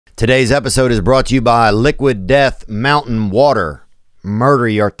Today's episode is brought to you by Liquid Death Mountain Water. Murder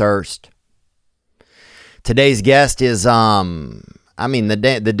your thirst. Today's guest is,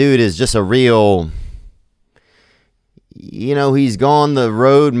 the dude is just a real, he's gone the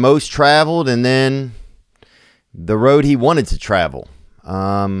road most traveled and then the road he wanted to travel.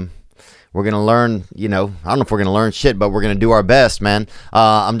 We're going to learn, I don't know if we're going to learn shit, but we're going to do our best, man.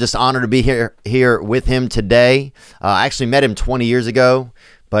 I'm just honored to be here with him today. I actually met him 20 years ago,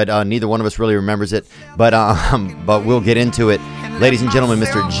 but neither one of us really remembers it. But we'll get into it. Ladies and gentlemen,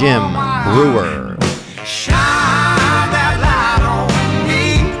 Mr. Jim Breuer. Shine that light on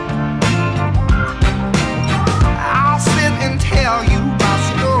me. I'll sit and tell you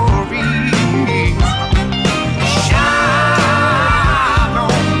my stories. Shine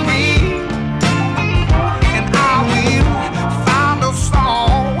on me, and I will find a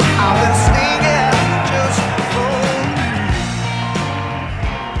song. I will sing it just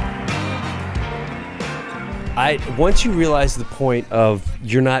Once you realize the point of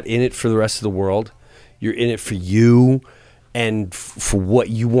you're not in it for the rest of the world, you're in it for you and for what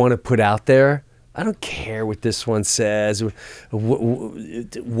you want to put out there. I don't care what this one says,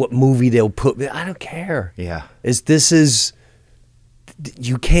 what movie they'll put. I don't care. Yeah.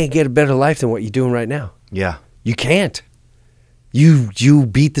 You can't get a better life than what you're doing right now. Yeah. You can't. You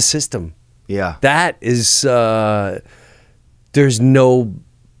beat the system. Yeah. That is, there's no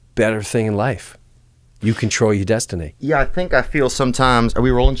better thing in life. You control your destiny. Yeah, I feel sometimes, are we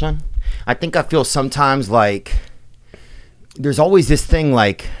rolling, Sean? I think I feel sometimes like there's always this thing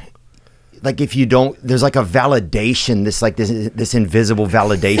like if you don't, there's like a validation, this invisible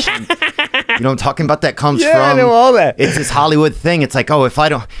validation. You know what I'm talking about? That comes from, I know all that. It's this Hollywood thing. It's like, oh, if I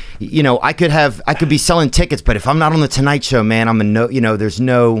don't, I could be selling tickets, but if I'm not on the Tonight Show, man, I'm there's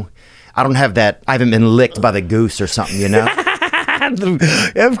no, I don't have that, I haven't been licked by the goose or something,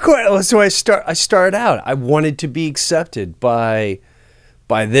 Of course. So I started out. I wanted to be accepted by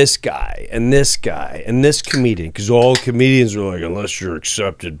this guy and this guy and this comedian, because all comedians are like, unless you're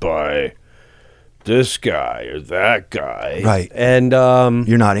accepted by this guy or that guy, right? And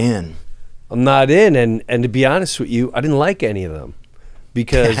you're not in. I'm not in, and to be honest with you, I didn't like any of them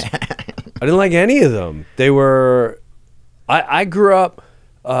because I didn't like any of them. They were. I grew up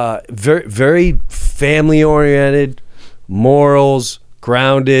very very family oriented. Morals,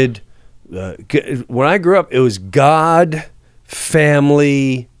 grounded. When I grew up, it was God,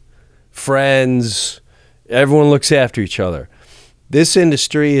 family, friends. Everyone looks after each other. This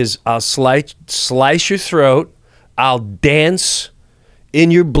industry is, I'll slice your throat, I'll dance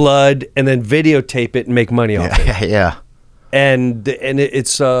in your blood, and then videotape it and make money off it. Yeah. And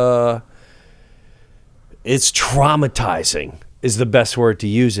it's traumatizing is the best word to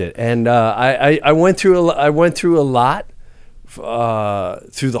use it. And I went through a lot.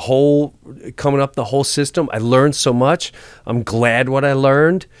 Through the whole, coming up the whole system. I learned so much. I'm glad what I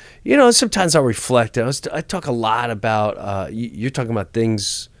learned. Sometimes I'll reflect. I talk a lot about, you're talking about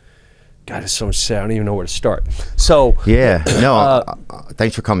things, God, there's so much to say, I don't even know where to start. So yeah, no,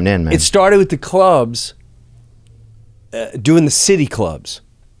 thanks for coming in, man. It started with the clubs, doing the city clubs,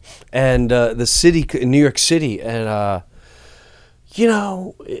 and the city in New York City, and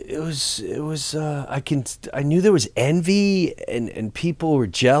it was I knew there was envy and people were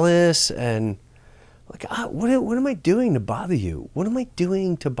jealous and like, what am I doing to bother you? What am I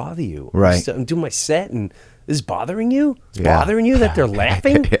doing to bother you? Right. I'm doing my set and this is bothering you? It's bothering you that they're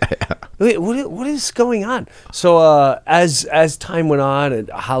laughing? Yeah. Wait, what is going on? So as time went on at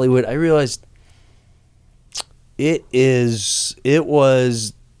Hollywood, I realized it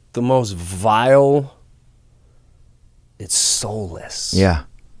was the most vile. It's soulless. Yeah.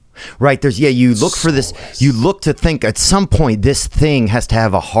 Right. You look for this, you look to think at some point this thing has to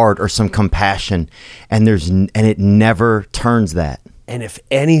have a heart or some compassion, and it never turns that. And if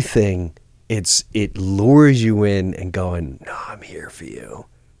anything, it lures you in and going, no, I'm here for you.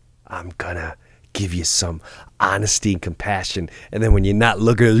 I'm gonna give you some honesty and compassion. And then when you're not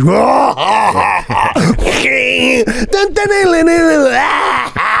looking,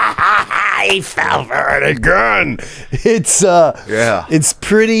 he fell for the gun. It's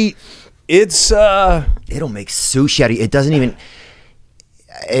pretty. It'll make sushi out of you. It doesn't even.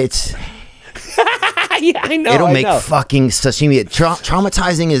 It's. Yeah, I know. It'll make fucking sashimi.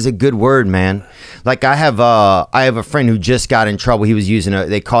 Traumatizing is a good word, man. Like I have a friend who just got in trouble. He was using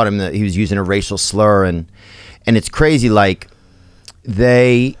they caught him he was using a racial slur, and it's crazy. Like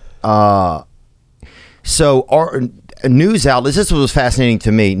they so our news outlets, this was fascinating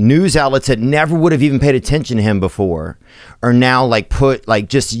to me. News outlets that never would have even paid attention to him before are now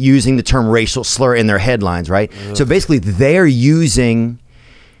just using the term racial slur in their headlines, right? Ugh. So basically they're using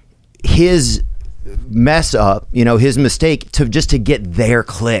his mess up, you know, his mistake to get their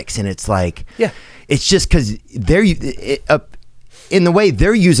clicks, and it's like, Yeah. it's just because they're in the way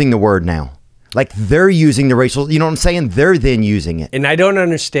they're using the word now, like they're using the racial, you know what I'm saying? They're then using it. And I don't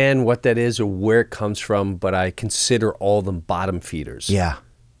understand what that is or where it comes from, but I consider all of them bottom feeders. Yeah.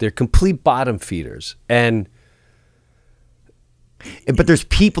 They're complete bottom feeders. But there's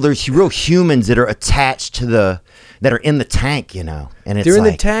real humans that are attached to that are in the tank, you know, and it's they're in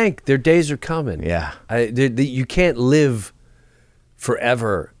like, the tank. Their days are coming. Yeah. You can't live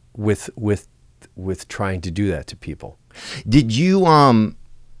forever with trying to do that to people. Did you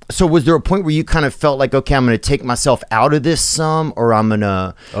so was there a point where you kind of felt like, okay, I'm going to take myself out of this some, or I'm going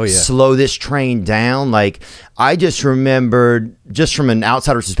to slow this train down? Like, I just remembered, just from an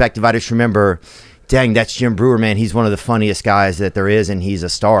outsider's perspective, I just remember, dang, that's Jim Breuer, man. He's one of the funniest guys that there is, and he's a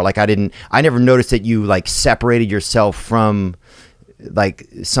star. Like, I never noticed that you like separated yourself from like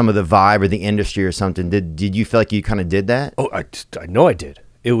some of the vibe or the industry or something. Did you feel like you kind of did that? Oh, I know I did.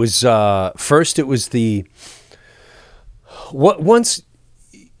 It was first. It was once,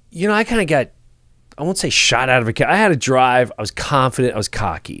 you know, I kind of got, I won't say shot out of a cannon. I had a drive. I was confident. I was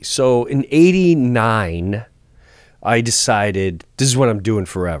cocky. So in '89, I decided this is what I'm doing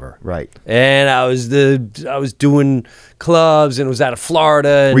forever. Right. And I was doing clubs, and it was out of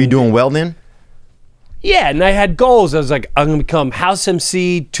Florida. Were you doing well then? Yeah, and I had goals. I was like, I'm going to become house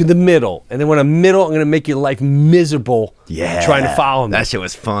MC to the middle. And then when I'm middle, I'm going to make your life miserable trying to follow me. That shit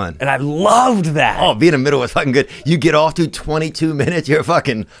was fun. And I loved that. Oh, being in the middle was fucking good. You get off to 22 minutes, you're a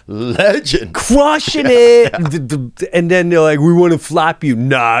fucking legend. Crushing it. And then they're like, we want to flop you.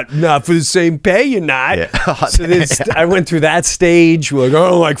 Not for the same pay, you're not. Yeah. So then I went through that stage. We're like, I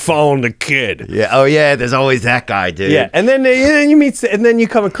don't like following the kid. Yeah. Oh, yeah. There's always that guy, dude. Yeah. And then you meet, and then you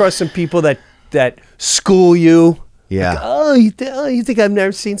come across some people that school you. Yeah. Like, you think I've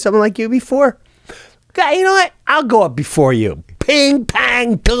never seen someone like you before? God, you know what? I'll go up before you. Ping,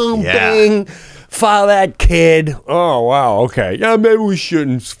 pang, boom, bing. Follow that kid. Oh, wow. Okay. Yeah, maybe we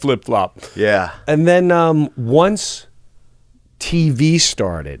shouldn't flip flop. Yeah. And then once TV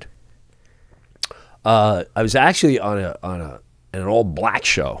started, I was actually on an all black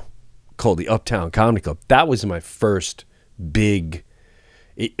show called the Uptown Comedy Club. That was my first big.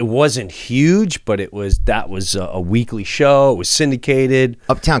 It wasn't huge, but that was a weekly show. It was syndicated.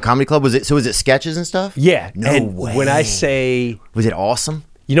 Uptown Comedy Club, was it? So was it sketches and stuff? Yeah. No way. When I say, was it awesome?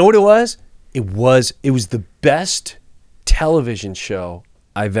 You know what it was? It was the best television show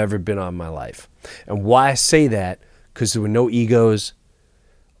I've ever been on in my life. And why I say that, because there were no egos.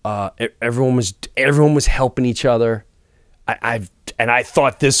 Everyone was helping each other. I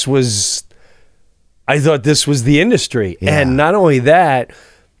thought this was the industry. Yeah. And not only that,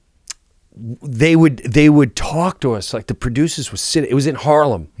 they would talk to us, like the producers would sit. It was in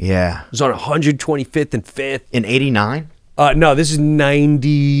Harlem. Yeah. It was on 125th and 5th. In '89? No, this is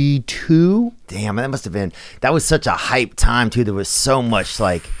 92. Damn, that was such a hype time too. There was so much,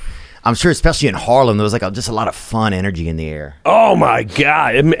 like, I'm sure, especially in Harlem, there was like just a lot of fun energy in the air. Oh my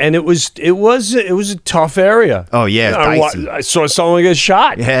God! And it was a tough area. Oh yeah, dicey. I saw someone get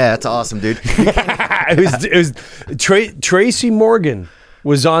shot. Yeah, that's awesome, dude. it was Tracy Morgan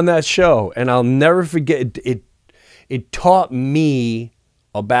was on that show, and I'll never forget it. It taught me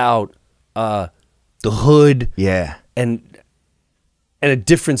about the hood. Yeah. And a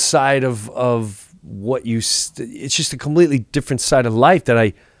different side of what it's just a completely different side of life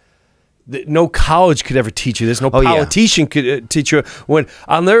that no college could ever teach you this. No politician could teach you. When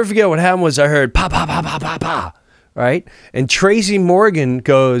I'll never forget what happened was I heard pa pa pa pa pa pa, right? And Tracy Morgan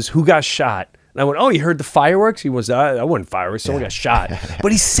goes, "Who got shot?" And I went, "Oh, you heard the fireworks?" He was, "I wasn't fireworks. Someone got shot."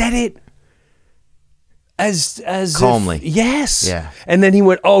 But he said it as calmly. Yes. Yeah. And then he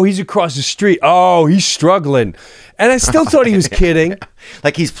went, "Oh, he's across the street. Oh, he's struggling." And I still thought he was kidding.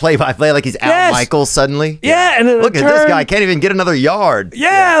 Like he's play-by-play, like he's Al Michaels suddenly. Yeah, and then look at this guy, can't even get another yard.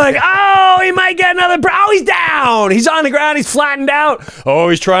 Yeah, like, oh, he might get another. Oh, he's down. He's on the ground. He's flattened out. Oh,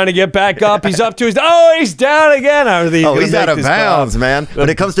 he's trying to get back up. He's up to his. Oh, he's down again. He's out of bounds, man. When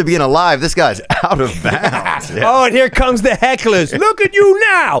it comes to being alive, this guy's out of bounds. Yeah. Oh, and here comes the hecklers. Look at you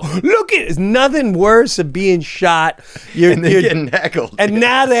now. Look at. It's nothing worse than being shot. You're getting heckled. And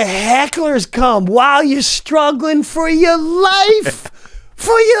now the hecklers come while you're struggling for your life.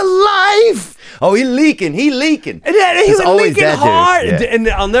 For your life. Oh, he leaking. He leaking. And then he was always leaking that hard. dude. Yeah. And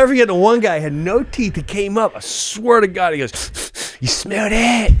I'll never forget the one guy had no teeth. He came up. I swear to God, he goes, "You smell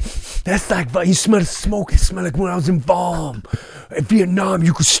that? That's like, you smell the smoke. It smelled like when I was in Vietnam.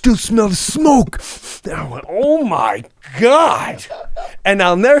 You could still smell the smoke." And I went, "Oh my God." And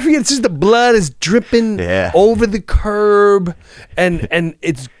I'll never forget, it's just the blood is dripping over the curb and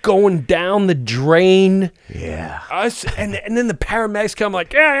it's going down the drain. Yeah. And then the paramedics come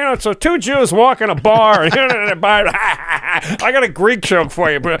like, yeah, so two Jews walk in a bar. And I got a Greek joke for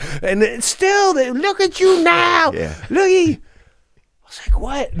you. And it's still, look at you now. Yeah. Looky. I was like,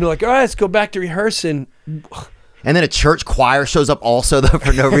 what? And they're like, all right, let's go back to rehearsing. And then a church choir shows up also, though,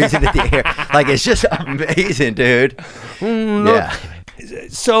 for no reason at the air. Like, it's just amazing, dude. Yeah.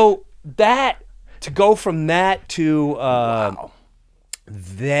 So to go from that to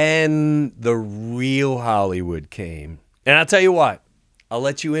then the real Hollywood came. And I'll tell you what, I'll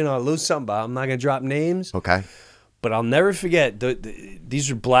let you in on a little something, but I'm not going to drop names. Okay. But I'll never forget, these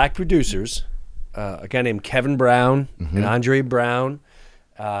are black producers, a guy named Kevin Brown and Andre Brown.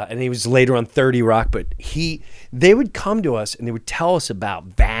 And he was later on 30 Rock, but they would come to us and they would tell us about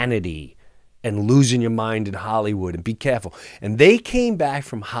vanity and losing your mind in Hollywood and be careful. And they came back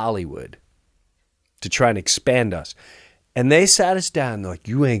from Hollywood to try and expand us. And they sat us down and they're like,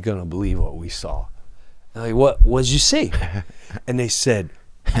 you ain't gonna believe what we saw. And I'm like, what did you see? And they said,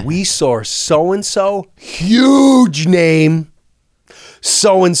 we saw so-and-so, huge name,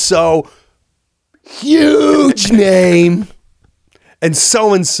 so-and-so, huge name. And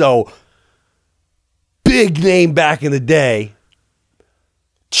so-and-so, big name back in the day,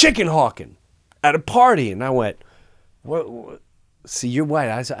 chicken hawking at a party. And I went, what? See, you're white.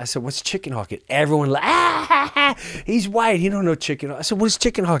 I said, what's chicken hawking? Everyone like, he's white. He don't know chicken. I said, what is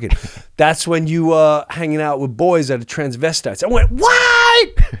chicken hawking? That's when you hanging out with boys at a transvestites. I went, what?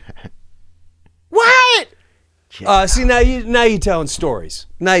 What? See, now you're telling stories.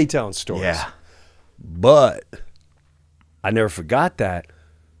 Yeah. But I never forgot that.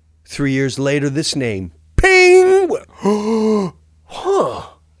 3 years later, this name, ping!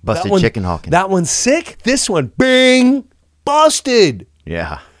 Busted chicken hawking. That one's sick. This one, bing! Busted!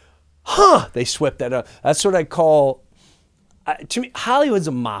 Yeah. They swept that up. That's what I call, to me, Hollywood's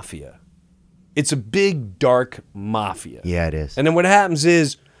a mafia. It's a big, dark mafia. Yeah, it is. And then what happens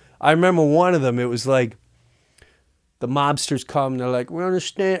is, I remember one of them, it was like, the mobsters come, they're like, we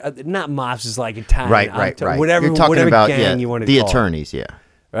understand. Not mobsters like Italian. Right. Whatever, You're talking whatever about gang you want to the call attorneys, it,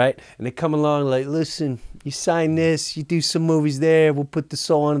 right? And they come along like, listen, you sign this, you do some movies there, we'll put this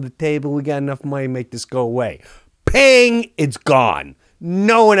all on the table, we got enough money to make this go away. Ping, it's gone.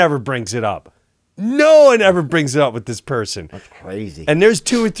 No one ever brings it up. No one ever brings it up with this person. That's crazy. And there's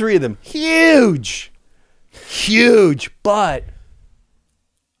 2 or 3 of them. Huge. But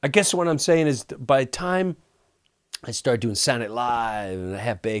I guess what I'm saying is by the time I started doing Sound It Live and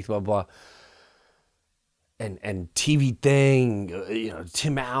Half Baked, blah, blah, and TV thing,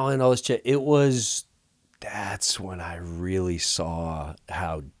 Tim Allen, all this shit, that's when I really saw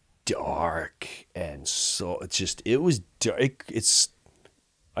how dark and so, it was dark.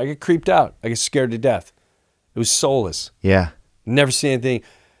 I get creeped out. I get scared to death. It was soulless. Yeah. Never seen anything.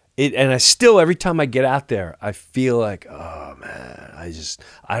 And I still, every time I get out there, I feel like, oh man,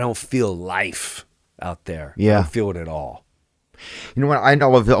 I don't feel life out there. Yeah. I don't feel it at all. You know what?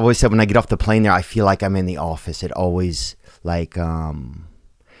 I've always said when I get off the plane there, I feel like I'm in the office. It always, like,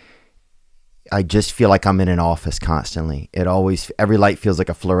 I just feel like I'm in an office constantly. Every light feels like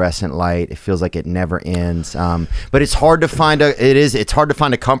a fluorescent light. It feels like it never ends. But it's hard to find it's hard to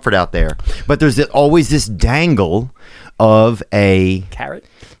find a comfort out there. But there's always this dangle of a carrot.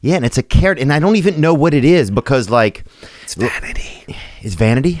 Yeah, and it's a carrot, and I don't even know what it is because, like, it's vanity. Is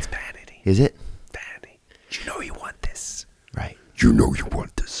vanity? It's vanity. Is it? Vanity. You know you want this. Right. You know you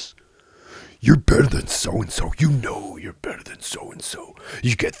want this. You're better than so-and-so. You know you're better than so-and-so.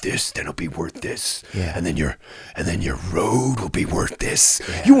 You get this, then it'll be worth this. Yeah. And then your road will be worth this.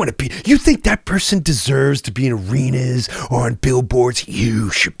 Yeah. You think that person deserves to be in arenas or on billboards? You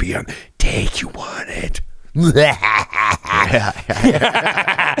should be on. You want it.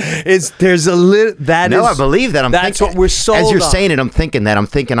 There's a little I believe that. That's what we're sold as you're on. saying it. I'm thinking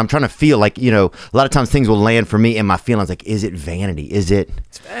I'm trying to feel like, a lot of times things will land for me in my feelings like, is it vanity? It's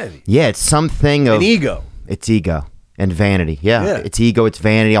vanity. Yeah, it's something of an ego. It's ego and vanity. Yeah. Yeah. It's ego, it's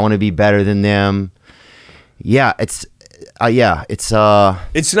vanity. I want to be better than them. Yeah, it's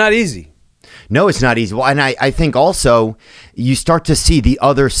not easy. No, it's not easy. Well, and I think also you start to see the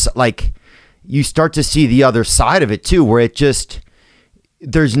other side of it too, where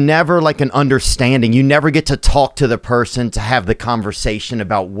there's never like an understanding. You never get to talk to the person to have the conversation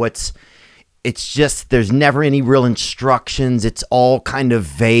about there's never any real instructions. It's all kind of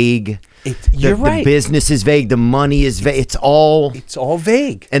vague. You're right. The business is vague. The money is vague. It's all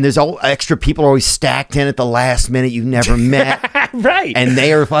vague. And there's all extra people are always stacked in at the last minute you've never met. Right. And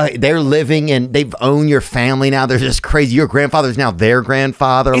they're living and they've owned your family now. They're just crazy. Your grandfather's now their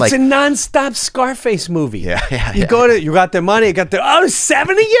grandfather. It's a nonstop Scarface movie. Yeah. You got their money. You got there's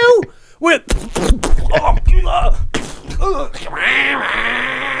 7 of you. With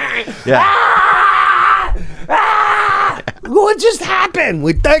what just happened?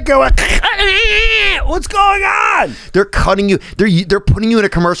 We think what's going on? They're cutting you. They're putting you in a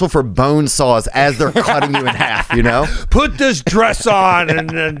commercial for bone saws as they're cutting you in half. You know. Put this dress on and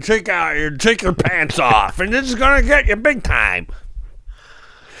then take your pants off, and this is gonna get you big time.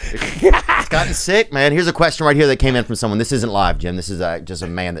 It's gotten sick, man. Here's a question right here that came in from someone. This isn't live, Jim. This is just a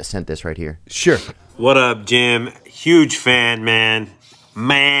man that sent this right here. Sure. What up, Jim? Huge fan, man.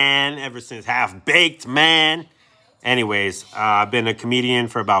 Ever since Half Baked, man. Anyways, I've been a comedian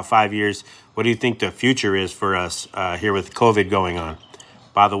for about 5 years. What do you think the future is for us here with COVID going on?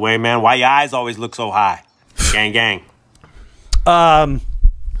 By the way, man, why your eyes always look so high? Gang, gang.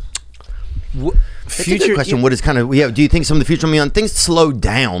 That's a good question. What is kind of do you think some of the future? I mean, things slowed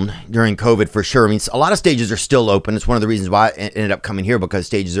down during COVID for sure. I mean, a lot of stages are still open. It's one of the reasons why I ended up coming here, because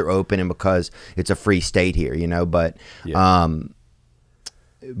stages are open and because it's a free state here, you know. But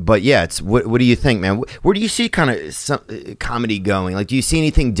yeah, it's what do you think, man? Where do you see kind of comedy going? Like, do you see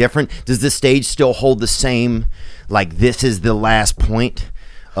anything different? Does the stage still hold the same? Like, this is the last point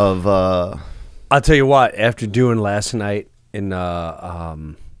of. I'll tell you what. After doing last night in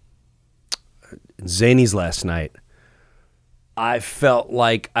Zany's last night, I felt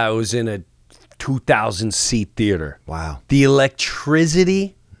like I was in a 2,000-seat theater. Wow. The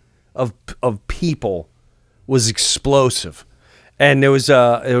electricity of people was explosive. And there was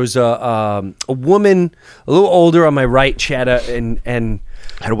a woman a little older on my right. She had and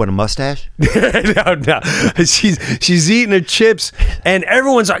had a mustache? no. She's eating her chips, and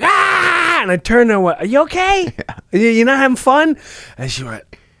everyone's like, ah! And I turned and I went, are you okay? You're not having fun? And she went,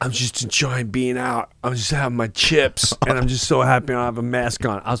 I'm just enjoying being out. I'm just having my chips, and I'm just so happy I don't have a mask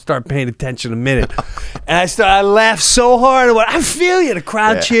on. I'll start paying attention in a minute. And I laughed so hard. I went, I feel you. The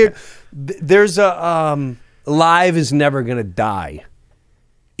crowd cheered. There's a live is never gonna die.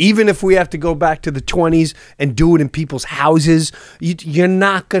 Even if we have to go back to the 20s and do it in people's houses, you're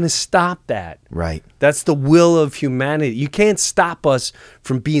not going to stop that. Right. That's the will of humanity. You can't stop us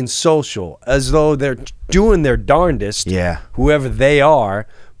from being social, as though they're doing their darndest, whoever they are,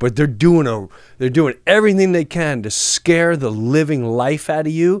 but they're doing everything they can to scare the living life out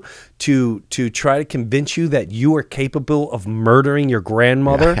of you, to try to convince you that you are capable of murdering your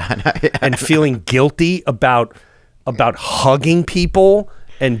grandmother and feeling guilty about hugging people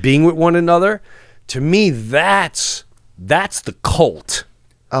and being with one another. To me, that's the cult.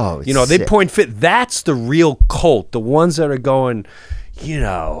 Oh, you know, they point fit. That's the real cult. The ones that are going, you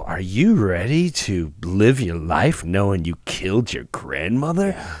know, are you ready to live your life knowing you killed your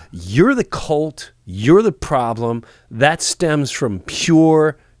grandmother? Yeah. You're the cult. You're the problem. That stems from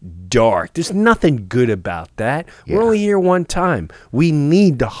pure dark. There's nothing good about that. Yeah. We're only here one time. We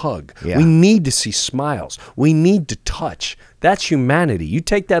need to hug. Yeah. We need to see smiles. We need to touch. That's humanity. You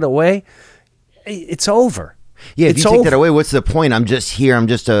take that away, it's over. Yeah, if you take that away, what's the point? I'm just here. I'm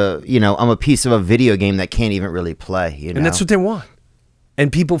just I'm a piece of a video game that can't even really play. You know? And that's what they want.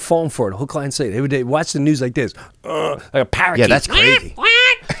 And people falling for it. Hook, line, sinker. They would watch the news like this, like a parakeet. Yeah, that's crazy.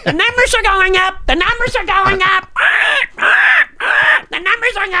 The numbers are going up. The numbers are going up. The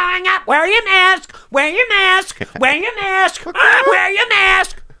numbers are going up. Wear your mask. Wear your mask. Wear your mask. Wear your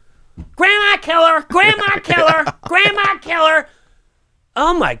mask. Grandma killer. Grandma killer. Grandma killer.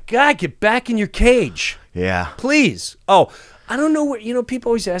 Oh my God! Get back in your cage. Yeah. Please. Oh, I don't know where. People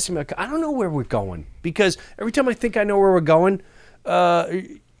always ask me. I don't know where we're going, because every time I think I know where we're going,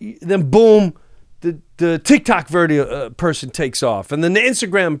 then boom, the TikTok person takes off, and then the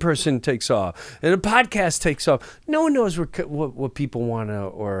Instagram person takes off, and the podcast takes off. No one knows what people want to.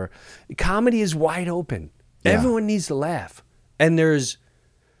 Or comedy is wide open. Yeah. Everyone needs to laugh, and there's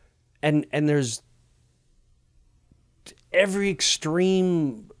every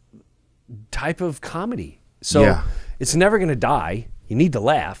extreme type of comedy. So it's never going to die. You need to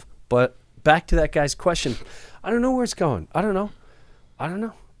laugh. But back to that guy's question, I don't know where it's going. I don't know. I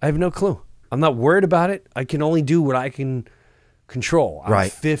have no clue. I'm not worried about it. I can only do what I can control. I'm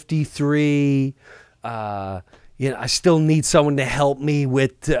 53. I still need someone to help me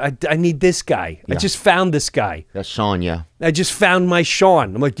with. I need this guy. Yeah. I just found this guy. That's Sean. Yeah. I just found my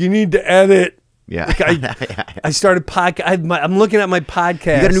Sean. I'm like, you need to edit. Yeah. Like I started podcast. I'm looking at my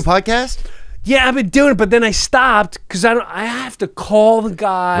podcast. You got a new podcast? Yeah, I've been doing it, but then I stopped because I have to call the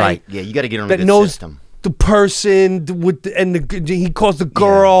guy. Right. Yeah, you got to get on that a good knows system. the person with he calls the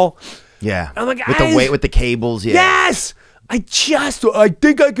girl. Yeah. I'm like, with the weight, with the cables. Yeah. Yes. I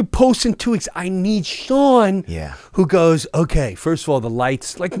think I could post in 2 weeks. I need Sean. Yeah. Who goes, okay, first of all, the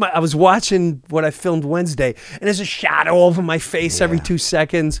lights. Like I was watching what I filmed Wednesday, and there's a shadow over my face every 2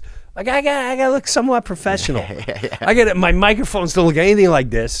 seconds. Like I gotta look somewhat professional. I got my microphones don't look anything like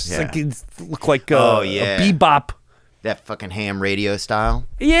this. It's like it look like a bebop. That fucking ham radio style.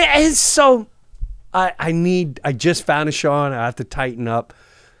 Yeah, it's so. I just found a Sean. I have to tighten up.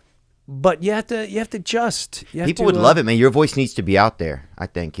 But you have to adjust. People would love it, man. Your voice needs to be out there. I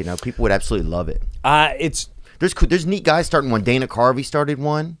think people would absolutely love it. There's neat guys starting one. Dana Carvey started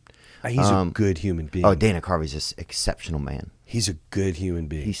one. He's a good human being. Oh, Dana Carvey's an exceptional man. He's a good human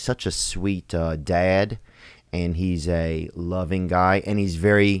being. He's such a sweet dad, and he's a loving guy, and he's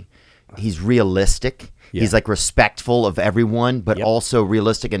realistic. Yeah. He's like respectful of everyone, but also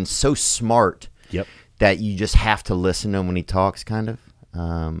realistic and so smart. Yep. That you just have to listen to him when he talks, kind of.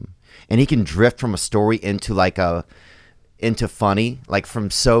 And he can drift from a story into into funny, like from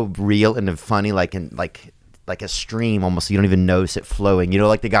so real into funny, like a stream almost. You don't even notice it flowing.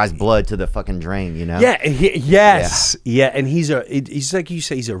 Like the guy's blood to the fucking drain. Yeah. And he's like you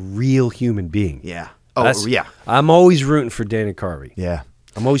say, he's a real human being. Yeah. Yeah. I'm always rooting for Dana Carvey. Yeah.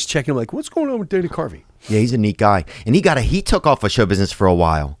 I'm always checking him like, what's going on with Dana Carvey? Yeah, he's a neat guy, and he took off of show business for a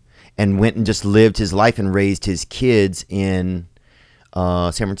while and went and just lived his life and raised his kids in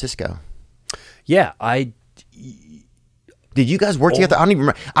San Francisco. Yeah, did you guys work together? I don't even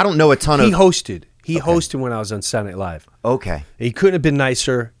remember. I don't know a ton of. He hosted when I was on Saturday Night Live. Okay. He couldn't have been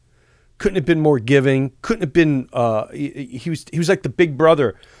nicer. Couldn't have been more giving. Couldn't have been. He was like the big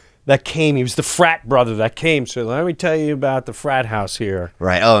brother that came. He was the frat brother that came. So let me tell you about the frat house here.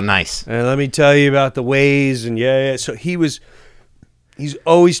 Right. Oh, nice. And let me tell you about the ways and yeah. So he was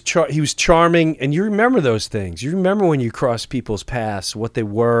charming, and you remember those things. You remember when you cross people's paths, what they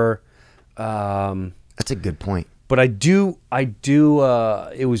were. That's a good point. But I do.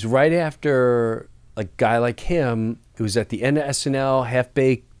 It was right after a guy like him. It was at the end of SNL. Half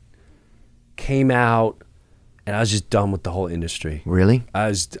Baked came out, and I was just done with the whole industry. Really? I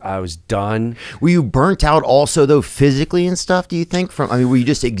was done. Were you burnt out also though physically and stuff? Do you think were you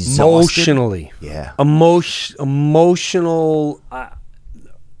just exhausted? Emotionally? Yeah. Emotional.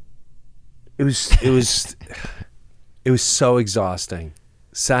 It was so exhausting.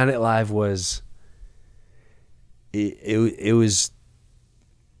 Saturday Night Live was. It was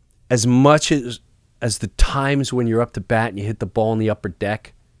as much as the times when you're up to bat and you hit the ball in the upper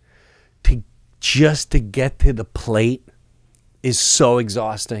deck. To get to the plate is so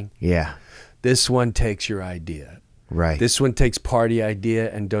exhausting. Yeah. This one takes your idea. Right. This one takes party idea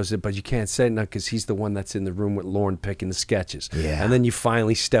and does it, but you can't say it now because he's the one that's in the room with Lauren picking the sketches. Yeah. And then you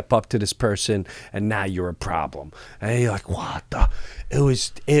finally step up to this person, and now you're a problem. And you're like, what the? It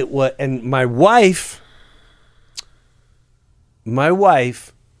was, and my wife,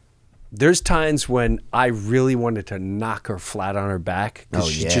 there's times when I really wanted to knock her flat on her back. Oh,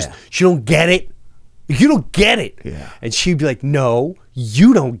 she yeah. she don't get it. You don't get it. Yeah. And she'd be like, no,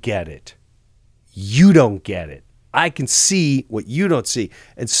 you don't get it. You don't get it. I can see what you don't see.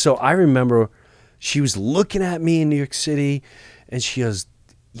 And so I remember she was looking at me in New York City, and she goes,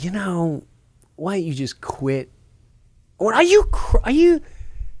 why don't you just quit? Are you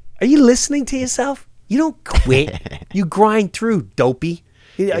listening to yourself? You don't quit. You grind through, dopey.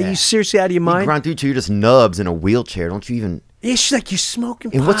 Are you seriously out of your mind? You grind through till you're just nubs in a wheelchair. Don't you even... Yeah, she's like, you're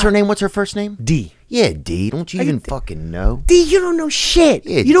smoking pot. And what's her name? What's her first name? D. Yeah, D. Don't you even fucking know? D, you don't know shit.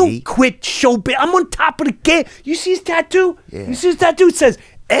 Yeah, you don't D. quit showbiz. I'm on top of the game. You see his tattoo? Yeah. You see his tattoo? It says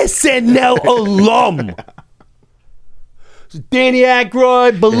SNL alum. So Danny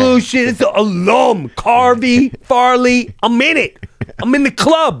Aykroyd, Belushi, it's the alum. Carvey, Farley. I'm in it. I'm in the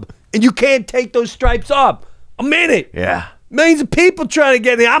club. And you can't take those stripes off. I'm in it. Yeah. Millions of people trying to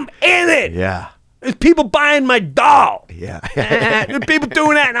get in. I'm in it. Yeah. There's people buying my doll. Yeah. There's people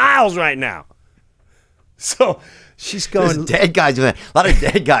doing that in aisles right now. So she's going. There's dead guys doing that. A lot of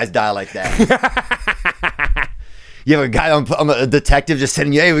dead guys die like that. You have a guy on a detective just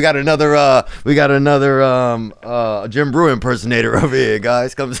sending you, hey, we got another Jim Breuer impersonator over here,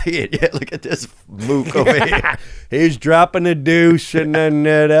 guys. Come see it. Yeah, look at this mook over here. He's dropping a deuce, and then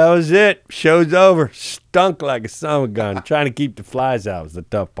that was it. Show's over. Stunk like a summer gun. Trying to keep the flies out was the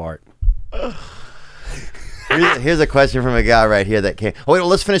tough part. Here's a question from a guy right here that came. Oh, wait, well,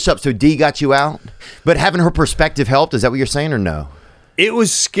 let's finish up. So D got you out, but having her perspective helped. Is that what you're saying or no? It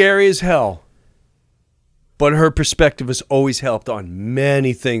was scary as hell. But her perspective has always helped on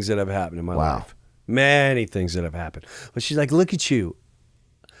many things that have happened in my life. Many things that have happened. But she's like, look at you.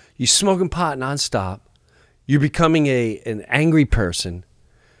 You're smoking pot nonstop. You're becoming an angry person.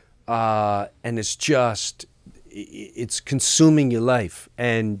 And it's just, it's consuming your life.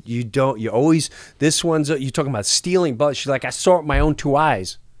 And you always, you're talking about stealing, but she's like, I saw it with my own 2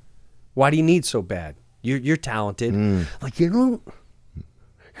 eyes. Why do you need so bad? You're talented. Like, you don't.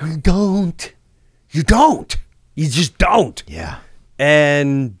 You just don't. Yeah.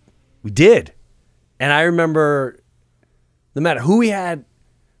 And we did. And I remember, no matter who we had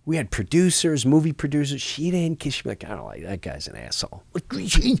producers, movie producers. She didn't, because she'd be like, I don't like that guy's an asshole.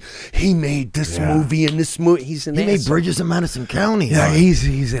 He made this movie and this movie. He's an asshole. He made Bridges in Madison County. Yeah,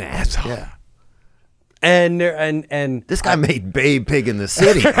 he's an asshole. Yeah. And This guy made Babe Pig in the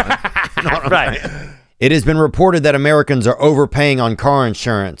City. right. It has been reported that Americans are overpaying on car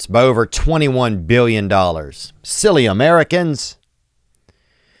insurance by over $21 billion. Silly Americans.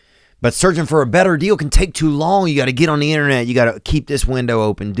 But searching for a better deal can take too long. You got to get on the internet. You got to keep this window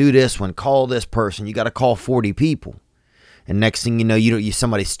open. Do this one. Call this person. You got to call 40 people. And next thing you know,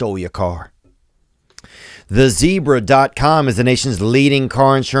 somebody stole your car. TheZebra.com is the nation's leading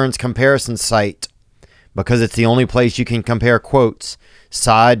car insurance comparison site because it's the only place you can compare quotes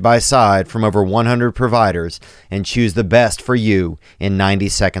side by side from over 100 providers and choose the best for you in 90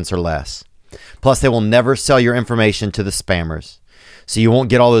 seconds or less. Plus, they will never sell your information to the spammers, so you won't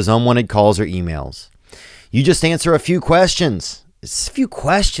get all those unwanted calls or emails. You just answer a few questions. It's a few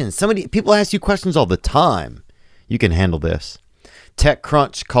questions. People ask you questions all the time. You can handle this.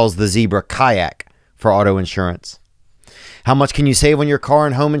 TechCrunch calls the Zebra Kayak for auto insurance. How much can you save on your car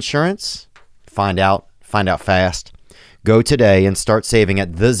and home insurance? Find out fast. Go today and start saving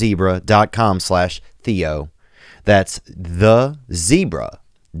at thezebra.com/Theo. That's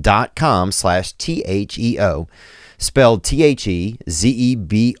thezebra.com/THEO. Spelled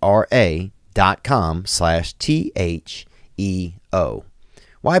THEZEBRA.com/THEO.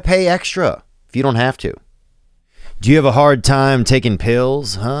 Why pay extra if you don't have to? Do you have a hard time taking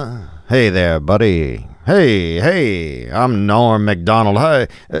pills, huh? Hey there, buddy. Hey, I'm Norm MacDonald. Hey,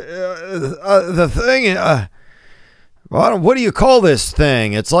 the thing, what do you call this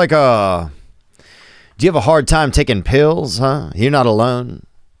thing? It's like do you have a hard time taking pills, huh? You're not alone.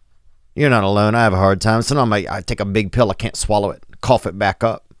 You're not alone. I have a hard time. Sometimes I take a big pill, I can't swallow it, cough it back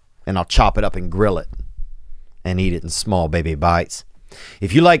up, and I'll chop it up and grill it and eat it in small baby bites.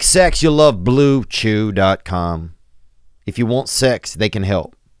 If you like sex, you'll love BlueChew.com. If you want sex, they can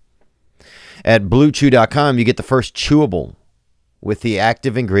help. At BlueChew.com, you get the first chewable with the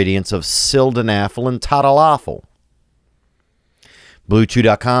active ingredients of sildenafil and tadalafil.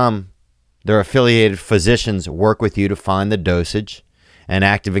 BlueChew.com, their affiliated physicians work with you to find the dosage and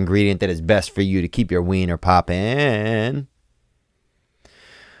active ingredient that is best for you to keep your wiener poppin'.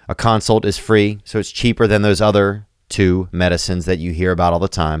 A consult is free, so it's cheaper than those other 2 medicines that you hear about all the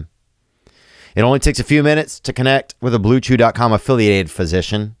time. It only takes a few minutes to connect with a BlueChew.com affiliated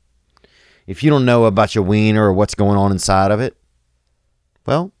physician. If you don't know about your wiener or what's going on inside of it,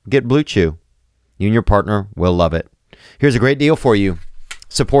 well, get Blue Chew. You and your partner will love it. Here's a great deal for you.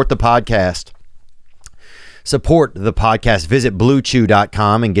 Support the podcast. Support the podcast. Visit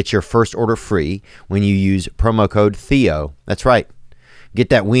BlueChew.com and get your first order free when you use promo code Theo. That's right. Get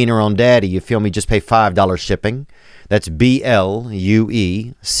that wiener on daddy. You feel me? Just pay $5 shipping. That's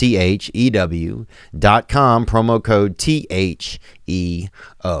BlueChew.com. Promo code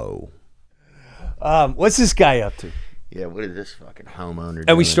THEO. What's this guy up to? Yeah, what is this fucking homeowner doing?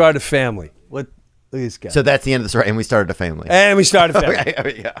 And we started a family. Look at this guy. So that's the end of the story. And we started a family. And we started a family.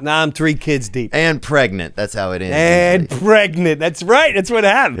 Okay, yeah. Now I'm 3 kids deep. And pregnant. That's how it ends. And usually. pregnant. That's right. That's what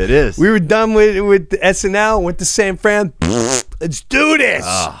happened. It is. We were done with SNL, went to San Fran. Let's do this.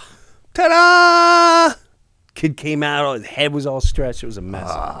 Ta-da! Kid came out. His head was all stretched. It was a mess.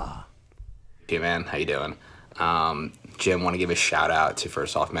 Hey man, how you doing? Jim, want to give a shout out to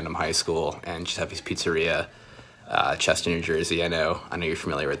first off Mendham High School and Giuseppe's Pizzeria, Chester, New Jersey. I know you're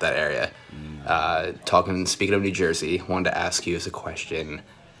familiar with that area. Speaking of New Jersey, wanted to ask you as a question.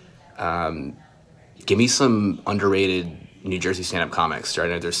 Give me some underrated New Jersey stand-up comics. I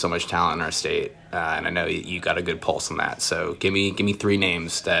know there's so much talent in our state, and I know you got a good pulse on that. So give me 3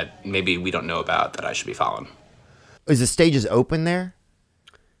 names that maybe we don't know about that I should be following. Is the stages open there?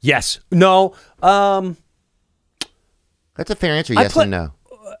 Yes. No. That's a fair answer. Yes and no.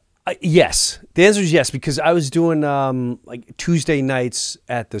 Yes. The answer is yes, because I was doing like Tuesday nights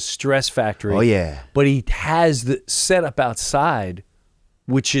at the Stress Factory. Oh, yeah. But he has the setup outside,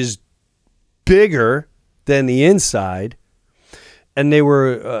 which is bigger than the inside. and they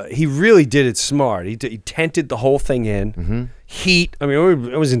were. He really did it smart. He tented the whole thing in. Heat. I mean,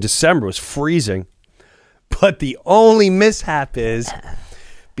 it was in December. It was freezing. But the only mishap is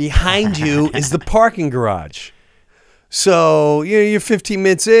behind you is the parking garage. So you're 15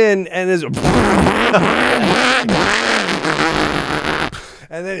 minutes in, and there's and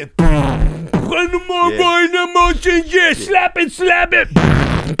then it. Slap it.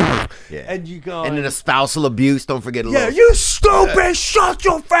 Yeah. And you go. And then a spousal abuse. Don't forget. You stupid! Shut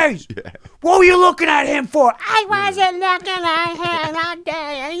your face! What were you looking at him for? I wasn't looking at him. How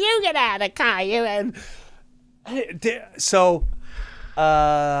dare you? You get out of the car, you and. So,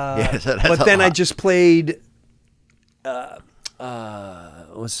 that's but a then I lot. just played.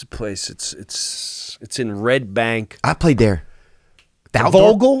 What's the place? It's in Red Bank. I played there. The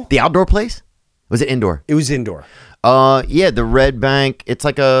Vogel? The outdoor place? Was it indoor? It was indoor. Yeah, the Red Bank. It's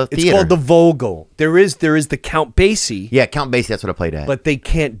like a theater. It's called the Vogel. There is the Count Basie. Yeah, Count Basie. That's what I played at. But they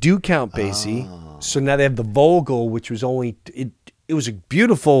can't do Count Basie, so now they have the Vogel, which was only it was a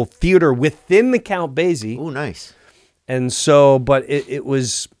beautiful theater within the Count Basie. Oh, nice. And so, but it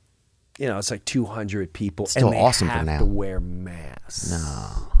was, it's like 200 people. Still and they awesome for have now. to wear masks.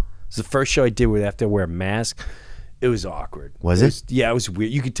 No. It's the first show I did where they have to wear a mask. It was awkward. Was it? Yeah, it was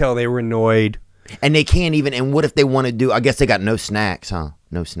weird. You could tell they were annoyed. And they can't even. And what if they want to do? I guess they got no snacks, huh?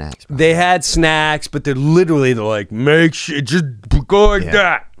 No snacks. Probably. They had snacks, but they're like, make sure, just go like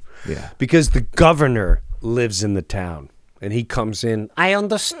that. Yeah. Because the governor lives in the town. And he comes in. I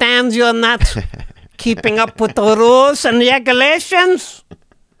understand you're not keeping up with the rules and regulations.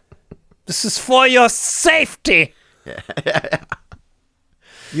 This is for your safety.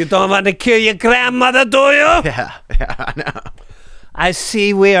 You don't want to kill your grandmother, do you? Yeah, I know. I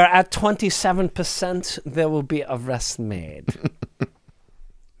see we are at 27%. There will be arrest made.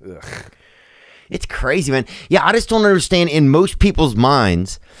 It's crazy, man. Yeah, I just don't understand in most people's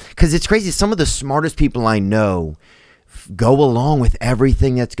minds, because it's crazy. Some of the smartest people I know go along with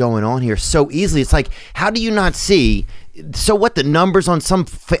everything that's going on here so easily. It's like, how do you not see? So what? The numbers on some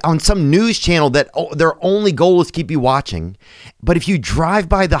news channel that their only goal is to keep you watching. But if you drive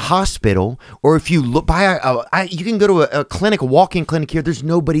by the hospital, or if you look by you can go to a clinic, a walk-in clinic here. There's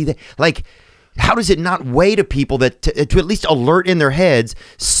nobody there. Like, how does it not weigh to people that to at least alert in their heads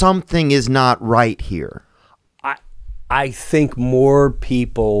something is not right here? I think more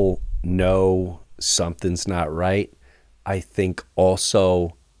people know something's not right. I think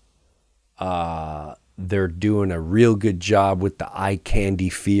also they're doing a real good job with the eye candy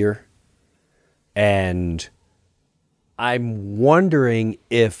fear. And I'm wondering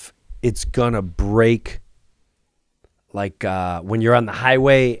if it's going to break, like when you're on the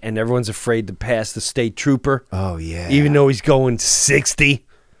highway and everyone's afraid to pass the state trooper. Oh, yeah. Even though he's going 60.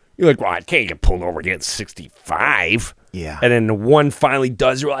 You're like, well, I can't get pulled over getting 65. Yeah. And then the one finally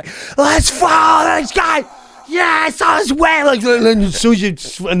does. You're like, let's follow this guy. Yeah, I saw his way. Like, as soon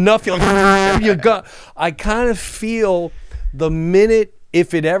as you enough, you're like, you go. I kind of feel the minute,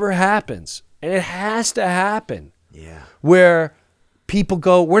 if it ever happens, and it has to happen, where people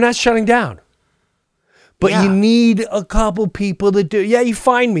go, we're not shutting down. But you need a couple people to do. Yeah, you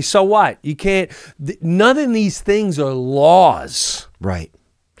find me. So what? You can't. None of these things are laws. Right.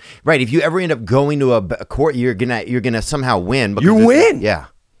 Right. If you ever end up going to a court, you're gonna somehow win. You win. Yeah.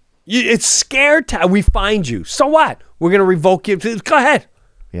 It's scared time. We find you. So what? We're going to revoke you. Go ahead.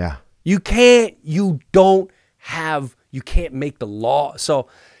 Yeah. You can't make the law. So,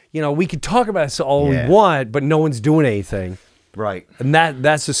 we could talk about it all we want, but no one's doing anything. Right. And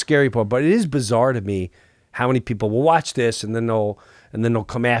that's the scary part. But it is bizarre to me how many people will watch this and then they'll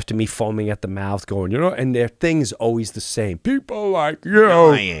come after me foaming at the mouth going, and their thing's always the same. People like you.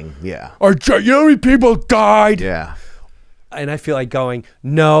 Dying. Yeah. Or, how many people died? Yeah. And I feel like going,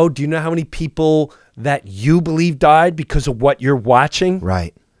 no, do you know how many people that you believe died because of what you're watching?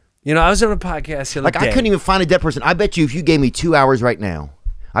 Right. I was on a podcast the other day. I couldn't even find a dead person. I bet you if you gave me 2 hours right now,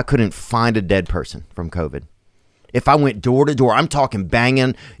 I couldn't find a dead person from COVID. If I went door to door, I'm talking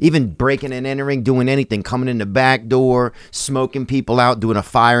banging, even breaking and entering, doing anything, coming in the back door, smoking people out, doing a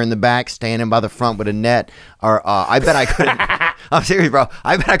fire in the back, standing by the front with a net. Or I bet I couldn't. I'm serious, bro.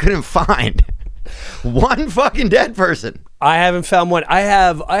 I bet I couldn't find one fucking dead person. I haven't found one. I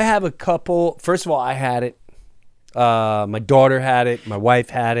have a couple. First of all, I had it. My daughter had it. My wife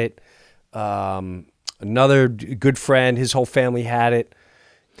had it. Another good friend, his whole family had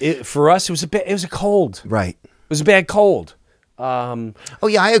it. For us, it was a cold. Right. It was a bad cold. Oh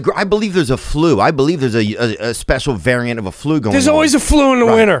yeah, I agree. I believe there's a flu. I believe there's a special variant of a flu going on. There's always a flu in the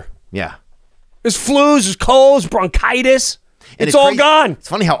winter. Yeah. There's flus, there's colds, bronchitis. And it's all crazy. gone. It's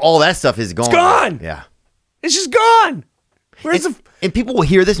funny how all that stuff is gone. It's gone. Yeah. It's just gone. And people will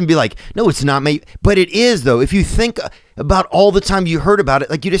hear this and be like, no, it's not me. But it is, though. If you think about all the time you heard about it,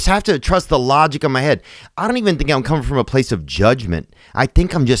 like, you just have to trust the logic of my head. I don't even think I'm coming from a place of judgment. I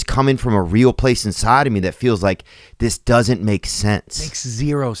think I'm just coming from a real place inside of me that feels like this doesn't make sense. Makes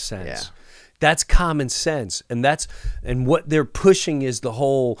zero sense. Yeah. That's common sense. And what they're pushing is the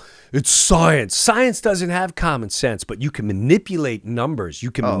whole, it's science. Science doesn't have common sense, but you can manipulate numbers.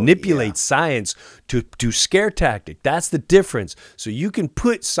 You can manipulate science to do scare tactic. That's the difference. So you can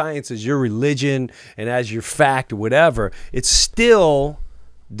put science as your religion and as your fact or whatever. It still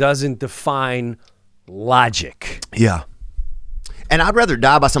doesn't define logic. Yeah. And I'd rather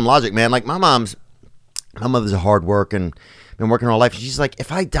die by some logic, man. Like my mother's a hard work and been working her whole life. She's like,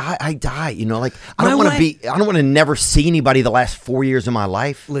 if I die, I die. You know, like I don't want to never see anybody the last 4 years of my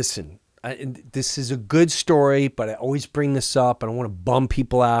life. Listen, this is a good story, but I always bring this up. I don't want to bum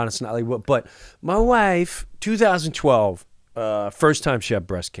people out. It's not like what, but my wife, 2012, first time she had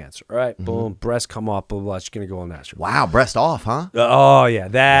breast cancer. All right, boom, breast come off, blah, blah, blah. She's going to go on that. Wow, breast off, huh? Oh, yeah,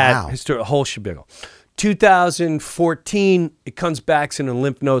 that whole shebiggle. 2014, it comes back in the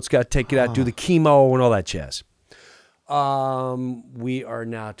lymph nodes, got to take it out, do the chemo and all that jazz. We are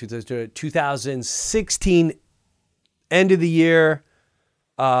now 2016, end of the year.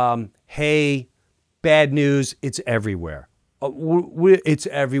 Hey, bad news. It's everywhere. It's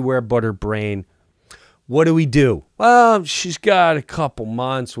everywhere but her brain. What do we do? Well, she's got a couple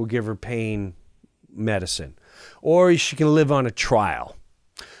months. We'll give her pain medicine. Or she can live on a trial.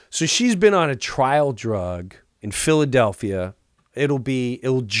 So she's been on a trial drug in Philadelphia.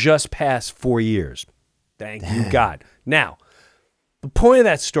 It'll just pass 4 years. Thank you, God. Now, the point of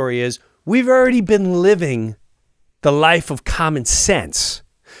that story is we've already been living the life of common sense.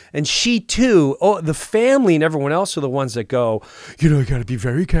 And she too, the family and everyone else are the ones that go, you got to be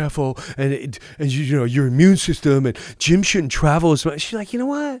very careful. And your immune system, and Jim shouldn't travel as much. She's like, you know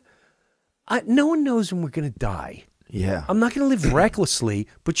what? No one knows when we're going to die. Yeah. I'm not going to live recklessly,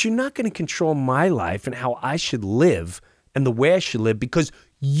 but you're not going to control my life and how I should live and the way I should live because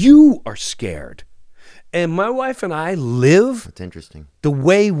you are scared. And my wife and I live That's interesting. the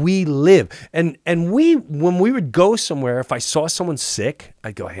way we live. And when we would go somewhere, if I saw someone sick,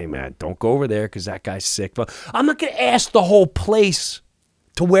 I'd go, hey, man, don't go over there because that guy's sick. But I'm not going to ask the whole place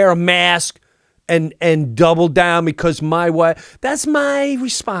to wear a mask and double down because my wife, that's my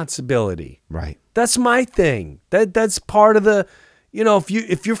responsibility. Right. That's my thing. That's part of the,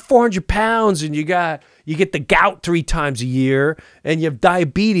 if you're 400 pounds and you get the gout 3 times a year and you have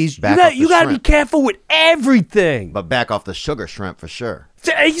diabetes, you got to be careful with everything. But back off the sugar shrimp for sure.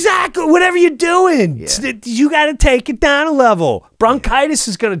 Exactly. Whatever you're doing, you got to take it down a level. Bronchitis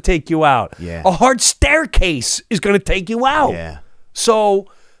is going to take you out. Yeah. A hard staircase is going to take you out. Yeah. So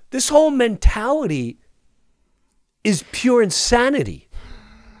this whole mentality is pure insanity.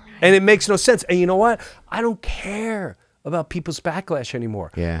 And it makes no sense. And you know what? I don't care about people's backlash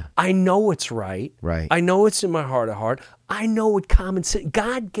anymore. Yeah. I know it's right. Right. I know it's in my heart of heart. I know what common sense.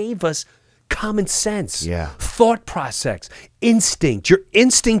 God gave us common sense. Yeah. Thought process, instinct. Your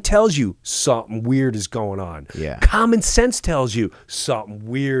instinct tells you something weird is going on. Yeah. Common sense tells you something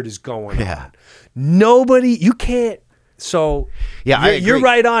weird is going Yeah. on. Nobody, you can't. So Yeah, you're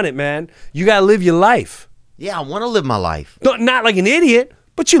right on it, man. You got to live your life. Yeah, I want to live my life. Not like an idiot,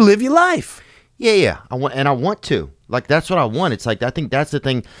 but you live your life. Yeah. I want to. Like, that's what I want. It's like, I think that's the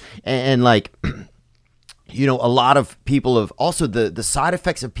thing. And like, a lot of people have also the side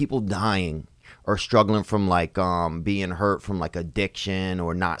effects of people dying or struggling from like being hurt from like addiction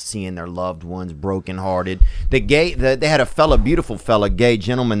or not seeing their loved ones brokenhearted. They had a beautiful fella, gay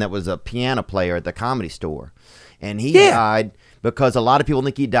gentleman that was a piano player at the Comedy Store. And he died because a lot of people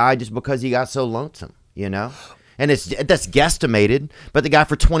think he died just because he got so lonesome, And that's guesstimated, but the guy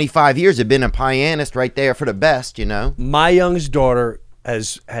for 25 years had been a pianist right there for the best, My youngest daughter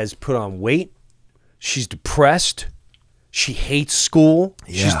has put on weight. She's depressed. She hates school.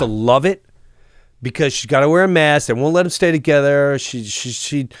 Yeah. She used to love it because she's got to wear a mask. They won't let them stay together. She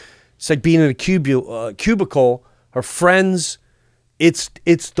it's like being in a cubicle. Her friends, it's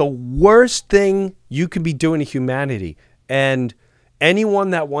the worst thing you could be doing to humanity. And anyone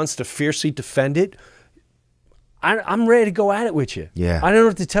that wants to fiercely defend it, I'm ready to go at it with you. Yeah. I don't know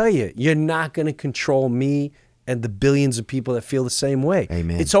what to tell you. You're not going to control me and the billions of people that feel the same way.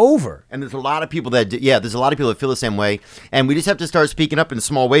 Amen. It's over. And there's a lot of people that feel the same way. And we just have to start speaking up in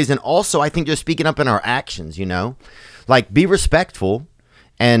small ways. And also, I think just speaking up in our actions, Like, be respectful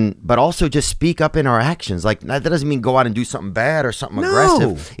but also just speak up in our actions. Like that doesn't mean go out and do something bad or something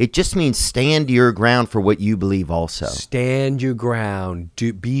aggressive. It just means stand your ground for what you believe also. Stand your ground.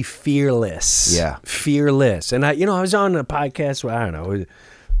 Be fearless. Yeah. Fearless. And I was on a podcast where, I don't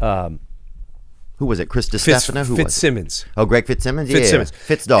know, who was it? Chris DiStefano? Who was it? Fitzsimmons. Oh, Greg Fitzsimmons? Fitzsimmons.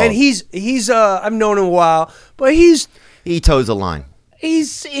 Fitzdog. And he's I've known him a while, but he toes the line.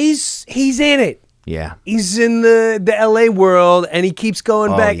 he's in it. Yeah. He's in the LA world, and he keeps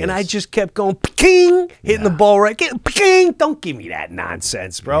going back, and I just kept going, king, hitting the ball right, king. Don't give me that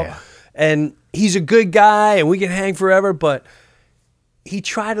nonsense, bro. Yeah. And he's a good guy, and we can hang forever, but he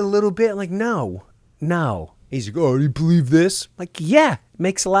tried a little bit, like, no. He's like, oh, do you believe this? Like, yeah, it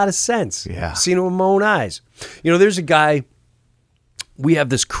makes a lot of sense. Yeah. I've seen it with my own eyes. There's a guy, we have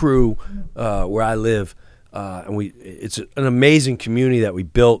this crew where I live, and it's an amazing community that we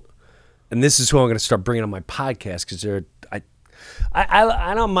built. And this is who I'm going to start bringing on my podcast because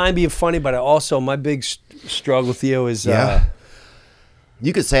I don't mind being funny, but my big struggle, Theo, is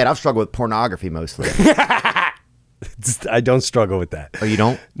you could say it. I've struggled with pornography mostly. I don't struggle with that. Oh, you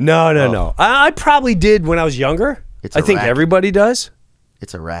don't? No. I probably did when I was younger. It's I a think racket. everybody does.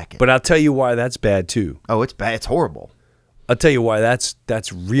 It's a racket. But I'll tell you why that's bad too. Oh, it's bad. It's horrible. I'll tell you why that's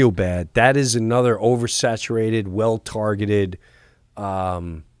real bad. That is another oversaturated, well-targeted,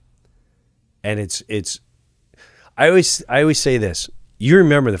 and it's. I always say this. You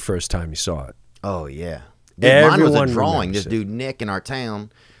remember the first time you saw it. Oh yeah. Dude, mine was a Everyone drawing. remembers This it. dude Nick in our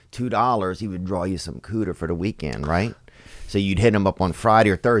town, $2. He would draw you some cooter for the weekend, right? So you'd hit him up on Friday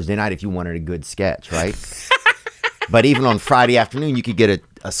or Thursday night if you wanted a good sketch, right? But even on Friday afternoon, you could get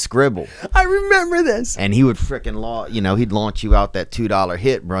a scribble. I remember this. And he would frickin' he'd launch you out that $2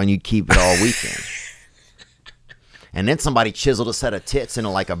 hit, bro, and you'd keep it all weekend. And then somebody chiseled a set of tits into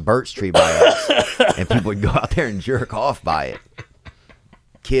like a birch tree by us. And people would go out there and jerk off by it.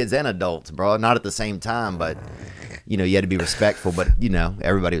 Kids and adults, bro. Not at the same time, but, you had to be respectful. But,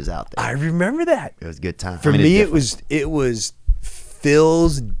 everybody was out there. I remember that. It was a good time. For me, it was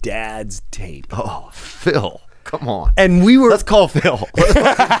Phil's dad's tape. Oh, Phil. Come on. And we were... Let's call Phil.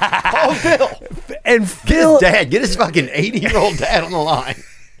 Call Phil. And Get Phil... his dad. Get his fucking 80-year-old dad on the line.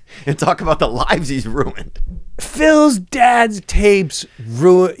 And talk about the lives he's ruined. Phil's dad's tapes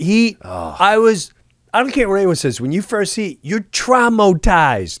ruined... I don't care what anyone says. When you first see it, you're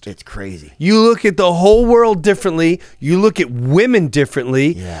traumatized. It's crazy. You look at the whole world differently. You look at women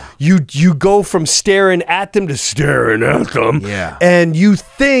differently. Yeah. You go from staring at them to staring at them. Yeah. And you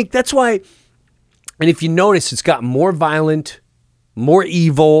think... That's why... And if you notice, it's gotten more violent, more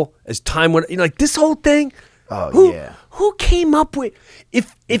evil as time went... Like, this whole thing... Oh, yeah. Who came up with... You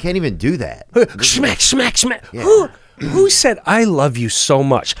can't even do that. Smack. Yeah. Who said, I love you so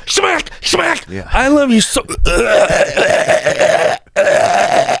much? Smack. Yeah. I love you so...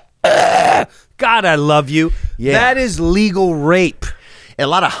 God, I love you. Yeah. That is legal rape. A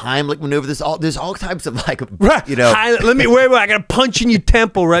lot of Heimlich maneuver. There's all types of Let me wait. I gotta punch in your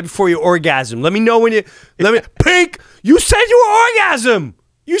temple right before you orgasm. Let me know when you. Pink. You said you were orgasm.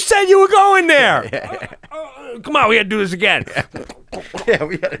 You said you were going there. Come on, we gotta do this again. Yeah,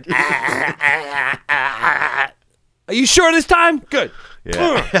 we gotta do Are you sure this time? Good.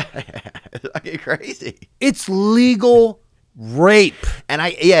 Yeah. It's fucking crazy. It's legal rape. And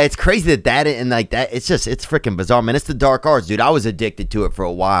it's crazy that and like that. It's freaking bizarre, man. It's the dark arts, dude. I was addicted to it for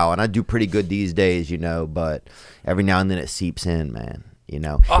a while, and I do pretty good these days, but every now and then it seeps in, man.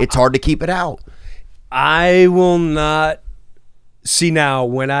 It's hard to keep it out. I will not see now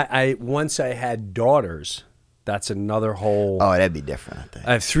when once I had daughters. That's another whole. Oh, that'd be different, I think.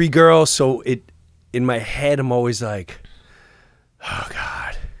 I have 3 girls, so in my head I'm always like, oh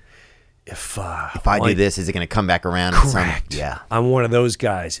God, if I do this, is it going to come back around? Correct. Yeah. I'm one of those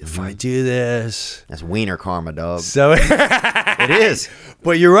guys. If I do this, That's wiener karma, dog. so It is.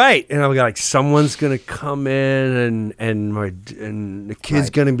 But you're right, and I'm like, someone's gonna come in, and the kid's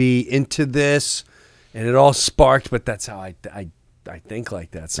Right. gonna be into this, and it all sparked. But that's how I think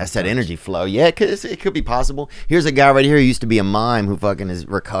like that. That's that sometimes. energy flow. Yeah, it could be possible. Here's a guy right here who used to be a mime who fucking is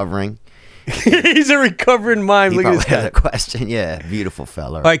recovering. He's a recovering mime. He Look at probably this had guy. a question. Yeah, beautiful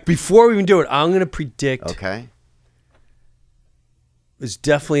fella. Like, before we even do it, I'm gonna predict. Okay. It's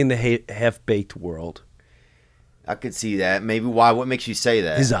definitely in the half-baked world. I could see that. Maybe why? What makes you say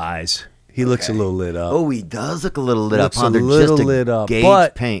that? His eyes. He looks a little lit up. Oh, he does look a little lit up. Looks Huh? a They're little just lit up, gauge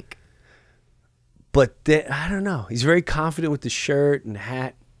but- pink. But I don't know. He's very confident with the shirt and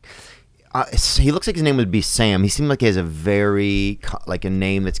hat. He looks like his name would be Sam. He seemed like he has a very like a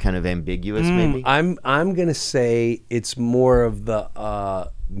name that's kind of ambiguous. Maybe. I'm gonna say it's more of the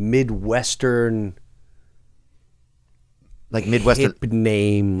Midwestern Like Midwestern. hip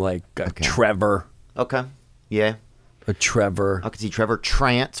name, like Trevor. Okay. Yeah. A Trevor. I could see Trevor.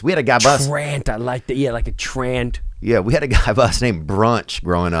 Trance. We had a guy bus. Trant. I like that. Yeah, like a Trant. Yeah, we had a guy bus named Brunch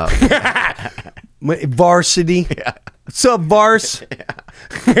growing up. Varsity. Yeah. What's up, Vars?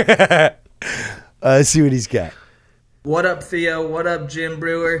 Yeah. Let's see what he's got. What up, Theo? What up, Jim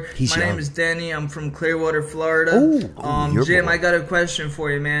Breuer? He's My young. name is Denny. I'm from Clearwater, Florida. Ooh, Jim, boy. I got a question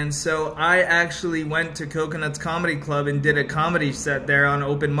for you, man. So I actually went to Coconuts Comedy Club and did a comedy set there on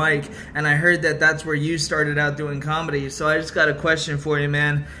open mic, and I heard that that's where you started out doing comedy. So I just got a question for you,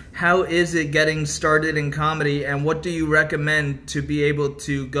 man. How is it getting started in comedy, and what do you recommend to be able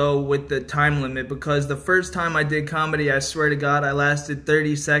to go with the time limit? Because the first time I did comedy, I swear to God, I lasted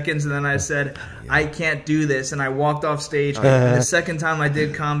 30 seconds, and then I said, I can't do this, and I walked off stage. And the second time I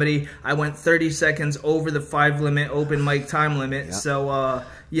did comedy, I went 30 seconds over the 5 limit open mic time limit. Yeah. So,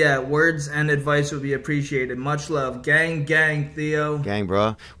 yeah, words and advice would be appreciated. Much love. Gang, gang, Theo. Gang,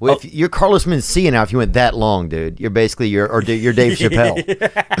 bro. Well, if you're Carlos Mencia now, if you went that long, dude, you're basically you're Dave Chappelle.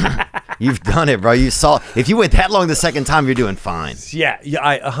 You've done it, bro. You saw. If you went that long the second time, you're doing fine. Yeah,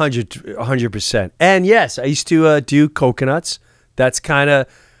 100%. And yes, I used to do Coconuts. That's kind of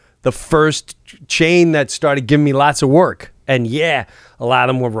the first chain that started giving me lots of work. And yeah, a lot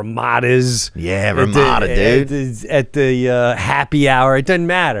of them were Ramadas. Yeah, Ramada, dude. At the happy hour. It doesn't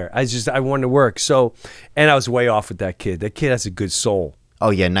matter. I wanted to work. So, and I was way off with that kid. That kid has a good soul. Oh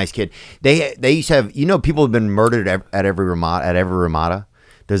yeah, nice kid. They used to have, people have been murdered at every Ramada.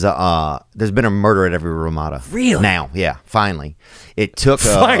 There's been a murder at every Ramada. Really? Now, yeah, finally. It took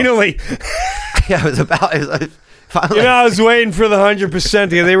finally. Yeah, it was finally. I was waiting for the 100%.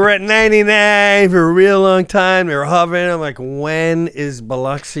 They were at 99 for a real long time. They were hovering. I'm like, when is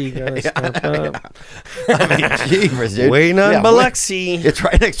Biloxi gonna step up? I mean, jeepers, dude. Waiting on Biloxi. It's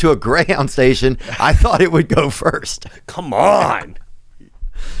right next to a Greyhound station. I thought it would go first. Come on.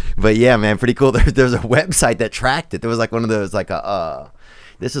 But yeah, man, pretty cool. There's a website that tracked it. There was like one of those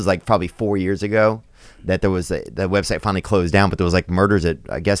this is like probably 4 years ago that there was the website finally closed down, but there was like murders at,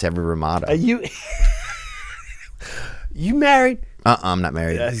 I guess, every Ramada. Are you married? I'm not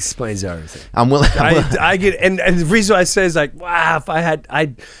married. That explains everything. I'm willing. I get, and the reason I say is like, wow, if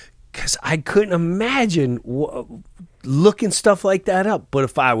because I couldn't imagine looking stuff like that up. But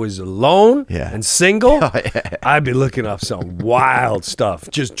if I was alone and single, I'd be looking up some wild stuff,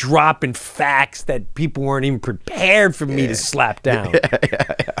 just dropping facts that people weren't even prepared for me to slap down.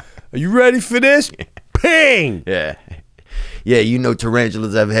 Are you ready for this? Ping! Yeah. Yeah,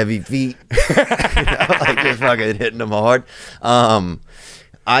 tarantulas have heavy feet. Like just fucking hitting them hard.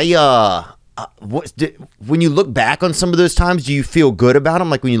 When you look back on some of those times, do you feel good about them?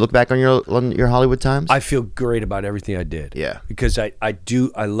 Like when you look back on your Hollywood times? I feel great about everything I did. Yeah. Because I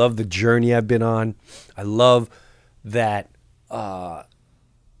love the journey I've been on. I love that the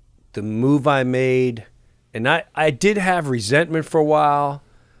move I made. And I did have resentment for a while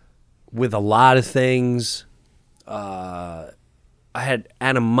with a lot of things. I had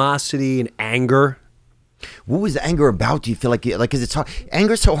animosity and anger. What was the anger about? Do you feel like because it's hard?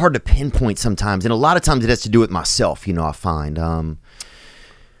 Anger is so hard to pinpoint sometimes, and a lot of times it has to do with myself. I find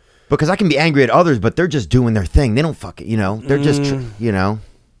because I can be angry at others, but they're just doing their thing. They don't fuck it. They're just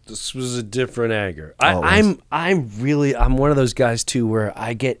This was a different anger. I'm one of those guys too where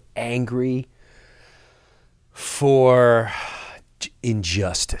I get angry for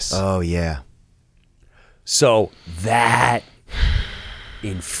injustice. Oh yeah. So that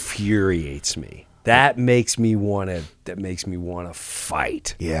infuriates me. That makes me want to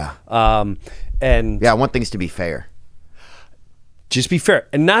fight. Yeah. And yeah, I want things to be fair. Just be fair.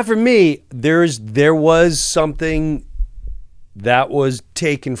 And not for me. There was something that was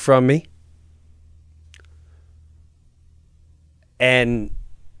taken from me. And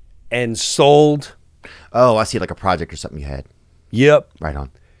sold. Oh, I see, like a project or something you had. Yep. Right on.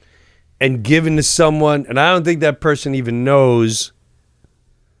 And given to someone, and I don't think that person even knows.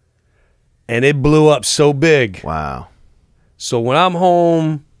 And it blew up so big. Wow. So when I'm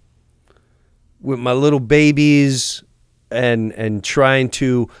home with my little babies and I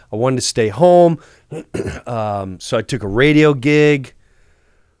wanted to stay home. So I took a radio gig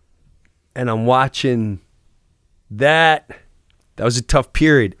and I'm watching that. That was a tough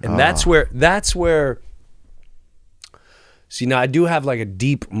period. And that's where, see, now I do have like a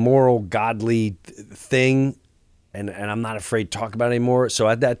deep moral, godly thing. And I'm not afraid to talk about it anymore. So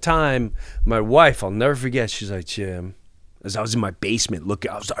at that time, my wife, I'll never forget, she's like, Jim, as I was in my basement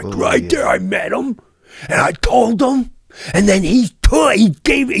looking, I was like, there, I met him. And I told him. And then he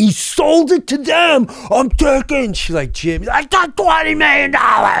sold it to them. I'm taking. She's like, Jim, I got $20 million.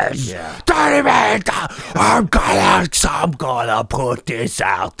 Yeah. $20 million. I'm gonna put this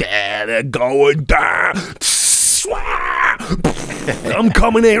out there and going down. I'm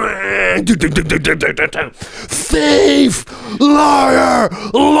coming in. Thief, liar,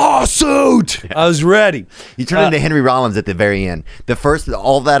 lawsuit. I was ready. You turned into Henry Rollins at the very end.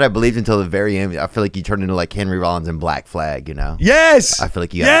 All that I believed until the very end. I feel like you turned into like Henry Rollins in Black Flag, you know? Yes. I feel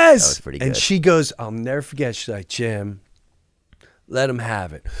like you got that was pretty good. And she goes, I'll never forget. She's like, Jim, let him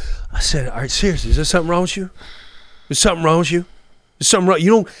have it. I said, all right, seriously, is there something wrong with you? Is something wrong with you? Is something wrong?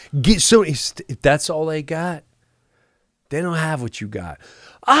 You don't get so, if that's all they got, they don't have what you got.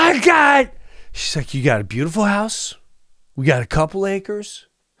 She's like, you got a beautiful house. We got a couple acres.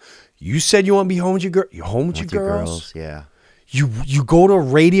 You said you want to be home with your girl. You're home with your girls. Yeah. You go to a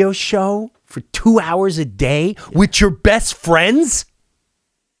radio show for 2 hours a day with your best friends.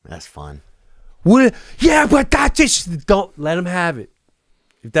 That's fun. Yeah, but that just don't let them have it.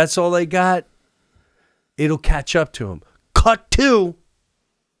 If that's all they got, it'll catch up to them. Cut to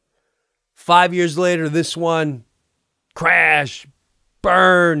 5 years later, this one crash,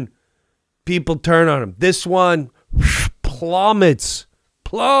 burn, people turn on him. This one plummets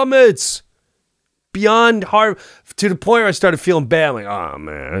beyond hard to the point where I started feeling bad. I'm like, oh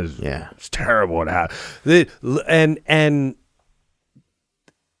man, it's terrible what happened. And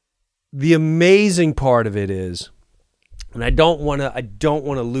the amazing part of it is, and I don't want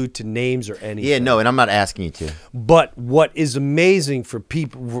to allude to names or anything. Yeah, no, and I'm not asking you to. But what is amazing for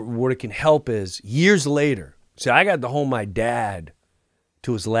people, what it can help is years later. See, I got to hold my dad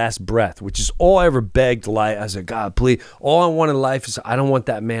to his last breath, which is all I ever begged life. I said, God, please. All I want in life is I don't want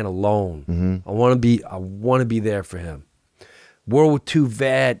that man alone. Mm-hmm. I want to be there for him. World War II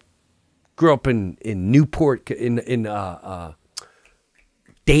vet, grew up in Newport, in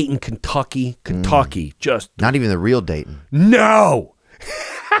Dayton, Kentucky. Just not even the real Dayton. No.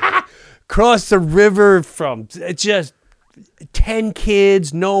 Crossed the river from just 10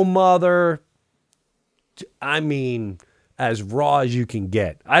 kids, no mother. I mean, as raw as you can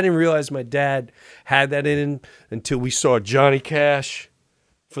get. I didn't realize my dad had that in him until we saw Johnny Cash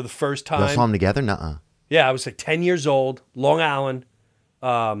for the first time. You saw him together? Nuh-uh. Yeah, I was like 10 years old, Long Island,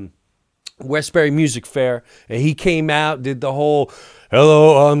 Westbury Music Fair, and he came out, did the whole,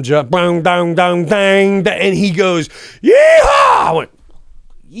 hello, I'm just, bang, dang, dang, dang, and he goes, yeehaw! I went,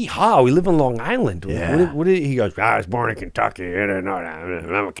 yeehaw, we live in Long Island. Yeah. What did he goes, I was born in Kentucky. I don't know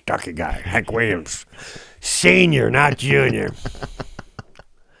that. I'm a Kentucky guy. Hank Williams. Senior, not junior.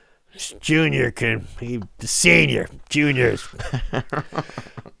 Junior the senior. Juniors.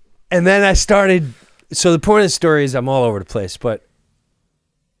 And then I started, so the point of the story is I'm all over the place, but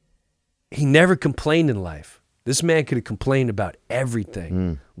he never complained in life. This man could have complained about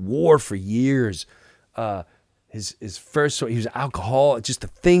everything. War for years. His first, he was alcoholic, just the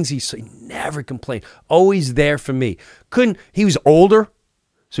things he never complained. Always there for me. He was older,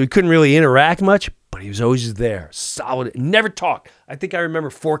 so he couldn't really interact much, but he was always there. Solid, never talked. I think I remember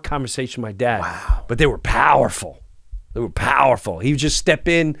 4 conversations with my dad. Wow. But they were powerful. He would just step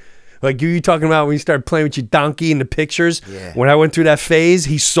in, like you talking about when you started playing with your donkey in the pictures. Yeah. When I went through that phase,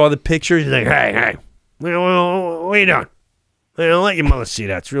 he saw the pictures. He's like, hey, what are you doing? Don't let your mother see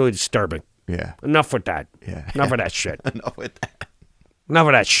that. It's really disturbing. Yeah. Enough with that. Yeah. Enough of that shit. Enough with that. Enough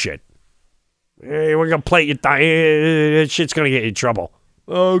of that shit. Hey, we're gonna play your that shit's gonna get you in trouble.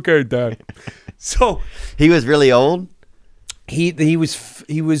 Okay, Dad. So he was really old. He was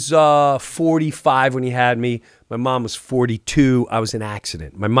 45 when he had me. My mom was 42. I was in an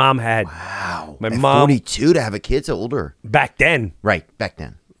accident. My mom had my At mom 42 to have a kid so older. back then. Right, back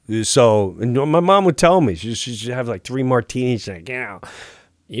then. So and my mom would tell me she'd have like 3 martinis. She's like, yeah,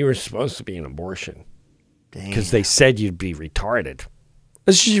 you were supposed to be an abortion because they said you'd be retarded.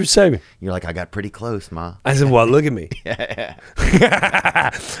 That's what she would say to me. You're like, I got pretty close, Ma. I said, well, look at me.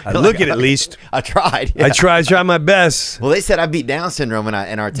 I look at least. I tried. Yeah. I tried my best. Well, they said I beat Down syndrome in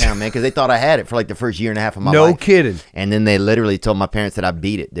our town, man, because they thought I had it for like the first year and a half of my life. No kidding. And then they literally told my parents that I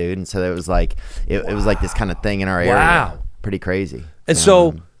beat it, dude. And so it was like, it was like this kind of thing in our area. Wow. Pretty crazy. And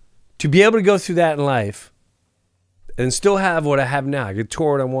so to be able to go through that in life and still have what I have now, I get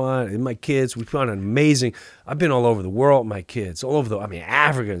tour what I want, and my kids, we've done an amazing, I've been all over the world with my kids, all over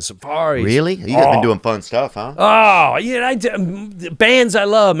Africa and safaris. Really? You guys been doing fun stuff, huh? Oh, yeah, bands I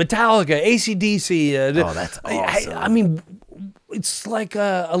love, Metallica, AC/DC. Oh, that's awesome. I mean, it's like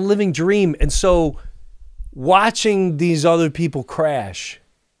a living dream. And so watching these other people crash,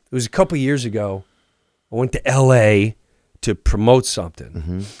 it was a couple years ago, I went to L.A. to promote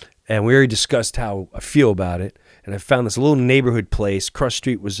something. and we already discussed how I feel about it. And I found this little neighborhood place. Cross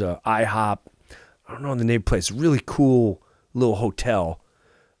street was a IHOP. I don't know the neighborhood place. Really cool little hotel.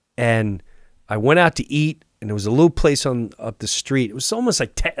 And I went out to eat, and there was a little place up the street. It was almost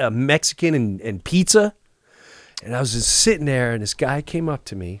like Mexican and pizza. And I was just sitting there, and this guy came up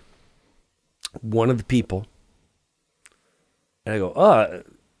to me, one of the people. And I go,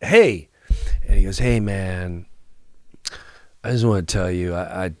 hey. And he goes, hey, man, I just want to tell you,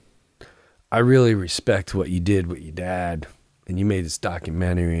 I really respect what you did with your dad, and you made this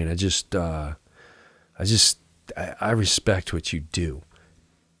documentary, and I respect what you do.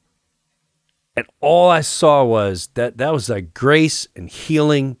 And all I saw was that was like grace and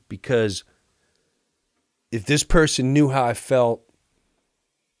healing, because if this person knew how I felt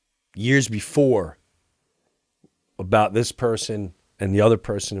years before about this person and the other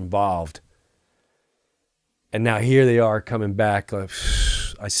person involved, and now here they are coming back, like,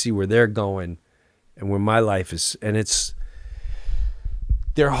 I see where they're going and where my life is. And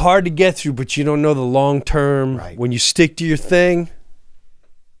they're hard to get through, but you don't know the long term. Right. When you stick to your thing,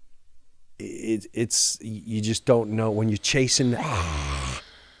 you just don't know. When you're chasing,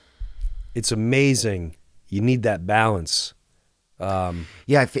 it's amazing. You need that balance. That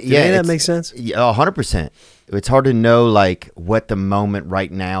makes sense? Yeah, 100%. It's hard to know like what the moment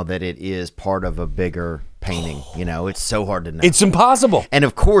right now that it is part of a bigger painting. You know, it's so hard to know. It's impossible. And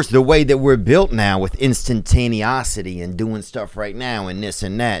of course, the way that we're built now with instantaneity and doing stuff right now and this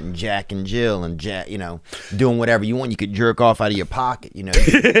and that and Jack and Jill and Jack, you know, doing whatever you want. You could jerk off out of your pocket. You know,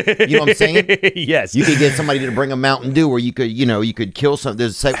 you know what I'm saying? Yes. You could get somebody to bring a Mountain Dew, or you could kill some.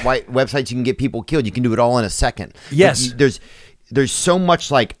 There's websites you can get people killed. You can do it all in a second. Yes. There's so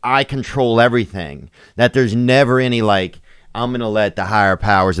much like I control everything that there's never any like I'm going to let the higher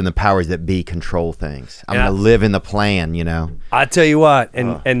powers and the powers that be control things. I'm going to live in the plan, you know. I tell you what,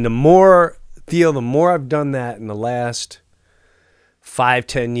 and the more, Theo, the more I've done that in the last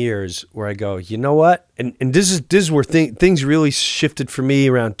 5-10 years, where I go, you know what? And this is where things really shifted for me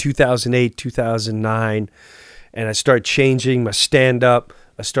around 2008, 2009, and I started changing my stand-up.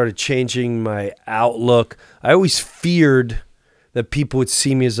 I started changing my outlook. I always feared that people would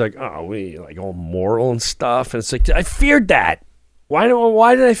see me as like, oh, we like all moral and stuff. And it's like, I feared that. Why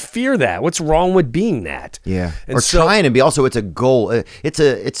did I fear that? What's wrong with being that? Yeah. And or trying to be. Also, it's a goal. It's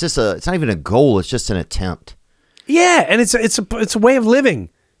not even a goal. It's just an attempt. Yeah. And it's a way of living.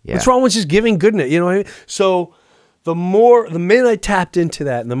 Yeah. What's wrong with just giving goodness? You know what I mean? So the minute I tapped into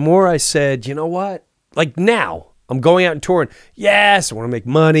that, and the more I said, you know what? Like now, I'm going out and touring. Yes, I want to make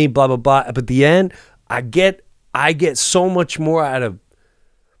money, blah, blah, blah. But at the end, I get so much more out of,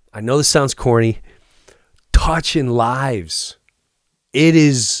 I know this sounds corny, touching lives.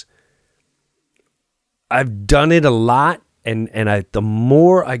 I've done it a lot, and the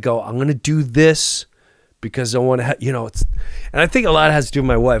more I go, I'm going to do this because I want to, and I think a lot has to do with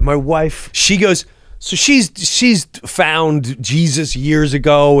my wife. My wife, she goes, so she's found Jesus years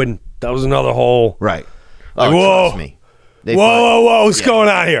ago, and that was another whole. Right. Like, whoa, trust me. Whoa, what's going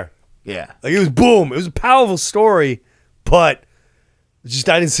on here? Yeah. Like it was boom. It was a powerful story, but just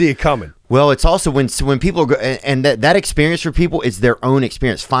I didn't see it coming. Well, it's also when people go, and that experience for people is their own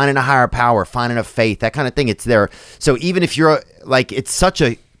experience, finding a higher power, finding a faith, that kind of thing. It's there. So even if you're like, it's such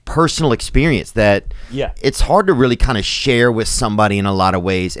a personal experience that it's hard to really kind of share with somebody in a lot of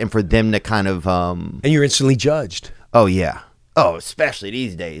ways, and for them to kind of and you're instantly judged. Oh yeah. Oh, especially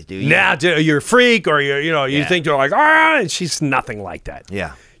these days, dude. Now, you're a freak, or you think you're like, and she's nothing like that.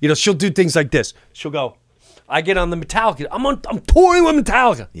 Yeah. She'll do things like this. She'll go, I get on the Metallica. I'm touring with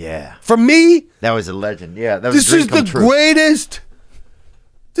Metallica. Yeah. For me, that was a legend. Yeah. That this was is the greatest.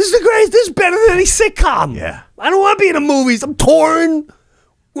 This is the greatest. This is better than any sitcom. Yeah. I don't want to be in the movies. I'm touring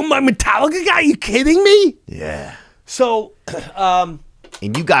with my Metallica guy. Are you kidding me? Yeah. So, and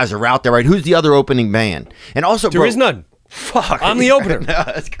you guys are out there, right? Who's the other opening band? And also, there is none. Fuck. I'm the opener. No,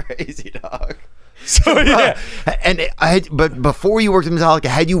 that's crazy, dog. So yeah, but before you worked with Metallica,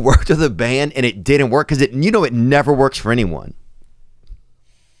 had you worked with a band and it didn't work? Because it never works for anyone.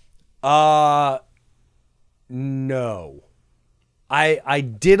 No. I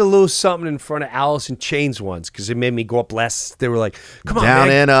did a little something in front of Alice in Chains once because it made me go up less. They were like, "Come on, down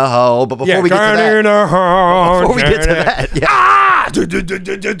man. in a hole." But before we get to that,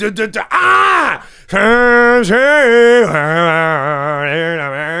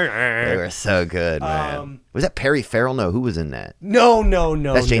 they were so good, man. Was that Perry Farrell? No, who was in that? No.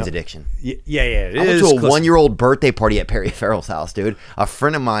 That's Jane's Addiction. Yeah. It I went is to a close. 1-year-old birthday party at Perry Farrell's house, dude. A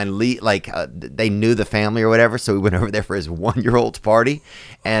friend of mine, they knew the family or whatever, so we went over there for his 1-year-old's party.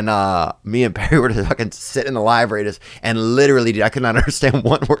 And me and Perry were just fucking sitting in the library, and literally, dude, I could not understand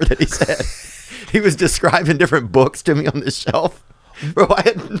one word that he said. He was describing different books to me on the shelf. Bro, I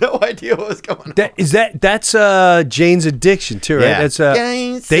had no idea what was going on. That's Jane's Addiction too, right? Yeah. That's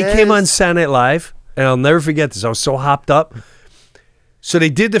Jane they says- came on Saturday Night Live, and I'll never forget this. I was so hopped up. So they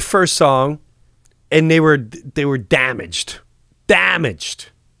did the first song, and they were damaged.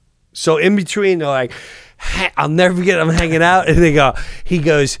 So in between, they're like, I'll never forget. I'm hanging out, and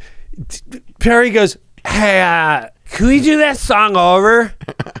Perry goes, hey, can we do that song over?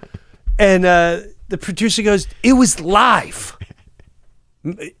 And the producer goes, it was live.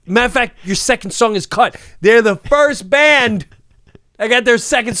 Matter of fact, your second song is cut. They're the first band that got their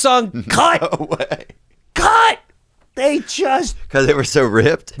second song cut. No way. Cut. They just. Because they were so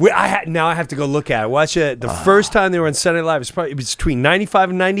ripped. Now I have to go look at it. Watch it. The first time they were on Saturday Night Live, it was between 95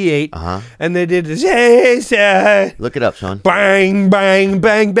 and 98. And they did this. Look it up, Sean. Bang, bang,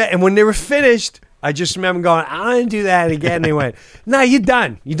 bang, bang. And when they were finished, I just remember going, I didn't do that again. And they went, no, you're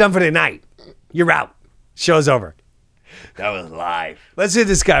done. You're done for the night. You're out. Show's over. That was live. Let's hit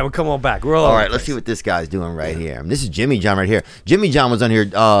this guy. We'll come on back. We're all right, let's see what this guy's doing right here. This is Jimmy John right here. Jimmy John was on here.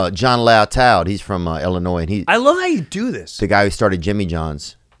 John Lautoud. He's from Illinois, and I love how you do this. the guy who started Jimmy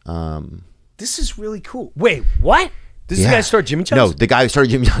John's. This is really cool. Wait, what? This is the guy who started Jimmy John's? No, the guy who started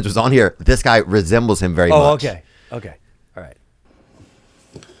Jimmy John's was on here. This guy resembles him very much. Oh, okay. Okay. All right.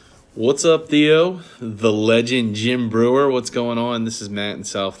 What's up, Theo? The legend Jim Breuer. What's going on? This is Matt in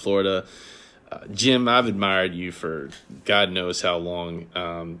South Florida. Jim, I've admired you for God knows how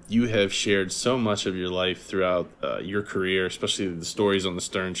long. You have shared so much of your life throughout your career, especially the stories on the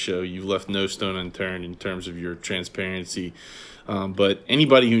Stern Show. You've left no stone unturned in terms of your transparency. But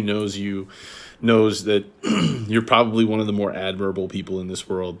anybody who knows you knows that you're probably one of the more admirable people in this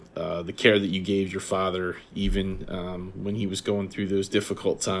world. The care that you gave your father, even when he was going through those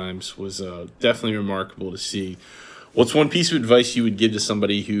difficult times, was definitely remarkable to see. What's one piece of advice you would give to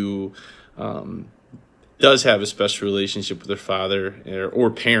somebody who does have a special relationship with their father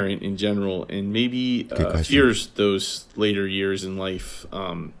or parent in general, and maybe fears those later years in life,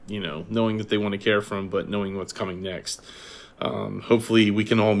 knowing that they want to care for them, but knowing what's coming next? Hopefully we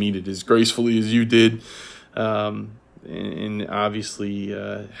can all meet it as gracefully as you did, and obviously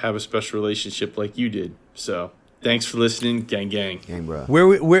have a special relationship like you did. So thanks for listening. Gang, gang. Gang, bro.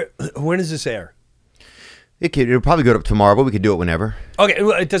 When does this air? It'll probably go up tomorrow, but we could do it whenever. Okay,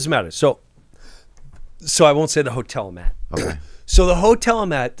 well, it doesn't matter. So I won't say the hotel I'm at. Okay. So the hotel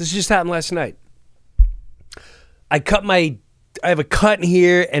I'm at, this just happened last night. I have a cut in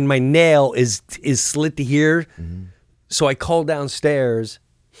here, and my nail is slit to here. Mm-hmm. So I called downstairs.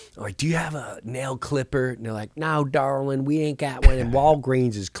 I'm like, do you have a nail clipper? And they're like, no, darling, we ain't got one, and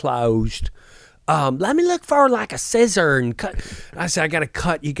Walgreens is closed. Let me look for like a scissor and cut. I said, I got to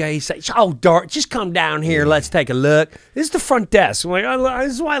cut you guys. Say, oh, dark, just come down here. Let's take a look. This is the front desk. I'm like,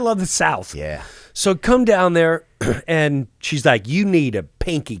 this is why I love the South. Yeah. So come down there, and she's like, you need a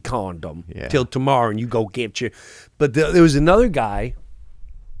pinky condom till tomorrow, and you go get you. But there was another guy,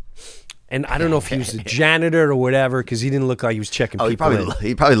 and I don't know if he was a janitor or whatever, because he didn't look like he was checking people in.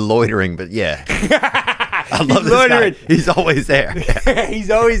 He's probably loitering, but yeah. I love this guy. He's always there. Yeah. He's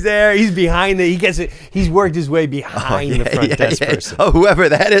always there. He's behind it. He's worked his way behind the front desk person. Oh, whoever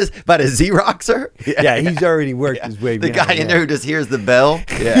that is, about a Xeroxer? Yeah, he's already worked his way behind. The guy in there who just hears the bell?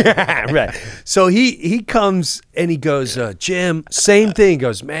 Yeah. Right. So he comes and he goes, Jim, same thing. He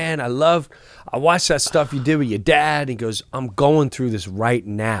goes, man, I watched that stuff you did with your dad. He goes, I'm going through this right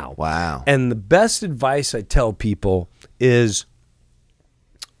now. Wow. And the best advice I tell people is,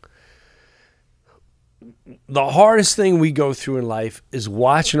 the hardest thing we go through in life is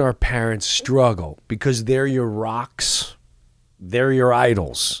watching our parents struggle, because they're your rocks. They're your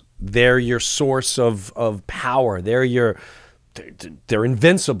idols. They're your source of power. They're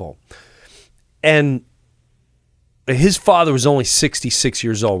invincible. And his father was only 66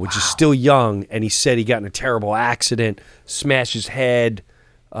 years old, which is still young, and he said he got in a terrible accident, smashed his head.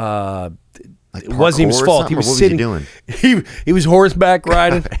 It wasn't even his fault. He was sitting. What was he doing? He was horseback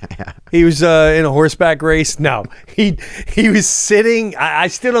riding. He was in a horseback race. No, he was sitting. I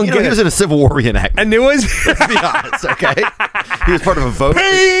still don't get it. He was in a Civil War reenactment. And there was. Let's be honest, okay? He was part of a vote.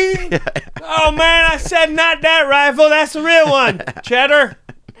 Oh man, I said not that rifle. That's the real one. Cheddar.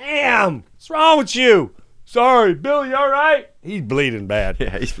 Damn. What's wrong with you? Sorry, Billy, all right? He's bleeding bad.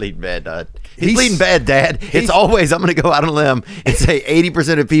 Yeah, he's bleeding bad, Dad. He's bleeding bad, Dad. It's always, I'm going to go out on a limb and say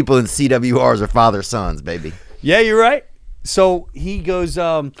 80% of people in CWRs are father sons, baby. Yeah, you're right. So he goes,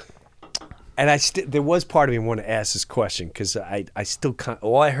 and there was part of me wanting to ask this question because I still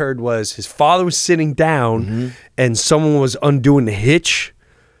all I heard was his father was sitting down and someone was undoing the hitch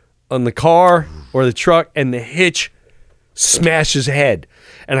on the car or the truck, and the hitch smashed his head.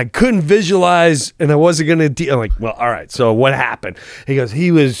 And I couldn't visualize, and I wasn't going to deal. I'm like, well, all right, so what happened? He goes,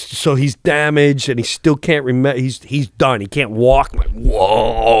 he's damaged, and he still can't remember. He's done. He can't walk. I'm like,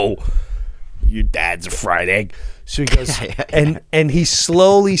 whoa, your dad's a fried egg. So he goes, and he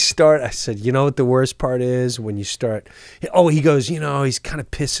slowly I said, you know what the worst part is? When you start, he goes, he's kind of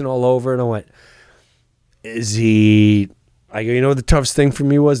pissing all over. And I went, is he, I go, you know what the toughest thing for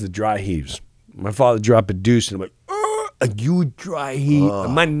me was? The dry heaves. My father dropped a deuce, and I'm like, you would dry heave.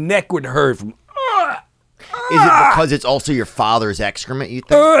 My neck would hurt from. Is it because it's also your father's excrement, you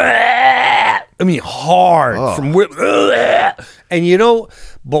think? I mean, hard. From where, and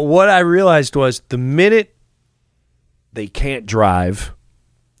but what I realized was the minute they can't drive,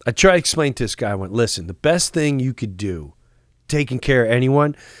 I tried to explain to this guy, I went, listen, the best thing you could do, taking care of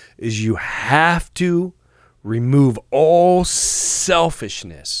anyone, is you have to remove all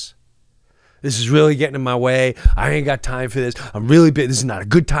selfishness. This is really getting in my way. I ain't got time for this. I'm really big. This is not a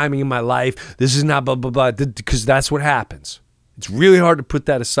good timing in my life. This is not blah, blah, blah. Because that's what happens. It's really hard to put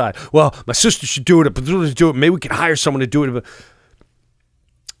that aside. Well, my sister should do it. Maybe we can hire someone to do it. But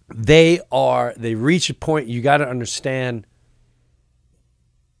they reach a point, you got to understand,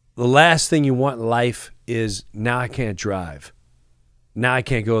 the last thing you want in life is, now I can't drive. Now I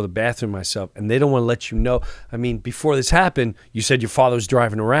can't go to the bathroom myself. And they don't want to let you know. I mean, before this happened, you said your father was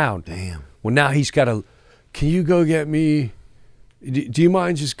driving around. Damn. Well, now he's got to, can you go get me, do you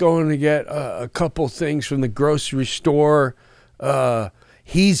mind just going to get a couple things from the grocery store?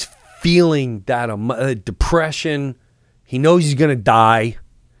 He's feeling that depression. He knows he's going to die.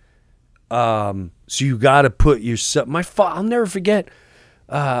 So you got to put yourself, I'll never forget,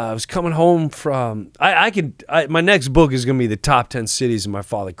 I was coming home from, my next book is going to be the top 10 cities my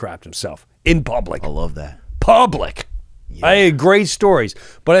father crapped himself in public. I love that. Public. Yeah. I had great stories,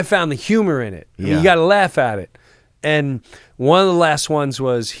 but I found the humor in it. Yeah. You got to laugh at it. And one of the last ones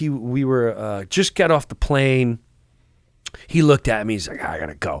was we were just got off the plane. He looked at me. He's like, I got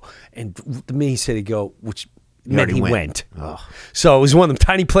to go. And to me, he said he'd go, which meant he went. Oh. So it was one of them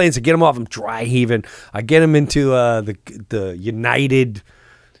tiny planes. I get him off. I'm dry heaving. I get him into the United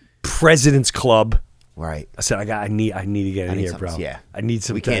President's Club. Right. I said, I need to get in here, bro. Yeah. I need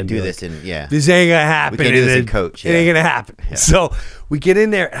some. We can't do this in, This ain't gonna happen. We can't do this in coach. It ain't gonna happen. Yeah. So we get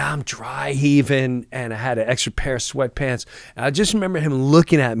in there, and I'm dry heaving, and I had an extra pair of sweatpants. And I just remember him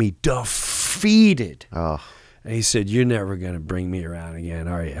looking at me, defeated. Oh. And he said, "You're never gonna bring me around again,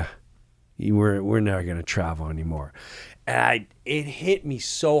 are you? We're never gonna travel anymore." And it hit me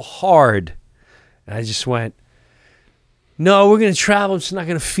so hard, and I just went, "No, we're gonna travel. I'm just not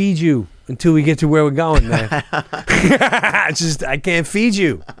gonna feed you until we get to where we're going, man. I can't feed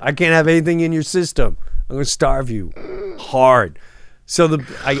you. I can't have anything in your system. I'm gonna starve you hard." So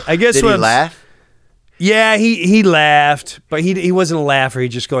I guess did he laugh? Yeah, he laughed, but he wasn't a laugher. He'd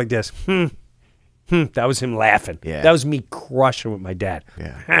just go like this. That was him laughing. Yeah. That was me crushing with my dad.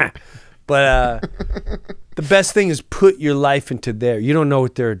 Yeah. But the best thing is put your life into there. You don't know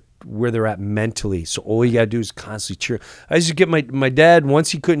where they're at mentally. So all you got to do is constantly cheer. I used to get my dad,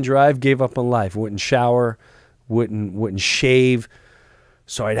 once he couldn't drive, gave up on life. Wouldn't shower, wouldn't shave.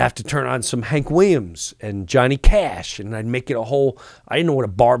 So I'd have to turn on some Hank Williams and Johnny Cash, and I'd make it a whole, I didn't know what a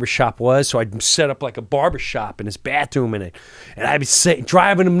barbershop was, so I'd set up like a barbershop in his bathroom and I'd be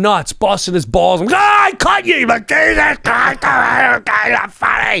driving him nuts, busting his balls. I'm like, I cut you! Like, Jesus Christ, I'm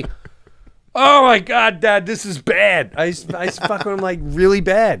funny! Oh my God, Dad, this is bad. I used to fuck with him like really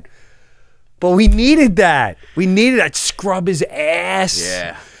bad. But we needed that. I'd scrub his ass.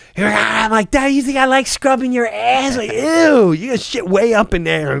 Yeah. I'm like, Dad, you think I like scrubbing your ass? Like, ew, you got shit way up in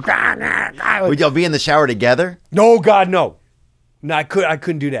there. Would y'all be in the shower together? No, God, no. No, I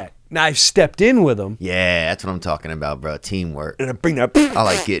couldn't do that. Now, I've stepped in with him. Yeah, that's what I'm talking about, bro. Teamwork. And I bring that. I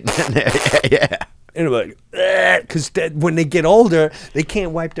like getting in there. Yeah. And I'm like, because when they get older, they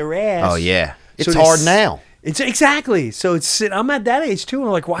can't wipe their ass. Oh, yeah. It's So hard now. It's exactly. So I'm at that age too. And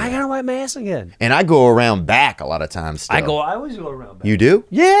I'm like, why I gotta wipe my ass again? And I go around back a lot of times still. I always go around back. You do?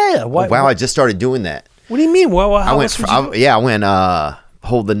 Yeah. Wow, I just started doing that. What do you mean? Well, I went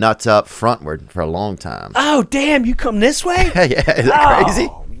hold the nuts up frontward for a long time. Oh, damn, you come this way? Yeah, is that crazy?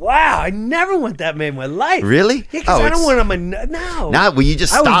 Wow, I never went that way in my life. Really? Yeah, because I don't it's- want them a no. Nah, well, you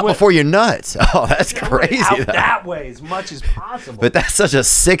just I always stop went- before you're nuts. Oh, that's I went crazy. out though. that way as much as possible. But that's such a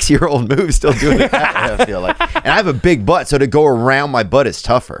 6-year-old move still doing it that way, I feel like. And I have a big butt, so to go around my butt is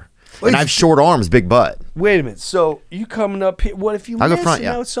tougher. And I have short arms, big butt. Wait a minute. So you coming up here? What if you I'll miss? go front, and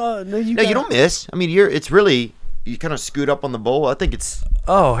yeah. now it's all, no, No, you don't miss. I mean, it's really, you kind of scoot up on the bowl. I think it's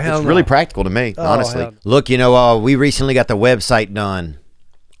Oh hell it's no. really practical to me, honestly. hell no. Look, we recently got the website done.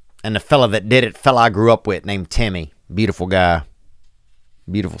 And the fella that did it, fella I grew up with, named Timmy. Beautiful guy.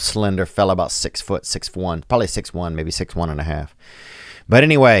 Beautiful, slender fella, about 6 foot, 6'1", probably 6'1", maybe 6'1.5". But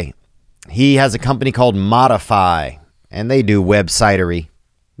anyway, he has a company called Modify, and they do websitery.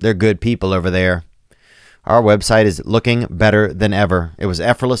 They're good people over there. Our website is looking better than ever. It was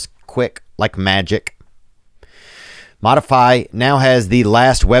effortless, quick, like magic. Modify now has the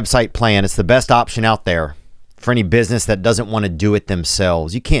last website plan. It's the best option out there for any business that doesn't want to do it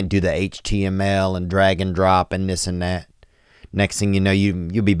themselves. You can't do the HTML and drag and drop and this and that. Next thing you know,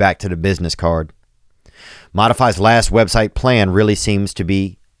 you'll be back to the business card. Modify's last website plan really seems to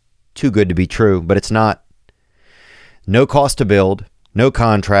be too good to be true, but it's not. No cost to build, no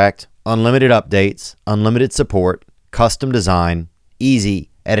contract, unlimited updates, unlimited support, custom design,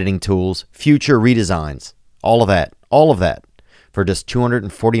 easy editing tools, future redesigns. All of that for just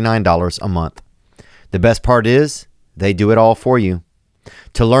 $249 a month. The best part is they do it all for you.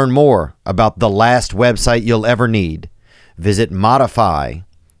 To learn more about the last website you'll ever need, visit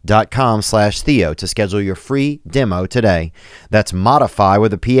modify.com/Theo to schedule your free demo today. That's Modify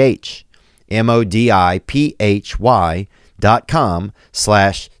with a PH.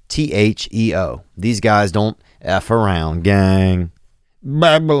 modiphy.com/THEO. These guys don't F around, gang.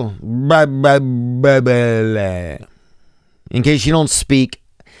 Bible. In case you don't speak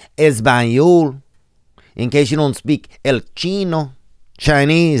Espanol, in case you don't speak El Chino,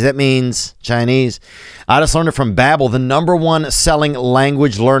 Chinese, that means Chinese. I just learned it from Babbel, the #1 selling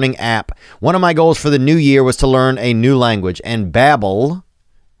language learning app. One of my goals for the new year was to learn a new language, and Babbel,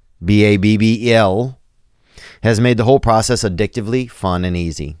 Babbel, has made the whole process addictively fun and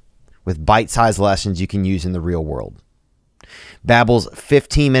easy, with bite-sized lessons you can use in the real world. Babbel's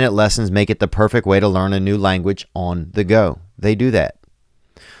 15-minute lessons make it the perfect way to learn a new language on the go. They do that.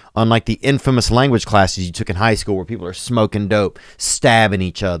 Unlike the infamous language classes you took in high school where people are smoking dope, stabbing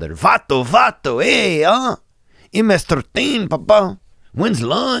each other. Vato, hey, Imes 13, papa. When's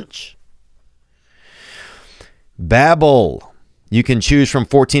lunch? Babbel. You can choose from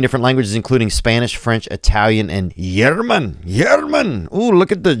 14 different languages, including Spanish, French, Italian, and German. Ooh,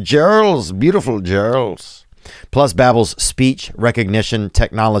 look at the girls. Beautiful girls. Plus, Babbel's speech recognition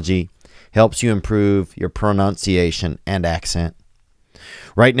technology helps you improve your pronunciation and accent.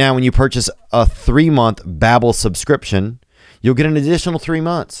 Right now, when you purchase a 3-month Babbel subscription, you'll get an additional 3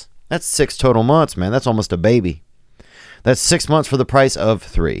 months. That's 6 total months, man. That's almost a baby. That's 6 months for the price of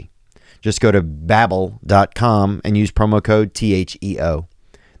 3. Just go to Babbel.com and use promo code THEO.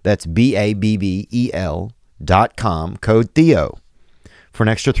 That's BABBEL.com, code Theo, for an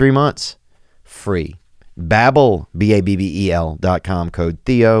extra 3 months. Free. Babbel, BABBEL.com, code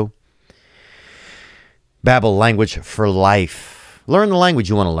Theo. Babbel, language for life. Learn the language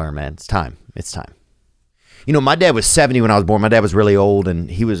you want to learn, man. It's time. It's time. You know, my dad was 70 when I was born. My dad was really old, and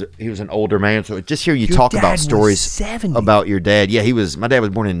he was an older man. So just hear you talk about stories 70? about your dad. Yeah, my dad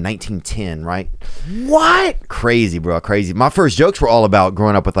was born in 1910, right? What? Crazy, bro. Crazy. My first jokes were all about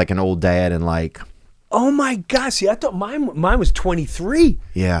growing up with like an old dad and like. Oh my gosh! See, I thought mine was 23.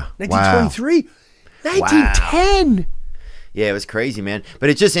 Yeah. 1923. Wow. 1910. Yeah, it was crazy, man. But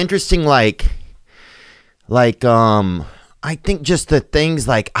it's just interesting, I think just the things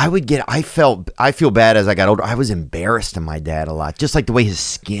like I feel bad as I got older. I was embarrassed of my dad a lot. Just like the way his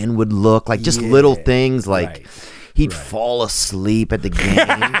skin would look, like just little things like he'd fall asleep at the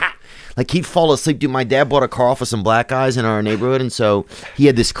game. Like he'd fall asleep. Dude, my dad bought a car off of some black guys in our neighborhood, and so he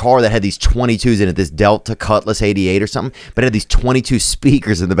had this car that had these 22s in it, this Delta Cutlass 88 or something, but it had these 22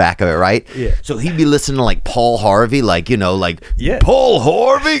 speakers in the back of it, right? Yeah. So he'd be listening to like Paul Harvey, Paul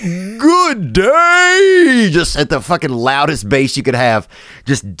Harvey, good day, just at the fucking loudest bass you could have,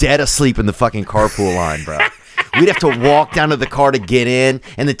 just dead asleep in the fucking carpool line, bro. We'd have to walk down to the car to get in,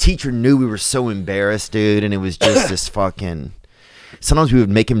 and the teacher knew we were so embarrassed, dude, and it was just this fucking... Sometimes we would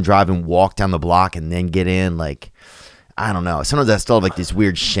make him drive and walk down the block and then get in. Like, I don't know. Sometimes I still have like this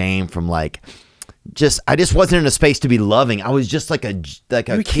weird shame from like, I just wasn't in a space to be loving. I was just like a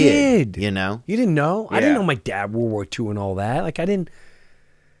kid, you know? You didn't know? Yeah. I didn't know my dad World War II and all that. Like,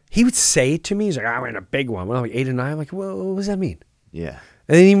 he would say it to me. He's like, I ran a big one. When I was like 8 or 9, I'm like, well, what does that mean? Yeah.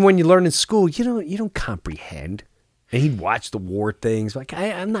 And then even when you learn in school, you don't comprehend. And he'd watch the war things. Like,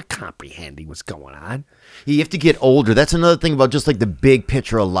 I'm not comprehending what's going on. You have to get older. That's another thing about just like the big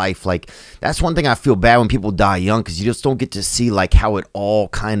picture of life. Like, that's one thing I feel bad when people die young, because you just don't get to see like how it all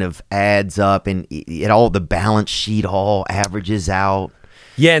kind of adds up, and it all, the balance sheet all averages out.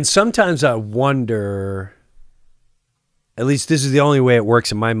 Yeah, and sometimes I wonder, at least this is the only way it works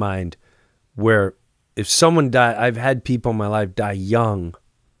in my mind, where if someone die, I've had people in my life die young,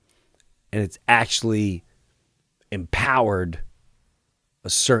 and it's actually empowered a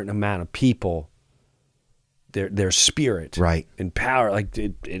certain amount of people, their spirit, right? Empower, like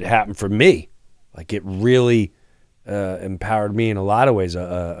it happened for me, like it really empowered me in a lot of ways.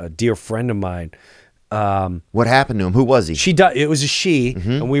 A dear friend of mine. What happened to him? Who was he? She died. It was a she,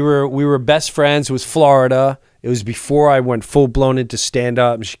 and we were best friends. It was Florida. It was before I went full blown into stand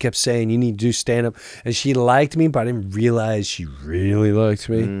up, and she kept saying, "You need to do stand up." And she liked me, but I didn't realize she really liked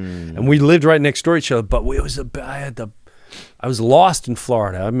me. And we lived right next door to each other. But I was lost in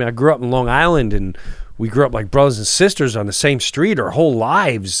Florida. I mean, I grew up in Long Island, and we grew up like brothers and sisters on the same street our whole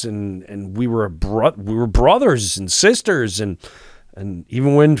lives, and we were brothers and sisters, and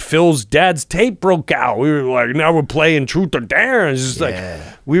even when Phil's dad's tape broke out, we were like, now we're playing Truth or Dare. It's just like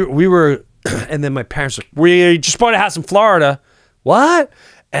we were. And then my parents were like, we just bought a house in Florida. What?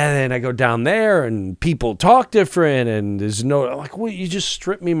 And then I go down there, and people talk different, and there's no, I'm like, what? You just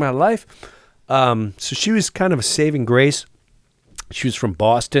stripped me of my life. So she was kind of a saving grace. She was from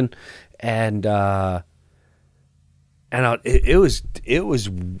Boston, and we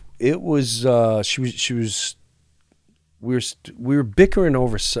were bickering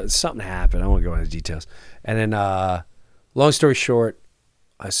over something happened. I won't go into details. And then, long story short,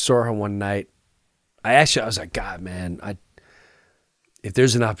 I saw her one night. I was like, God, man, if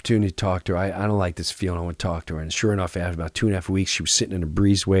there's an opportunity to talk to her, I don't like this feeling. I want to talk to her. And sure enough, after about 2.5 weeks, she was sitting in a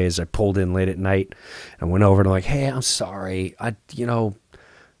breezeway as I pulled in late at night, and went over and I'm like, hey, I'm sorry.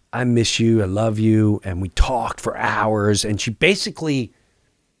 I miss you. I love you. And we talked for hours. And she basically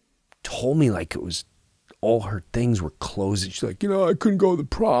told me like it was all her things were closed. She's like, I couldn't go to the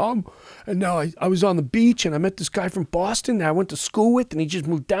prom. And now I was on the beach, and I met this guy from Boston that I went to school with, and he just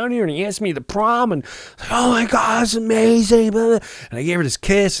moved down here, and he asked me to the prom, and like, oh my God, it's amazing. And I gave her this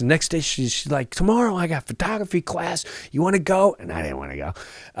kiss, and next day she's like, tomorrow I got photography class. You want to go? And I didn't want to go.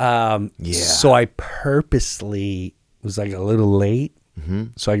 So I purposely was like a little late.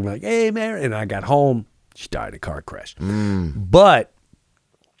 So I can be like, hey, man. And I got home. She died in a car crash. But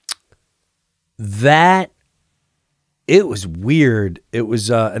it was weird. It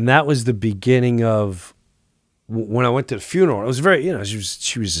was, and that was the beginning of when I went to the funeral. It was very,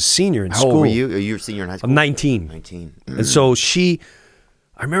 she was a senior in school. How old were you? You were a senior in high school? I'm 19. 19. And so I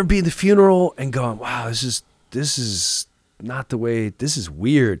remember being at the funeral and going, wow, this is not the way, this is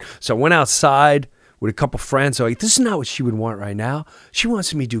weird. So I went outside with a couple friends. I'm like, this is not what she would want right now. She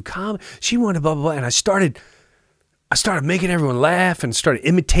wants me to do comedy. She wanted blah, blah, blah. And I started making everyone laugh and started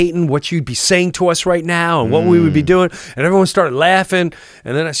imitating what you'd be saying to us right now and what we would be doing. And everyone started laughing.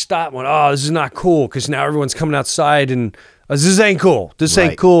 And then I stopped and went, oh, this is not cool, because now everyone's coming outside and this ain't cool. This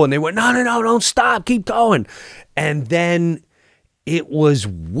ain't cool. And they went, no, don't stop. Keep going. And then it was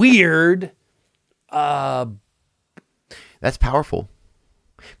weird. That's powerful.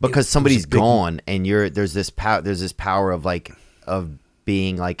 Because somebody's gone, and there's this power of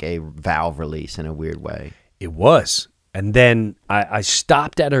being like a valve release in a weird way. It was. And then I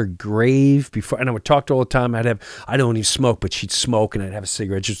stopped at her grave before, and I would talk to her all the time. I don't even smoke, but she'd smoke, and I'd have a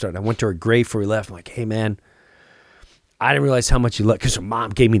cigarette. And I went to her grave before we left. I'm like, hey, man, I didn't realize how much you loved, because her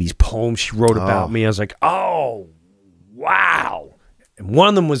mom gave me these poems she wrote about me. I was like, oh, wow. And one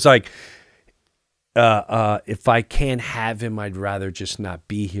of them was like, if I can't have him, I'd rather just not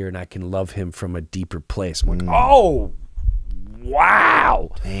be here, and I can love him from a deeper place. I'm like, oh,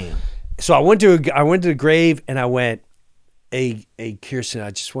 wow. Damn. So I went to the grave, and I went, hey, Kirsten,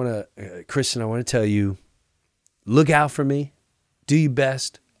 Kristen, I want to tell you, look out for me, do your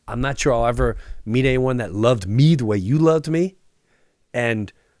best. I'm not sure I'll ever meet anyone that loved me the way you loved me,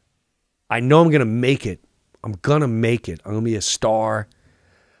 and I know I'm gonna make it. I'm gonna be a star.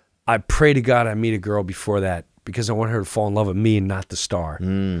 I pray to God I meet a girl before that, because I want her to fall in love with me and not the star.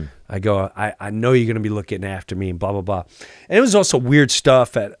 I go, I know you're going to be looking after me and blah, blah, blah. And it was also weird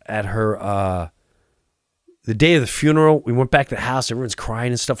stuff at her, the day of the funeral. We went back to the house, everyone's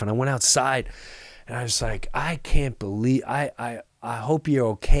crying and stuff, and I went outside, and I was like, I can't believe, I hope you're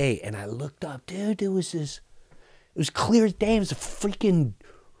okay. And I looked up, dude, it was clear as day. It was a freaking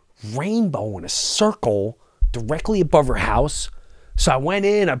rainbow in a circle directly above her house. So I went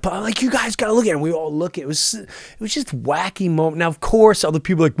in. I'm like, you guys got to look at it. And we all look at it. It was just wacky moment. Now, of course, other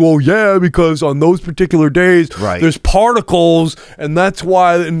people are like, well, yeah, because on those particular days, there's particles, and that's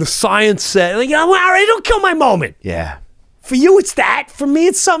why in the science set. Like, all right, don't kill my moment. Yeah. For you, it's that. For me,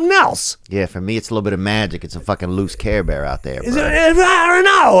 it's something else. Yeah, for me, it's a little bit of magic. It's a fucking loose Care Bear out there, bro. I don't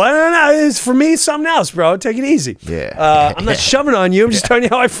know. For me, it's something else, bro. Take it easy. Yeah. I'm not shoving on you. I'm just telling you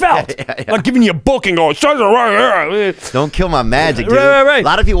how I felt. I'm not giving you a book and going, right here. Don't kill my magic, dude. Right. A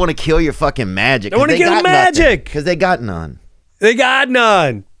lot of people want to kill your fucking magic. They want to kill magic. Because they got none. They got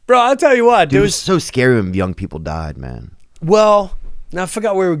none. Bro, I'll tell you what. Dude, it was so scary when young people died, man. Well... Now I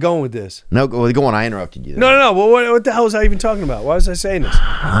forgot where we were going with this. No, go on. I interrupted you. No. Well, what the hell was I even talking about? Why was I saying this?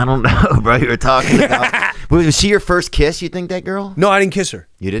 I don't know, bro. You were talking about... Was she your first kiss, you think, that girl? No, I didn't kiss her.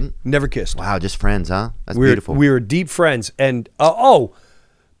 You didn't? Never kissed. Wow, just friends, huh? That's beautiful. We were deep friends. And,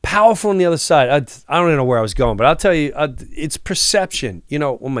 powerful on the other side. I don't even know where I was going, but I'll tell you, it's perception. You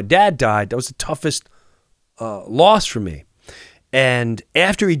know, when my dad died, that was the toughest loss for me. And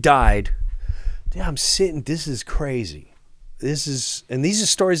after he died, dude, I'm sitting, this is crazy. These are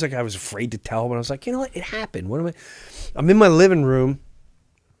stories like I was afraid to tell, but I was like, you know what? It happened. I'm in my living room.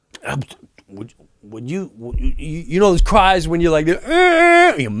 Would you know those cries when you're like,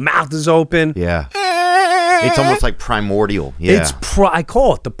 your mouth is open. Yeah. It's almost like primordial. Yeah. I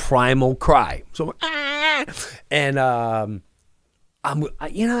call it the primal cry. So, and I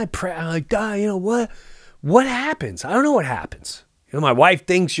pray. I'm like, what happens? I don't know what happens. You know, my wife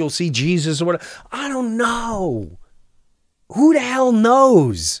thinks you'll see Jesus or whatever. I don't know. Who the hell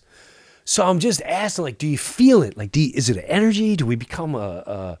knows? So I'm just asking, like, do you feel it? Like, is it an energy? Do we become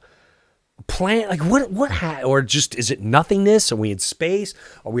a plant? Like, or just, is it nothingness? Are we in space?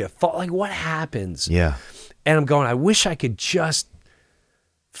 Are we a thought? Like, what happens? Yeah. And I'm going, I wish I could just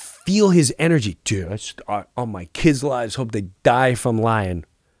feel his energy. Dude, on my kids' lives, hope they die if I'm lying.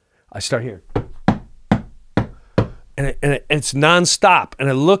 I start hearing. And it's nonstop. And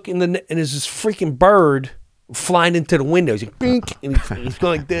I look and there's this freaking bird flying into the window. He's like, bink, and he's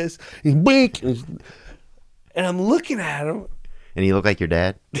going like this. He's bink, and I'm looking at him. And he looked like your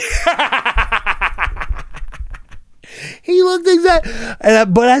dad? He looked exactly.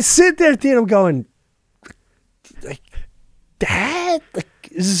 But I sit there at the end, I'm going, like, Dad? Like,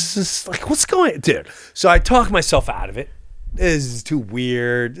 is this, like, what's going on? Dude. So I talk myself out of it. This is too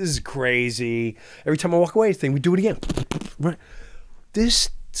weird. This is crazy. Every time I walk away, I think we do it again. Right. This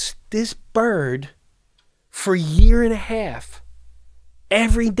bird, for a year and a half,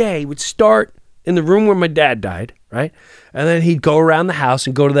 every day would start in the room where my dad died, right? And then he'd go around the house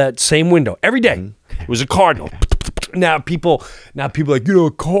and go to that same window every day. It was a cardinal. Now people like, you know,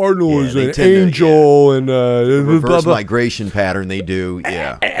 a cardinal is an angel and reverse migration pattern they do.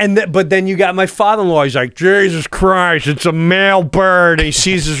 Yeah. But then you got my father-in-law. He's like, Jesus Christ, it's a male bird. And he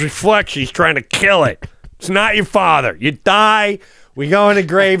sees his reflection. He's trying to kill it. It's not your father. You die. We go in the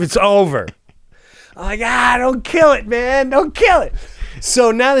grave. It's over. I'm like, don't kill it, man. Don't kill it.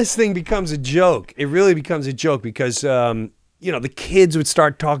 So now this thing becomes a joke. It really becomes a joke because, you know, the kids would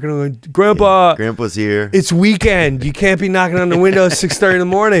start talking to him, Grandpa. Yeah, Grandpa's here. It's weekend. You can't be knocking on the window at 6:30 in the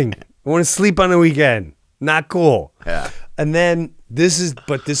morning. I want to sleep on the weekend. Not cool. Yeah. And then this is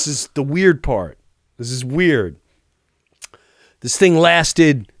the weird part. This is weird. This thing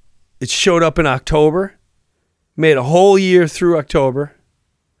lasted, it showed up in October, made a whole year through October.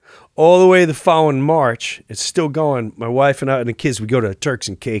 All the way the following March, it's still going. My wife and I and the kids, we go to Turks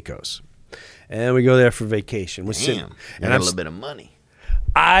and Caicos. And we go there for vacation. We're sitting, and got a little bit of money.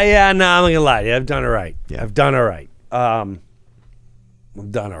 No, I'm not gonna lie to you. I've done it right. Yeah. I've done it right. I've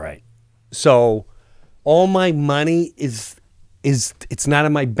done it right. So all my money is it's not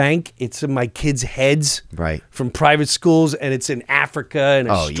in my bank. It's in my kids' heads. Right. From private schools, and it's in Africa and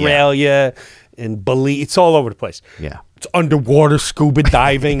Australia and Belize. It's all over the place. Yeah. It's underwater scuba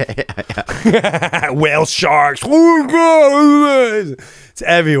diving. Whale sharks. It's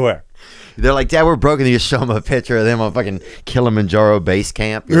everywhere. They're like, Dad, we're broke. And you just show them a picture of them on fucking Kilimanjaro base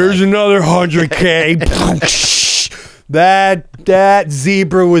camp. Here's another 100K. That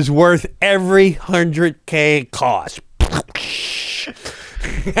zebra was worth every 100K it cost.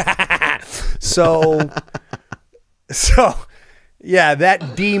 So yeah,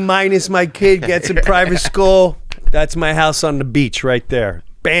 that D- my kid gets in private school. That's my house on the beach right there.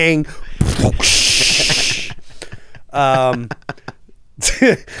 Bang.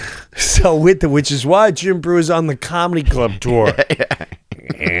 So which is why Jim Breuer's on the comedy club tour.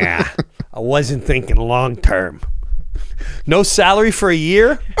 Yeah. I wasn't thinking long term. No salary for a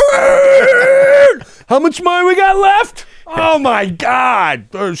year? How much money we got left? Oh my God.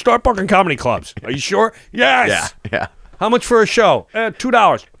 Start booking comedy clubs. Are you sure? Yes. Yeah. How much for a show?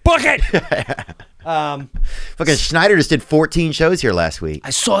 $2. Book it. Fucking Schneider just did 14 shows here last week. I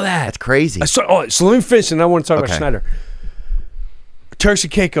saw that. That's crazy. So let me finish, and I want to talk about Schneider. Turks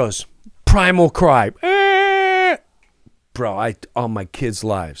and Caicos, Primal Cry. Bro, all my kids'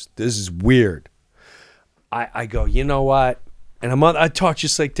 lives. This is weird. I go, you know what? And I talk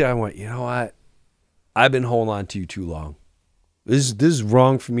just like that. I went, you know what? I've been holding on to you too long. This is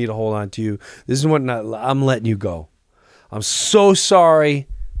wrong for me to hold on to you. This is what I'm letting you go. I'm so sorry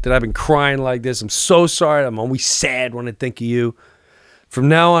that I've been crying like this. I'm so sorry. I'm always sad when I think of you. From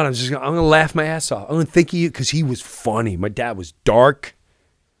now on, I'm gonna laugh my ass off. I'm gonna think of you because he was funny. My dad was dark,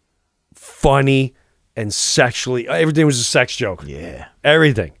 funny, and sexually. Everything was a sex joke. Yeah.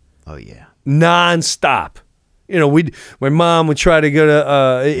 Everything. Oh yeah. Non-stop. You know, my mom would try to go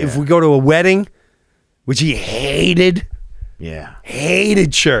to if we go to a wedding, which he hated. Yeah.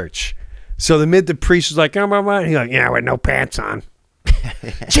 Hated church. So the minute the priest was like, oh, my, he's like, yeah, with no pants on.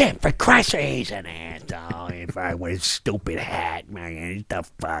 Jim, for Christ's sake, he's an asshole. If I wear a stupid hat, man, what the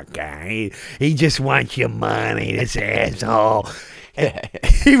fuck, guy? He just wants your money, this asshole.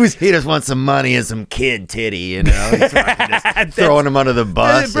 He just wants some money and some kid titty, you know. He's just throwing him under the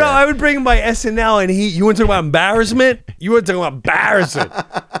bus. Bro, I would bring him by SNL, and you want to talk about embarrassment? You want to talk about embarrassment?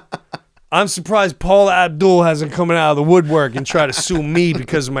 I'm surprised Paula Abdul hasn't come out of the woodwork and tried to sue me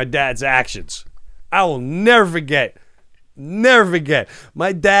because of my dad's actions. I will never forget. Never forget.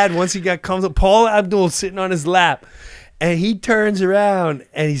 My dad, once he got comfortable, Paula Abdul sitting on his lap, and he turns around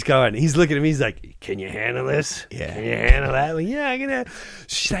and he's looking at me, he's like, can you handle this? Yeah. Can you handle that? I'm like, yeah, I can handle.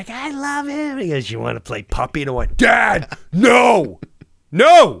 She's like, I love him. He goes, you want to play puppy? And I went, Dad, no.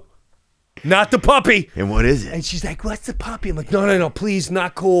 No. Not the puppy. And what is it? And she's like, what's the puppy? I'm like, no, please,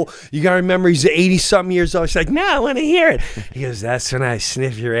 not cool. You got to remember he's 80-something years old. She's like, no, I want to hear it. He goes, that's when I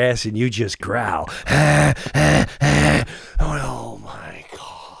sniff your ass and you just growl. Oh, my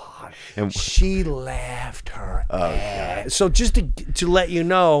God. And she laughed her ass. God. So just to let you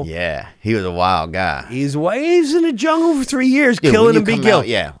know. Yeah, he was a wild guy. He's in the jungle for 3 years, killing and being killed.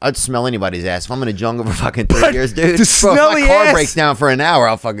 Yeah, I'd smell anybody's ass. If I'm in the jungle for fucking 3 years, dude. To smell bro, if my car ass. breaks down for an hour,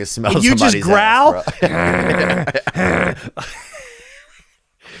 I'll fucking smell and you somebody's just growl? Ass,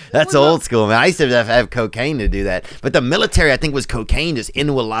 That's old school, man. I used to have cocaine to do that. But the military, I think, was cocaine just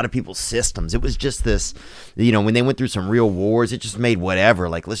into a lot of people's systems. It was just this, you know, when they went through some real wars, it just made whatever.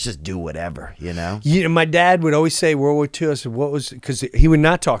 Like, let's just do whatever, you know? My dad would always say World War II. I said, what was, because he would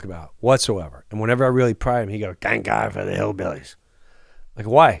not talk about it whatsoever. And whenever I really pried him, he'd go, thank God for the hillbillies. Like,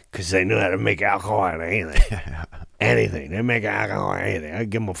 why? Because they knew how to make alcohol out of anything. Anything. They make alcohol out of anything. I'd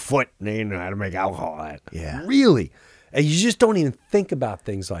give them a foot, and they knew how to make alcohol out of it. Yeah. Really? And you just don't even think about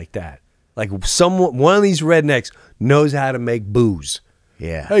things like that. Like one of these rednecks knows how to make booze.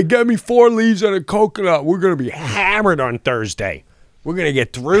 Yeah. Hey, get me 4 leaves and a coconut. We're going to be hammered on Thursday. We're going to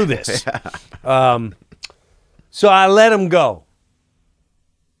get through this. So I let him go.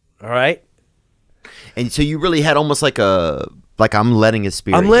 All right? And so you really had almost like I'm letting his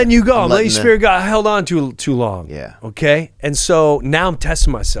spirit I'm letting you go. I'm letting your the spirit go. I held on too long. Yeah. Okay? And so now I'm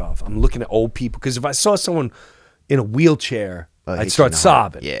testing myself. I'm looking at old people. Because if I saw someone in a wheelchair, I'd start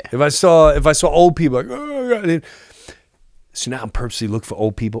sobbing. Yeah. If I saw old people, like, oh, God. So now I'm purposely looking for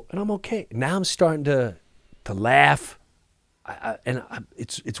old people, and I'm okay. Now I'm starting to laugh,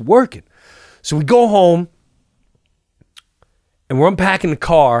 it's working. So we go home, and we're unpacking the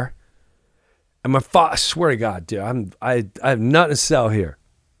car, and my father, I swear to God, dude, I have nothing to sell here.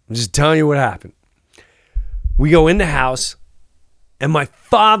 I'm just telling you what happened. We go in the house, and my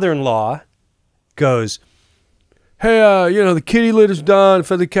father-in-law goes, hey, the kitty litter's done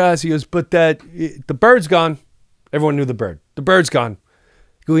for the cats. He goes, but the bird's gone. Everyone knew the bird. The bird's gone.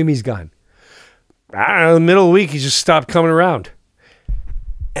 Guimi's gone. I don't know, in the middle of the week, he just stopped coming around.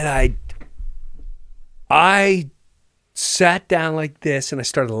 And I sat down like this, and I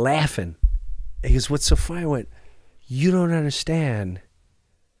started laughing. He goes, what's so funny? I went, you don't understand.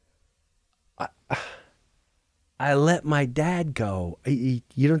 I let my dad go. You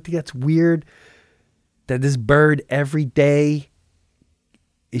don't think that's weird? That this bird every day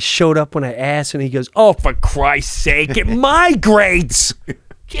it showed up when I asked, and he goes, oh, for Christ's sake, it migrates.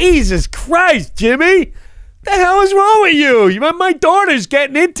 Jesus Christ, Jimmy. The hell is wrong with you? My daughter's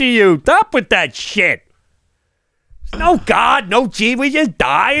getting into you. Stop with that shit. No God, no gee, we just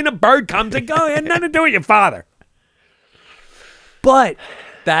die and the bird comes and goes. It had nothing to do with your father. But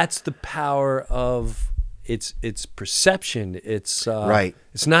that's the power of it's perception. It's right.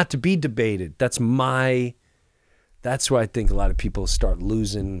 It's not to be debated. That's where I think a lot of people start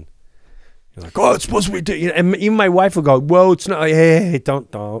losing. You're like, oh, it's supposed to be. And even my wife will go, well, it's not. Hey, don't.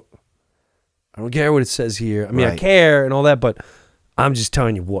 I don't care what it says here. I mean, I Right. care and all that, but I'm just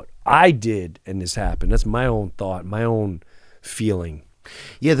telling you what I did and this happened. That's my own thought, my own feeling.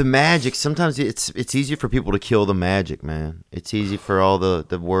 Yeah, the magic. Sometimes it's easier for people to kill the magic, man. It's easy for all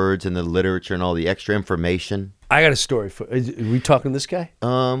the words and the literature and all the extra information. I got a story for. Are we talking to this guy?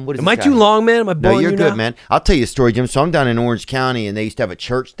 What is Am this I guy? too long, man? Am I No, boring you're you good, now? man. I'll tell you a story, Jim. So I'm down in Orange County, and they used to have a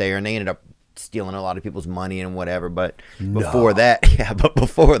church there, and they ended up stealing a lot of people's money and whatever. But before that,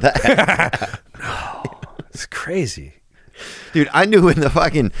 before that, It's crazy. dude, I knew when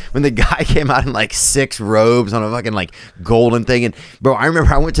the guy came out in like 6 robes on a fucking like golden thing, and bro, I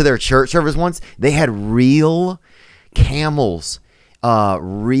remember I went to their church service once. They had real camels,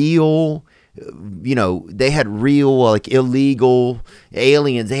 real. They had real like illegal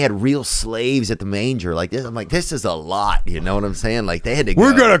aliens. They had real slaves at the manger. Like this, I'm like, this is a lot. You know what I'm saying? Like they had to.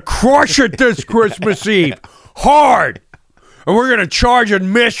 We're go. gonna crush it this Christmas Eve, hard, and we're gonna charge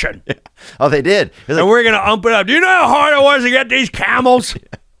admission, Oh, they did. It was and like, we're gonna ump it up. Do you know how hard it was to get these camels?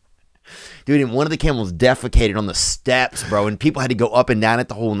 dude, and one of the camels defecated on the steps, bro, and people had to go up and down it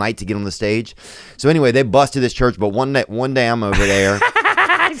the whole night to get on the stage. So anyway, they busted this church. But one day I'm over there.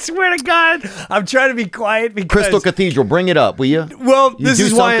 I swear to God, I'm trying to be quiet because Crystal Cathedral, bring it up, will you? Well, You this do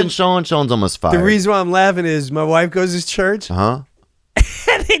is why something, Sean. Sean's almost fired. the reason why I'm laughing is my wife goes to church. Huh?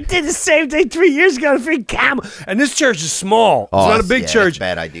 And they did the same thing 3 years ago to freaking camel. And this church is small. Oh, it's not a that's- big yeah, that's church. a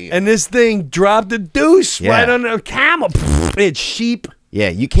bad idea. And this thing dropped a deuce Yeah. right on a camel. It's sheep. Yeah,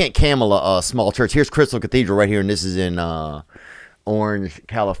 you can't camel a small church. Here's Crystal Cathedral right here, and this is in Orange,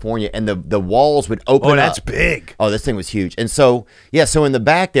 California, and the walls would open Oh, up. that's big. Oh, this thing was huge. And so, yeah, so in the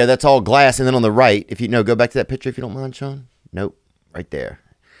back there, that's all glass, and then on the right, if you know, go back to that picture if you don't mind, Sean. Nope, right there.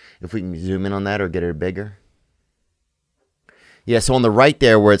 If we can zoom in on that or get it bigger. Yeah, so on the right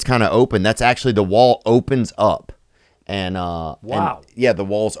there where it's kind of open, that's actually the wall opens up. And Wow. yeah, the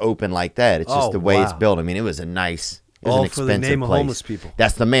walls open like that. It's just Oh, the way it's wow. built. I mean, it was an All for expensive the name of place. homeless people.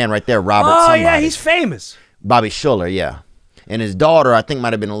 That's the man right there, Robert. Oh, somebody. yeah, he's famous. Bobby Schuller, yeah. And his daughter, I think,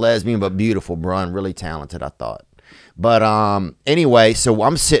 might have been a lesbian, but beautiful, bro, and really talented, I thought. But anyway, so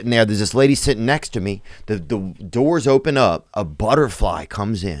I'm sitting there. There's this lady sitting next to me. The doors open up. A butterfly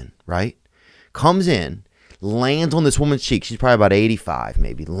comes in, right? Comes in, lands on this woman's cheek. She's probably about 85,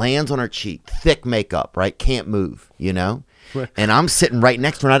 maybe. Lands on her cheek. Thick makeup, right? Can't move, you know? And I'm sitting right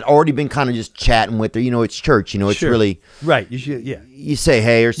next to her, and I'd already been kind of just chatting with her. You know, it's church. You know, it's Sure. really... Right. You should, yeah. You say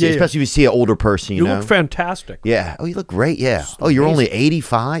hey, or Yeah, yeah. especially if you see an older person, you You know? look fantastic. Yeah. Oh, you look great. Yeah. Oh, you're only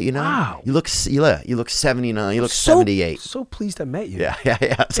 85. You know. Wow. You look 79. You look So, 78. So pleased I met you. Yeah.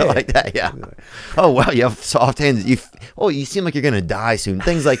 Something like that. Yeah. Oh wow, you have soft hands. You seem like you're gonna die soon.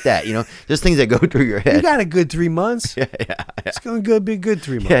 Things like that. You know, just things that go through your head. You got a good 3 months. Yeah. It's going to be a good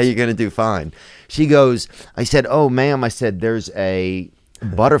 3 months. Yeah, you're gonna do fine. She goes. I said, "Oh, ma'am," I said, "There's a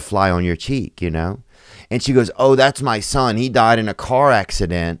butterfly on your cheek." You know, and she goes, "Oh, that's my son. He died in a car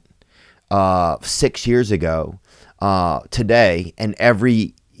accident 6 years ago today, and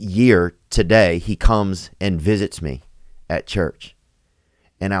every year today he comes and visits me at church."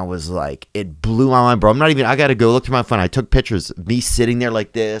 And I was like, it blew my mind, bro. I got to go look through my phone. I took pictures of me sitting there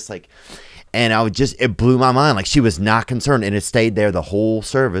like this, and it blew my mind. Like, she was not concerned, and it stayed there the whole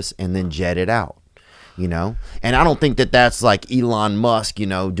service and then jetted out, you know? And I don't think that that's like Elon Musk, you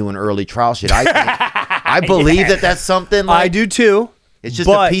know, doing early trial shit. I believe that that's something like, I do too. it's just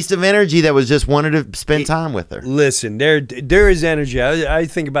but- a piece of energy that was just wanted to spend time with her. Listen, there is energy. I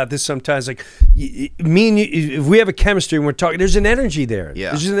think about this sometimes. Like me and you, if we have a chemistry and we're talking, there's an energy there. Yeah.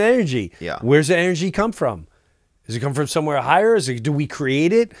 There's an energy. Yeah. Where's the energy come from? Does it come from somewhere higher? Do we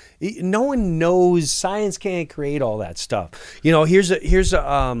create it? No one knows. Science can't create all that stuff. You know, here's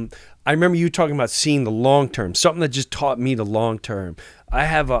a. I remember you talking about seeing the long term. Something that just taught me the long term. I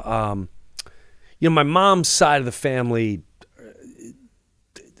have a. My mom's side of the family.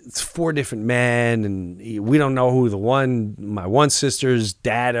 It's 4 different men, and we don't know who my one sister's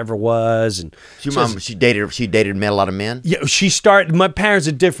dad ever was. And Your mom, she dated met a lot of men. yeah, she started. My parents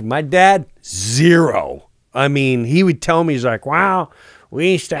are different. My dad, 0. I mean, he would tell me, he's like, "Wow,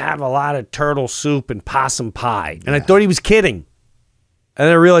 we used to have a lot of turtle soup and possum pie," and I thought he was kidding, and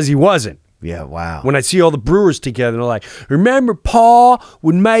then I realized he wasn't. Yeah, wow. When I see all the Brewers together, they're like, "Remember, Paul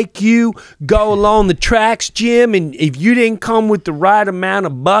would make you go along the tracks, Jim, and if you didn't come with the right amount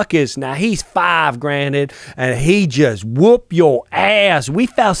of buckets, now he's 5, granted, and he just whoop your ass. We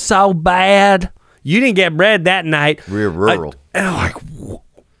felt so bad. You didn't get bread that night." Real rural. And I'm like,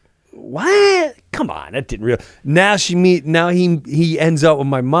 what? Come on, that didn't real. Now he ends up with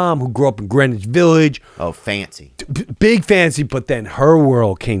my mom, who grew up in Greenwich Village. Oh, fancy. Big fancy, but then her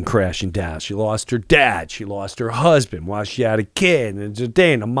world came crashing down. She lost her dad. She lost her husband while she had a kid. And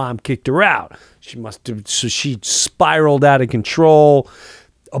the mom kicked her out. So she spiraled out of control.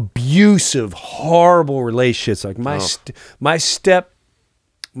 Abusive, horrible relationships. Like my step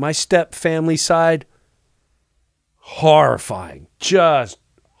family side, horrifying, just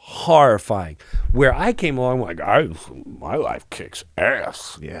horrifying. Where I came along, like my life kicks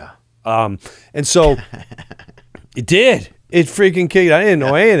ass. Yeah. And so it did. It freaking kicked. I didn't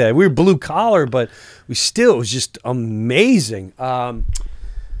know any of that. We were blue collar, but it was just amazing.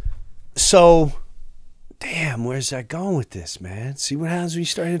 So, damn, where's that going with this, man? See what happens when you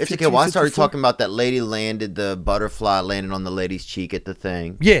start hitting It's okay. Well, I started talking about that lady the butterfly landed on the lady's cheek at the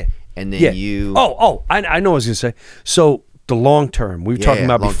thing. Yeah. And then you. I know what I was going to say. So, the long term, we were talking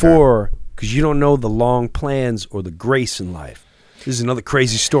about before, because you don't know the long plans or the grace in life. This is another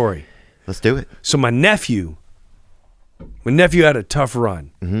crazy story. Let's do it. So, my nephew had a tough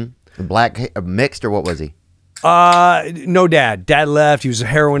run. Mm-hmm. Black mixed, or what was he? No dad. Dad left. He was a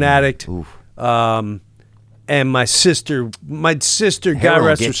heroin addict. Oof. And my sister, God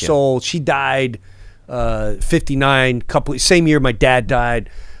rest her soul, she died 59, same year my dad died.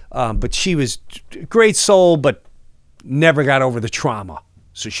 But she was a great soul, but never got over the trauma.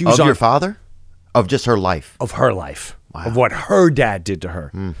 So she was of your father? Of just her life? Of her life. Wow. Of what her dad did to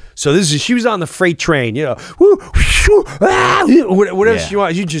her. So she was on the freight train, whatever she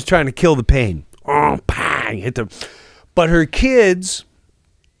wants. You're just trying to kill the pain. Bang, but her kids,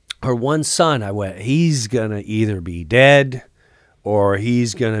 her one son, I went, he's gonna either be dead or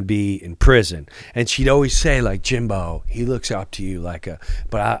he's gonna be in prison. And she'd always say, like, Jimbo, he looks up to you like a.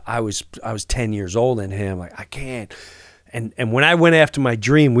 But I was 10 years old in him, like, I can't. And when I went after my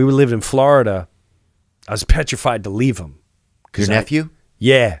dream, we lived in Florida. I was petrified to leave him. Your nephew?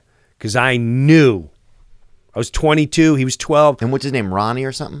 Yeah, because I knew. I was 22, he was 12. And what's his name, Ronnie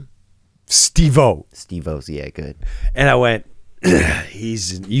or something? Steve-O. Steve-O's, yeah, good. And I went,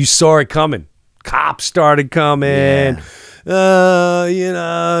 you saw it coming. Cops started coming. Yeah.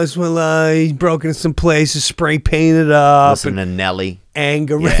 He's broken in some places, spray painted up. Listen to Nelly.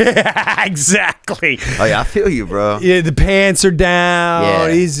 Anger. Yeah. Exactly. Oh, yeah, I feel you, bro. Yeah, the pants are down.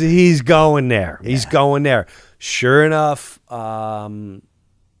 Yeah. He's going there. Yeah. He's going there. Sure enough, off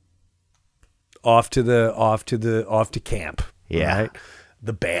to camp. Yeah. Right?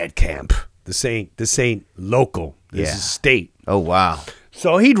 The bad camp. This ain't local. This is state. Oh, wow.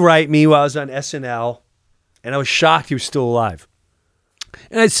 So he'd write me while I was on SNL, and I was shocked he was still alive.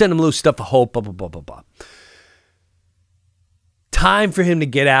 And I'd send him little stuff of hope, blah, blah, blah, blah, blah. Time for him to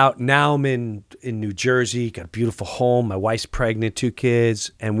get out. Now I'm in New Jersey, got a beautiful home. My wife's pregnant, 2 kids,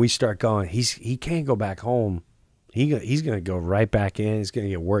 and we start going, he can't go back home. He's going to go right back in. It's going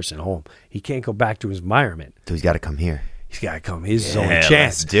to get worse at home. He can't go back to his environment. So he's got to come here. He's got to come. He's his only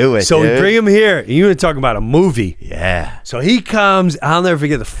chance. Let's do it, So dude. we bring him here. You were talking about a movie. Yeah. So he comes. I'll never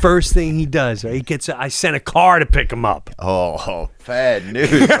forget the first thing he does. Right? I sent a car to pick him up. Oh, bad news,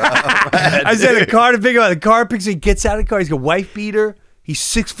 bro. I sent a car to pick him up. The car picks him. He gets out of the car. He's got a wife beater. He's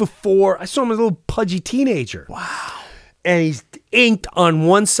 6'4". I saw him as a little pudgy teenager. Wow. And he's inked on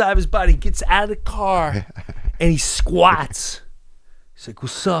one side of his body. He gets out of the car and he squats. He's like,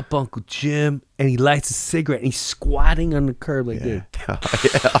 "What's up, Uncle Jim?" And he lights a cigarette and he's squatting on the curb like this.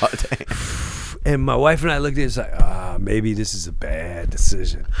 And my wife and I looked at it, it's like, maybe this is a bad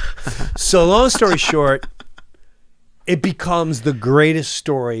decision. So long story short, it becomes the greatest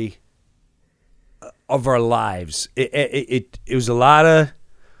story of our lives. It was a lot of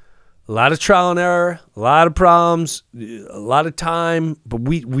trial and error, a lot of problems, a lot of time, but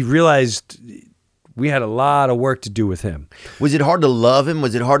we realized we had a lot of work to do with him. Was it hard to love him?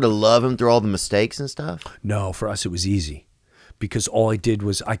 Was it hard to love him through all the mistakes and stuff? No, for us it was easy. Because all I did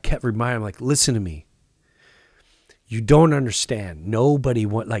was I kept reminding him, like, listen to me. You don't understand. Nobody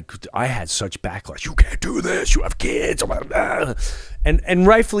I had such backlash. You can't do this. You have kids. And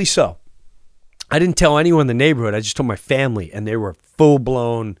rightfully so. I didn't tell anyone in the neighborhood. I just told my family, and they were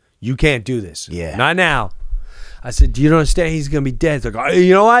full-blown, you can't do this. Yeah. Not now. I said, do you don't understand? He's going to be dead. It's like, oh,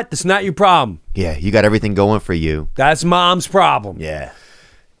 you know what? That's not your problem. Yeah, you got everything going for you. That's Mom's problem. Yeah.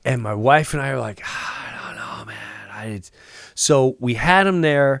 And my wife and I were like, I don't know, man. So we had him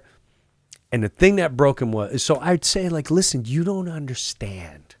there, and the thing that broke him was, so I'd say, like, listen, you don't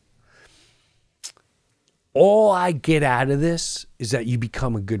understand. All I get out of this is that you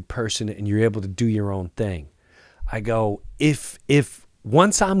become a good person and you're able to do your own thing. I go, if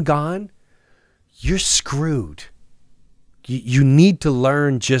once I'm gone, you're screwed. you need to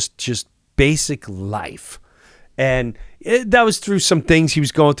learn just basic life. And that was through some things he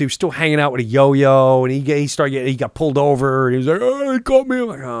was going through. He was still hanging out with a yo-yo, and he got pulled over, and he was like, "Oh, they caught me." I'm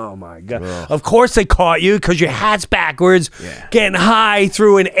like, "Oh my god!" Ugh. Of course they caught you because your hat's backwards, getting high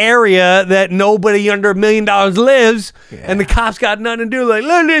through an area that nobody under $1 million lives, and the cops got nothing to do. Like,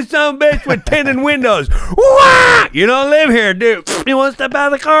 look at this son of a bitch with tinted windows. Wah! You don't live here, dude. You want to step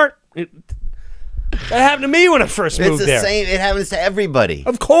out of the car? That happened to me when I first moved there. It's the same. It happens to everybody.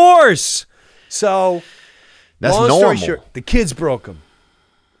 Of course. So. That's long normal. Story short, the kids broke him.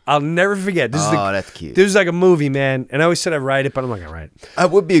 I'll never forget. That's cute. This is like a movie, man. And I always said I'd write it, but I'm not going to write it. It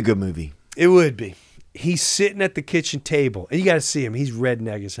would be a good movie. It would be. He's sitting at the kitchen table, and you got to see him. He's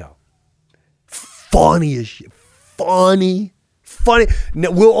redneck as hell. Funny as shit. Funny. No,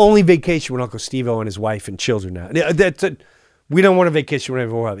 we'll only vacation with Uncle Steve-O and his wife and children now. We don't want to vacation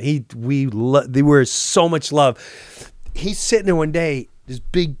whenever we're up. They were so much love. He's sitting there one day, this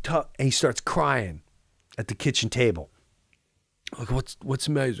big tub, and he starts crying at the kitchen table. Like, what's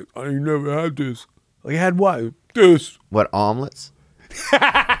the matter? Like, I ain't never had this. Like, I had what? This. What, omelets?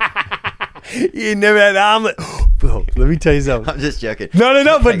 You never had an omelet. Bro, let me tell you something. I'm just joking.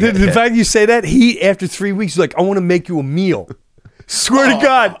 No. But the fact you say that, he, after 3 weeks, he's like, I want to make you a meal. Swear to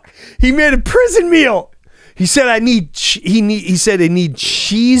God. He made a prison meal. He said, I need cheese nips.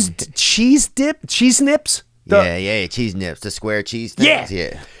 Yeah, cheese nips, the square cheese things.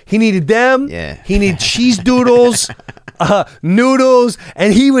 Yeah. He needed them. Yeah. He needed cheese doodles, noodles,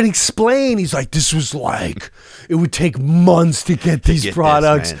 and he would explain. He's like, this was like, it would take months to get these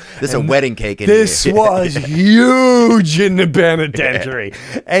products. This is a wedding cake in here. This was huge in the penitentiary.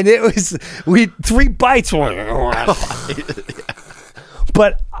 And it was, 3 bites.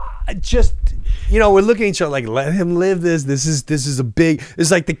 But just... we're looking at each other like, let him live this. This is a big.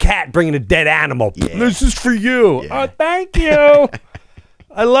 It's like the cat bringing a dead animal. Yeah. This is for you. Yeah. Oh, thank you.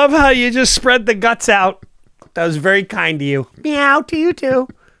 I love how you just spread the guts out. That was very kind to you. Meow to you too.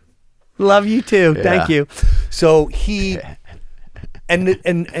 Love you too. Yeah. Thank you. So he and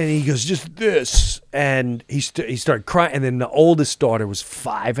he goes, just this, and he started crying. And then the oldest daughter was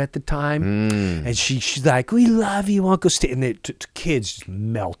 5 at the time, and she's like, we love you, Uncle Steve. And the kids just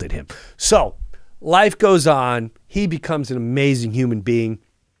melted him. So. Life goes on. He becomes an amazing human being,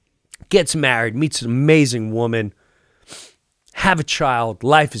 gets married, meets an amazing woman, have a child.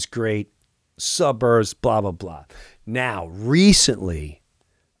 Life is great. Suburbs, blah, blah, blah. Now, recently,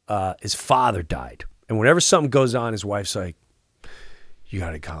 his father died. And whenever something goes on, his wife's like, you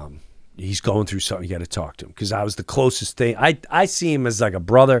got to come. He's going through something. You got to talk to him. Because I was the closest thing. I see him as like a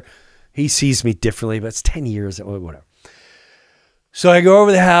brother. He sees me differently, but it's 10 years, whatever. So I go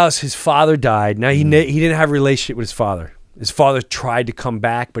over the house. His father died. Now, he didn't have a relationship with his father. His father tried to come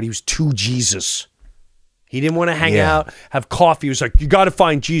back, but he was too Jesus. He didn't want to hang out, have coffee. He was like, you got to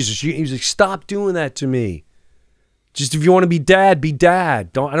find Jesus. He was like, stop doing that to me. Just if you want to be dad, be dad.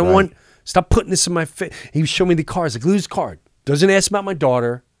 I don't want, stop putting this in my face. He was showing me the cards. Like, look at his card. Doesn't ask about my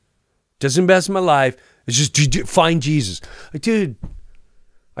daughter. Doesn't invest in my life. It's just find Jesus. Like, dude,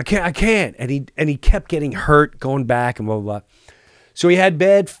 I can't. And he kept getting hurt, going back and blah, blah, blah. So he had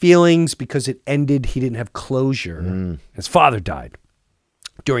bad feelings because it ended. He didn't have closure. His father died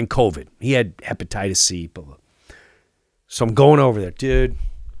during COVID. He had hepatitis C. Blah, blah. So I'm going over there. Dude,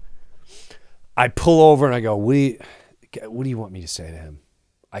 I pull over and I go, what do you want me to say to him?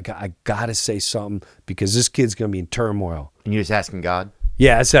 I got to say something because this kid's going to be in turmoil. And you're just asking God?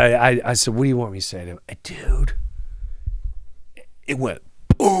 Yeah. I said, what do you want me to say to him? Dude, it went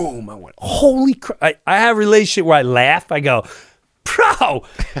boom. I went, holy crap. I have a relationship where I laugh. I go, bro,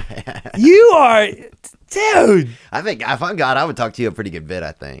 you are, dude. I think if I'm God, I would talk to you a pretty good bit,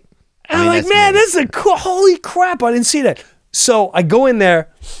 I think. I'm like, man, this is a cool, holy crap. I didn't see that. So I go in there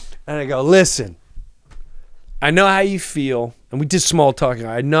and I go, listen, I know how you feel. And we did small talking.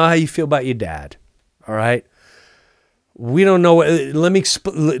 I know how you feel about your dad. All right. We don't know.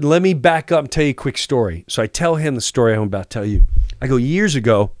 Let me back up and tell you a quick story. So I tell him the story I'm about to tell you. I go, years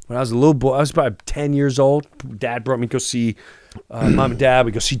ago, when I was a little boy, I was about 10 years old. Dad brought me to go see mom and dad.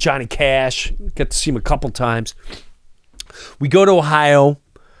 We go see Johnny Cash. Got to see him a couple times. We go to Ohio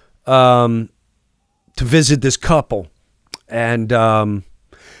to visit this couple. And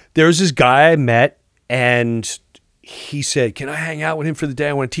there was this guy I met, and he said, can I hang out with him for the day?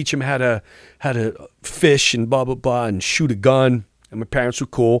 I want to teach him how to fish and blah, blah, blah, and shoot a gun. And my parents were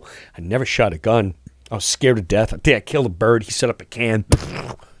cool. I never shot a gun. I was scared to death. I think I killed a bird. He set up a can,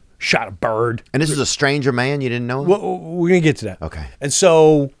 shot a bird. And this was a stranger man? You didn't know him? Well, we're going to get to that. Okay. And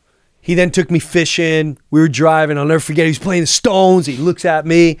so he then took me fishing. We were driving. I'll never forget. He was playing the Stones. He looks at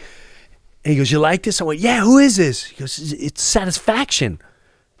me. And he goes, you like this? I went, yeah, who is this? He goes, it's Satisfaction.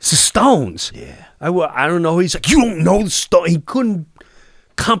 It's the Stones. Yeah. I don't know. He's like, you don't know the Stones. He couldn't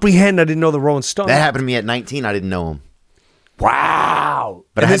comprehend I didn't know the Rolling Stones. That happened to me at 19. I didn't know him. Wow.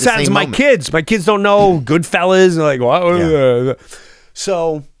 But and I had this the happens to same my moment. kids. My kids don't know Goodfellas. And like, what? Yeah.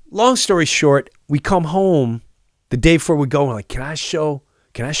 So, long story short, we come home the day before we go. And we're like, can I show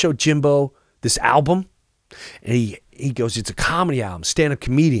Jimbo this album? And he goes, it's a comedy album, stand-up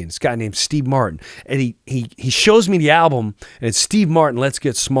comedian. This guy named Steve Martin. And he shows me the album, and it's Steve Martin, Let's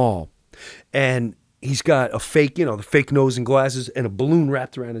Get Small. And he's got a fake, the fake nose and glasses and a balloon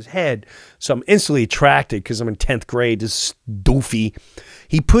wrapped around his head. So I'm instantly attracted because I'm in 10th grade, this doofy.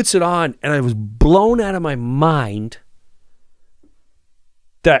 He puts it on, and I was blown out of my mind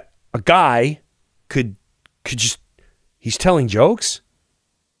that a guy could just, he's telling jokes,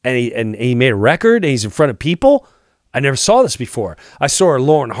 and he made a record, and he's in front of people. I never saw this before. I saw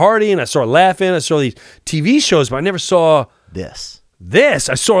Lauren Hardy, and I saw her laughing. I saw these TV shows, but I never saw this.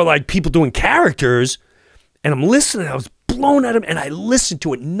 I saw like people doing characters, and I'm listening. I was blown at him, and I listened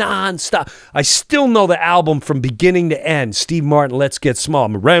to it nonstop. I still know the album from beginning to end. Steve Martin, Let's Get Small.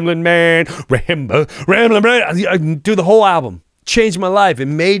 I'm a rambling man, rambling man. I do the whole album. Changed my life. It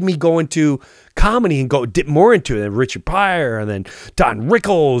made me go into comedy and go dip more into it. And Richard Pryor, and then Don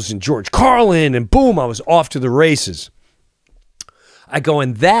Rickles, and George Carlin, and boom, I was off to the races. I go,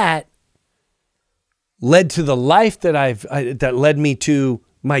 and that led to the life that that led me to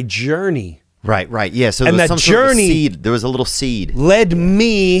my journey. Right. Yeah. So and there was that some sort of a journey seed. There was a little seed. Led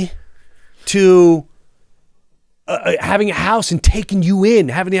me to having a house and taking you in,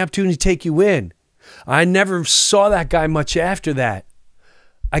 having the opportunity to take you in. I never saw that guy much after that.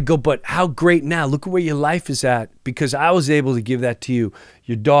 I go, but how great now? Look at where your life is at, because I was able to give that to you,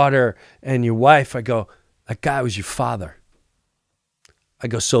 your daughter and your wife. I go, that guy was your father. I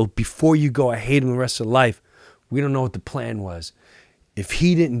go, so before you go, I hate him the rest of life. We don't know what the plan was. If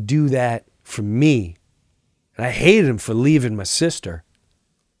he didn't do that for me, and I hated him for leaving my sister,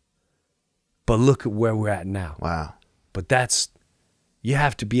 but look at where we're at now. Wow. But you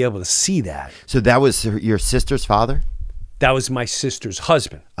have to be able to see that. So that was your sister's father? That was my sister's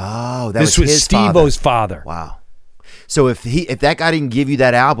husband. Oh, this was his Steve-O's father. Wow. So if that guy didn't give you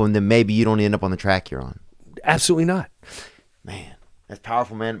that album, then maybe you don't end up on the track you're on. Absolutely not. Man, that's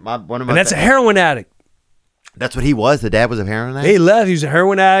powerful, man. And that's a heroin addict. That's what he was. The dad was a heroin addict? He left. He was a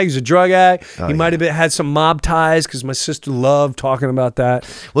heroin addict. He was a drug addict. Oh, he might have had some mob ties, because my sister loved talking about that.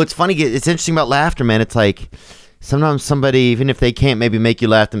 Well, it's funny. It's interesting about laughter, man. It's like sometimes somebody, even if they can't maybe make you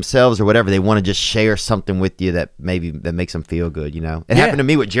laugh themselves or whatever, they want to just share something with you that makes them feel good, It happened to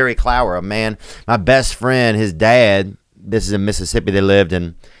me with Jerry Clower, a man, my best friend, his dad, this is in Mississippi they lived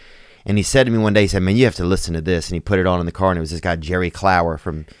in, and he said to me one day, he said, man, you have to listen to this. And he put it on in the car, and it was this guy, Jerry Clower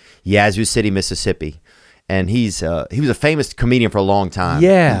from Yazoo City, Mississippi. And he was a famous comedian for a long time.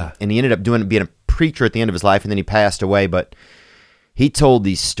 Yeah. And he ended up being a preacher at the end of his life, and then he passed away. But he told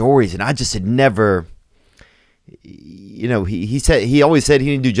these stories, and I just had never, he always said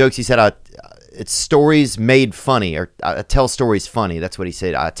he didn't do jokes. He said, it's stories made funny, or I tell stories funny. That's what he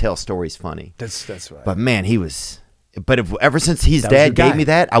said. I tell stories funny. That's right. But man, ever since his That was your dad gave guy. me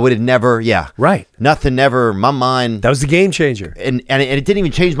that, I would have never, Right. nothing, never, my mind. That was the game changer. And it didn't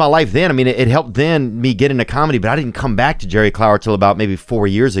even change my life then. I mean, it helped then me get into comedy, but I didn't come back to Jerry Clower till about maybe 4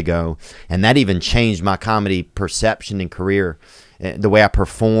 years ago. And that even changed my comedy perception and career, the way I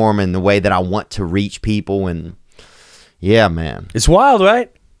perform and the way that I want to reach people. And yeah, man. It's wild, right?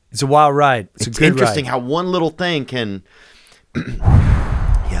 It's a wild ride. It's a good interesting ride. how one little thing can,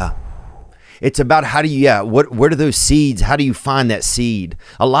 yeah. It's about how do you, where do those seeds, how do you find that seed?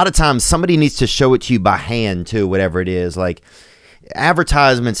 A lot of times somebody needs to show it to you by hand too, whatever it is. Like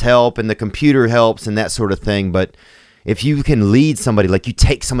advertisements help and the computer helps and that sort of thing. But if you can lead somebody, like you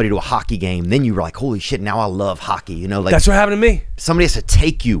take somebody to a hockey game, then you're like, holy shit, now I love hockey. Like that's what happened to me. Somebody has to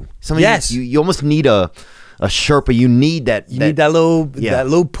take you. Yes. You almost need a Sherpa. You need that. You need that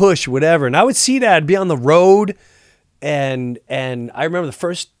little push, whatever. And I would see that. I'd be on the road. And I remember the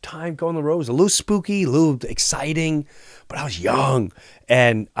first time going on the road, it was a little spooky, a little exciting, but I was young.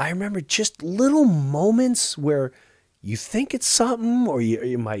 And I remember just little moments where you think it's something, or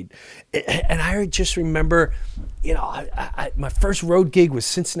you might. And I just remember, my first road gig was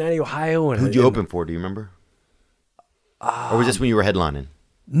Cincinnati, Ohio. And who'd you open for? Do you remember? Or was this when you were headlining?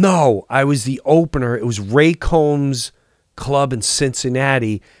 No, I was the opener. It was Ray Combs' club in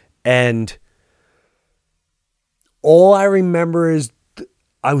Cincinnati, and all I remember is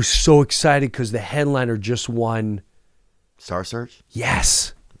I was so excited because the headliner just won. Star Search?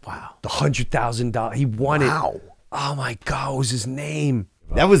 Yes. Wow. The $100,000. He won it. Wow. Oh my God, what was his name?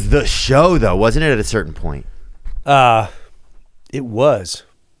 That was the show, though, wasn't it? At a certain point. It was,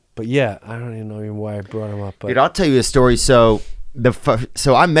 but yeah, I don't even know why I brought him up. But Dude, I'll tell you a story. So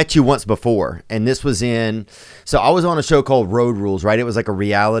I met you once before, and this was so I was on a show called Road Rules, right? It was like a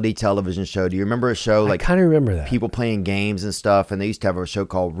reality television show. Do you remember a show like I kind of remember that. people playing games and stuff? And they used to have a show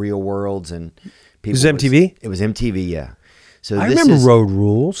called Real Worlds, and people. Was it MTV? It was MTV, yeah. So I this remember is, Road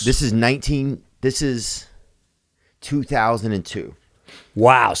Rules. This is 2002.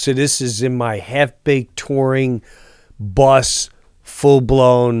 Wow. So this is in my half-baked touring bus,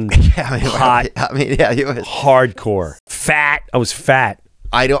 full-blown hot. I mean, yeah, it was hardcore. Fat. I was fat.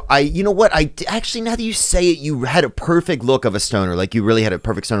 You know what? Actually, now that you say it, you had a perfect look of a stoner. Like, you really had a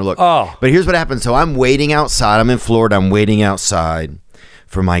perfect stoner look. Oh. But here's what happened. So I'm waiting outside. I'm in Florida. I'm waiting outside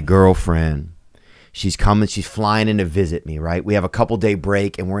for my girlfriend. She's coming. She's flying in to visit me, right? We have a couple-day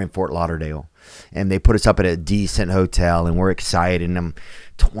break, and we're in Fort Lauderdale. And they put us up at a decent hotel, and we're excited. And I'm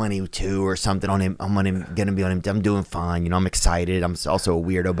 22 or something on him. I'm gonna be on him. I'm doing fine. You know, I'm excited. I'm also a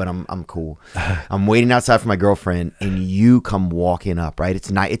weirdo, but I'm cool. I'm waiting outside for my girlfriend, and you come walking up, right?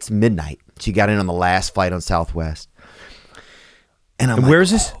 It's midnight. She got in on the last flight on Southwest. And I'm like, where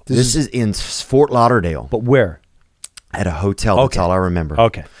is this? This is in Fort Lauderdale. But where? At a hotel. That's all I remember.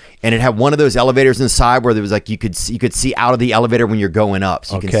 Okay. And it had one of those elevators inside where there was like you could see out of the elevator when you're going up,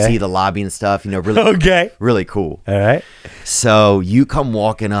 so you can see the lobby and stuff. You know, really, really cool. All right. So you come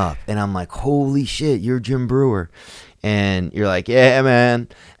walking up, and I'm like, "Holy shit, you're Jim Breuer," and you're like, "Yeah, man."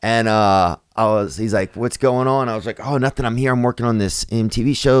 And he's like, "What's going on?" I was like, "Oh, nothing. I'm here. I'm working on this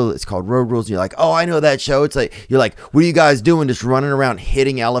MTV show. It's called Road Rules." And you're like, "Oh, I know that show." It's like you're like, "What are you guys doing? Just running around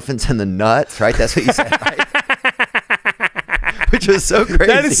hitting elephants in the nuts?" Right? That's what you said, right? Which was so crazy.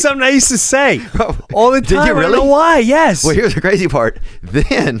 That is something I used to say all the time. Did you really? I don't know why. Yes. Well, here's the crazy part.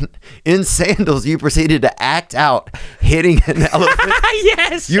 Then, in sandals, you proceeded to act out hitting an elephant.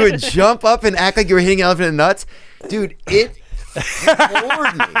 Yes. You would jump up and act like you were hitting an elephant in the nuts. Dude, it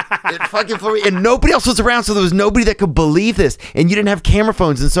floored me. It fucking floored me. And nobody else was around, so there was nobody that could believe this. And you didn't have camera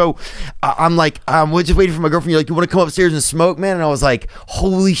phones. And so I'm like, we're just waiting for my girlfriend. You're like, you want to come upstairs and smoke, man? And I was like,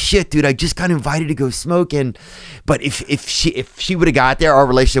 holy shit, dude, I just got invited to go smoke. But if she would have got there, our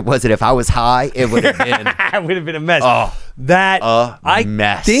relationship was that if I was high, it would have been it would have been a mess. Oh, I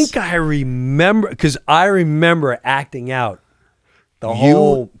mess. think I remember, because I remember acting out the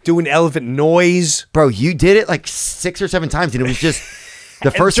whole doing elephant noise. Bro, you did it like 6 or 7 times, and it was just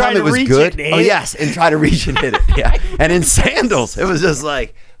the first time it was good. Oh yes, and try to reach and hit it. Yeah, and in sandals, it was just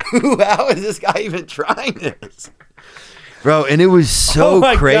like, how is this guy even trying this? Bro, and it was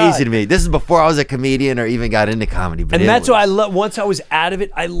so crazy to me. This is before I was a comedian or even got into comedy. But and that's why I love. Once I was out of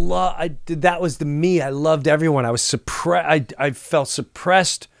it, that was the me. I loved everyone. I was suppressed. I felt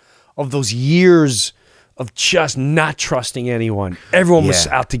suppressed of those years of just not trusting anyone. Everyone was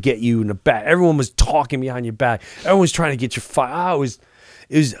out to get you in the back. Everyone was talking behind your back. Everyone was trying to get you fired.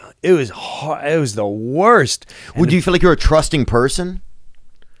 It was hard. It was the worst. Would you feel like you're a trusting person?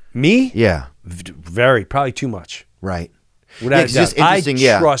 Me? Yeah. Very. Probably too much. Right. Without a doubt. I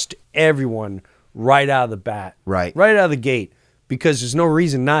trust everyone right out of the bat. Right. Right out of the gate. Because there's no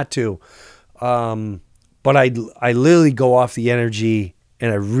reason not to. But I literally go off the energy,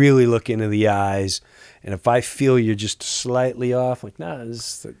 and I really look into the eyes. And if I feel you're just slightly off, like, nah,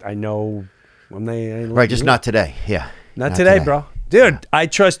 I know when they... Right, just not today. Yeah. Not today, bro. Dude, I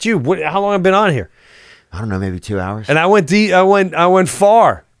trust you. How long have I been on here? I don't know, maybe 2 hours. And I went deep. I went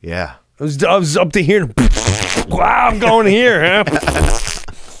far. Yeah. I was up to here. Wow, I'm going here, huh?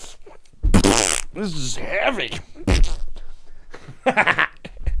 This is heavy.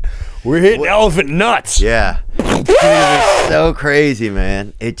 We're hitting elephant nuts. Yeah. Dude, it was so crazy,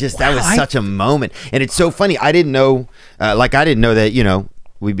 man. That was such a moment. And it's so funny. I didn't know, I didn't know that,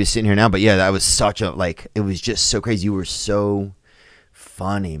 we'd be sitting here now. But yeah, that was such a, it was just so crazy. You were so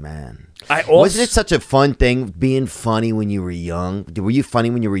funny, man. Wasn't it such a fun thing being funny when you were young? Were you funny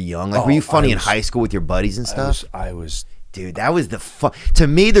when you were young? Were you funny in high school with your buddies and stuff? I was. Dude, that was the fun. To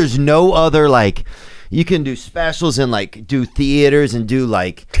me, there's no other, you can do specials and do theaters and do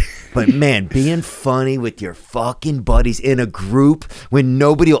but man, being funny with your fucking buddies in a group when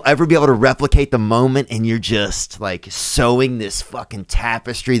nobody will ever be able to replicate the moment, and you're just sewing this fucking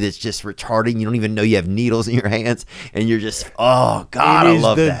tapestry that's just retarding. You don't even know you have needles in your hands, and you're just, oh God, I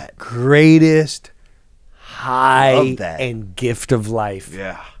love that. Greatest high and gift of life.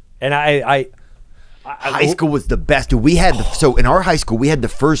 Yeah. And I high school was the best. Dude, we had so in our high school we had the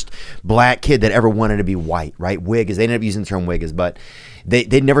first black kid that ever wanted to be white, right? Wiggers. They ended up using the term Wiggers, but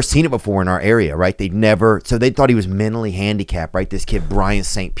they'd never seen it before in our area, right? So they thought he was mentally handicapped, right? This kid Brian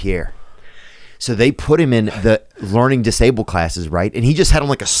St. Pierre. So they put him in the learning disabled classes, right? And he just had on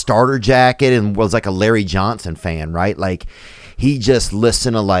like a starter jacket and was like a Larry Johnson fan, right? Like he just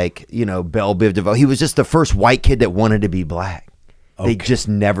listened to like, you know, Belle Biv DeVoe. He was just the first white kid that wanted to be black. They just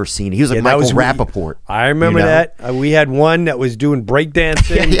never seen it. He was like Michael Rappaport. I remember that. We had one that was doing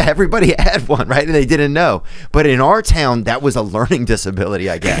breakdancing. Yeah, everybody had one, right? And they didn't know. But in our town, that was a learning disability,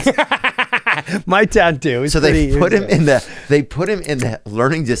 I guess. My town too. So they put him in the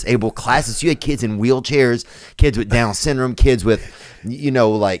learning disabled classes. You had kids in wheelchairs, kids with Down syndrome, kids with, kids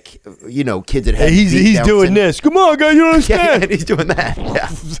that had. He's doing syndrome. This. Come on, guys, you understand? Yeah, he's doing that.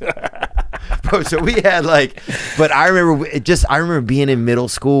 Yeah. Bro, so we had but I remember being in middle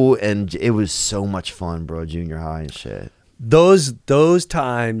school and it was so much fun, bro. Junior high and shit. Those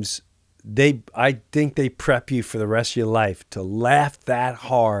times, I think they prep you for the rest of your life to laugh that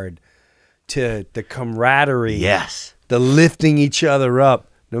hard. To the camaraderie, yes, the lifting each other up,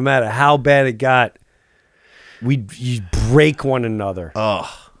 no matter how bad it got. You break one another,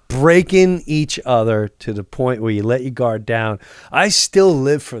 breaking each other to the point where you let your guard down. I still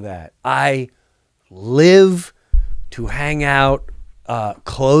live for that. I live to hang out,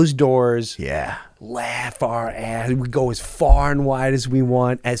 closed doors, laugh our ass. We go as far and wide as we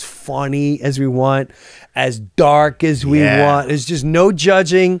want, as funny as we want, as dark as we want. There's just no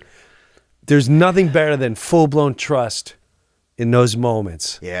judging. There's nothing better than full-blown trust in those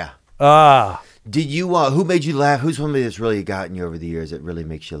moments. Yeah. Did you, who made you laugh? Who's somebody that's really gotten you over the years that really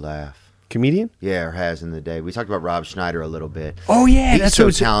makes you laugh? Comedian? Yeah, or has in the day. We talked about Rob Schneider a little bit. Oh, yeah. He's so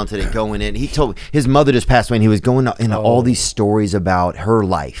talented at going in. He told, his mother just passed away and he was going into all these stories about her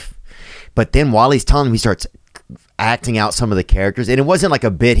life. But then while he's telling them, he starts acting out some of the characters. And it wasn't like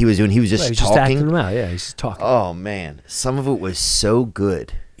a bit he was doing. He was just talking. Just acting them out. Yeah, he's just talking. Oh, man. Some of it was so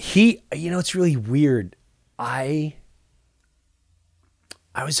good. It's really weird. I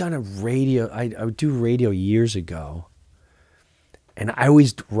was on a radio. I would do radio years ago, and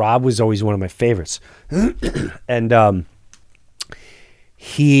Rob was always one of my favorites. And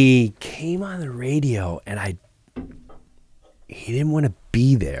he came on the radio, and he didn't want to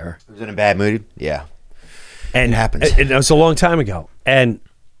be there. He was in a bad mood. Yeah, and it happens. And it was a long time ago, and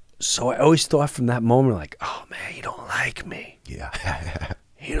so I always thought from that moment, like, oh man, you don't like me. Yeah.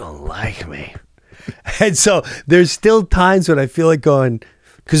 You don't like me. And so there's still times when I feel like going,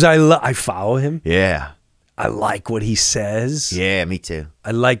 because I follow him. Yeah. I like what he says. Yeah, me too.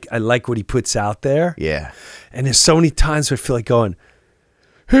 I like what he puts out there. Yeah. And there's so many times where I feel like going,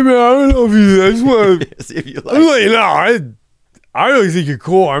 hey man, I don't know if you, I just want to see if you like I'm like, no, I really think you're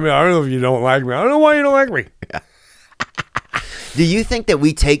cool. I mean, I don't know if you don't like me. I don't know why you don't like me. Yeah. Do you think that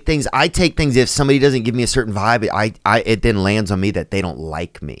we take things? I take things if somebody doesn't give me a certain vibe, it then lands on me that they don't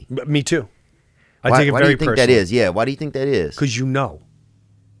like me. Me too. I take it very personally. Why do you think that is? Yeah. Why do you think that is? Because you know.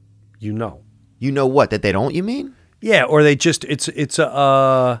 You know what? That they don't? You mean? Yeah, or they just it's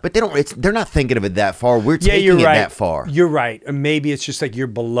a. But they don't. They're not thinking of it that far. We're taking it that far. You're right. Or maybe it's just like you're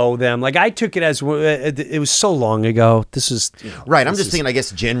below them. Like I took it as it was so long ago. This is right. I'm just thinking. I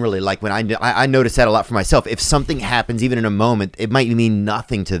guess generally, like when I notice that a lot for myself. If something happens, even in a moment, it might mean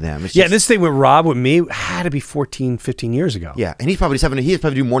nothing to them. It's this thing with Rob with me had to be 14, 15 years ago. Yeah, and he's probably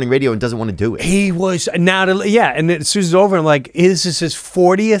do morning radio and doesn't want to do it. He was now. And as soon as it's over, I'm like, this is his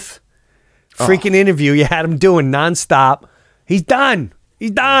 40th. Freaking interview you had him doing nonstop. He's done.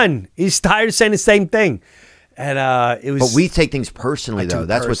 He's tired of saying the same thing. And it was. But we take things personally, though.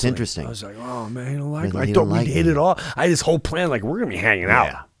 That's what's interesting. I was like, oh man, you don't like me. I thought we did it all. I had this whole plan, like we're gonna be hanging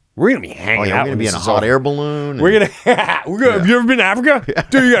out. We're gonna be hanging out. We're gonna be in a hot air balloon. We're gonna. Have you ever been to Africa? Yeah.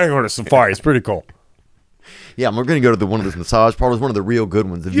 Dude, you gotta go on a safari. It's pretty cool. Yeah, we're going to go to one of those massage parlors, one of the real good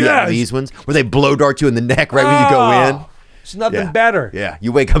ones, the Vietnamese ones, where they blow dart you in the neck right when you go in. There's nothing better. Yeah,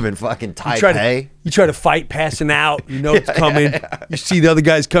 you wake up in fucking Taipei. You try to fight passing out. You know it's coming. You see the other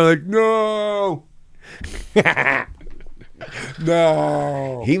guys coming like, no.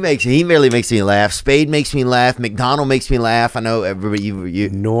 No. He merely makes me laugh. Spade makes me laugh. MacDonald makes me laugh. I know everybody. You.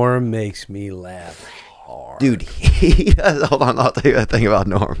 Norm makes me laugh hard. Dude, he does. Hold on, I'll tell you a thing about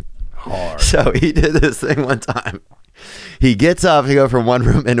Norm. Hard. So he did this thing one time. He gets up to go from one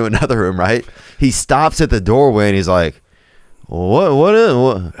room into another room, right? He stops at the doorway and he's like, What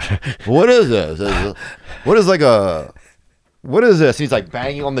is this? What is this? He's like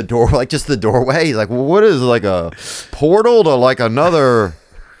banging on the door, like just the doorway. He's like, what is like a portal to like another?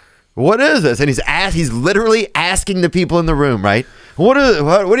 What is this? And he's literally asking the people in the room, right? What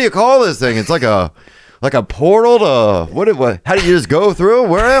do you call this thing? It's like a portal to what? How do you just go through?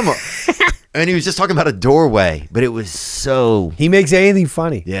 Where am I? And he was just talking about a doorway, but it was so. He makes anything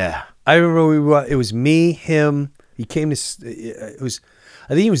funny. Yeah, I remember it was me, him. He came to.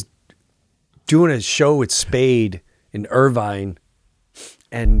 I think he was doing a show with Spade in Irvine,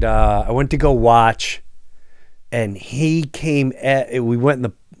 and I went to go watch, and he came we went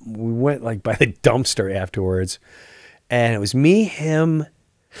like by the dumpster afterwards, and it was me, him.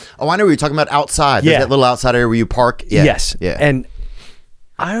 Oh, I know what you're talking about outside. Yeah. There's that little outside area where you park. Yeah. Yes. Yeah. And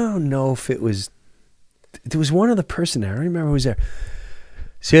I don't know if it was, there was one other person there. I don't remember who was there.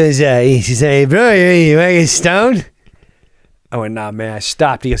 So he said, bro, you want to get stoned? I went, nah, man. I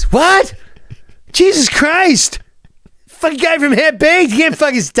stopped. He goes, what? Jesus Christ. Fucking guy from Half Baked. You can't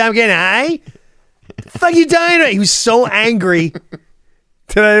fucking stop getting high. The fuck you dying about? He was so angry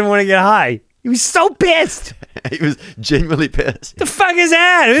that I didn't want to get high. He was so pissed. He was genuinely pissed. The fuck is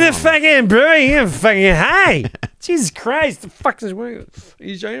that? Who the fucking bro? You fucking high? Jesus Christ! The fuck is going?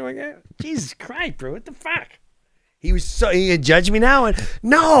 You joining my guy? Jesus Christ, bro! What the fuck? He was so. He judge me now? And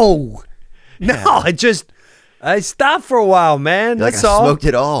no. I stopped for a while, man. That's all. I smoked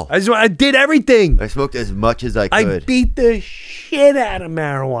it all. I did everything. I smoked as much as I could. I beat the shit out of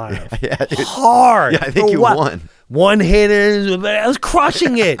marijuana. Yeah, dude. Hard. Yeah, I think you won. One hitters. I was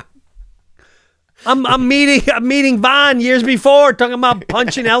crushing it. I'm meeting Von years before, talking about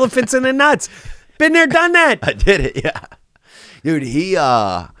punching elephants in the nuts. Been there, done that. I did it, yeah. Dude, he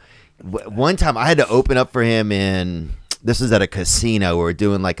one time I had to open up for him this was at a casino. We were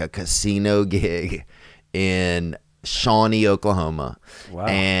doing like a casino gig in Shawnee, Oklahoma. Wow.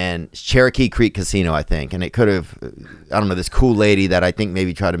 And Cherokee Creek Casino, I think. And it could have, I don't know, this cool lady that I think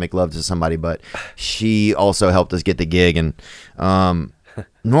maybe tried to make love to somebody, but she also helped us get the gig. And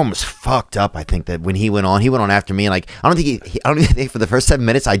Norm was fucked up. I think that when he went on after me, and like I don't even think for the first 7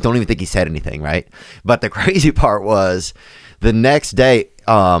 minutes I don't even think he said anything, right? But the crazy part was the next day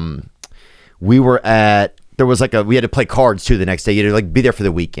we had to play cards too the next day. You had to like be there for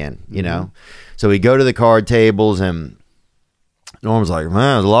the weekend, you know. So we go to the card tables and Norm's like,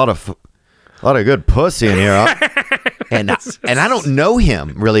 man, there's a lot of good pussy in here, huh? And I don't know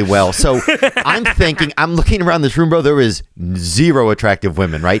him really well, so I'm looking around this room, bro. There is zero attractive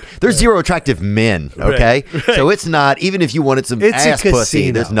women, right? There's zero attractive men, okay? Right. So it's not, even if you wanted some ass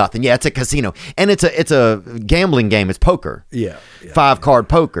pussy, there's nothing. Yeah, it's a casino, and it's a gambling game. It's poker. Yeah. 5-card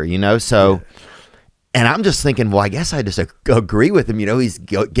poker, you know. So, and I'm just thinking, well, I guess I just agree with him. You know, he's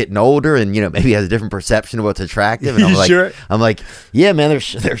getting older, and you know, maybe he has a different perception of what's attractive. And I'm like, yeah, man, there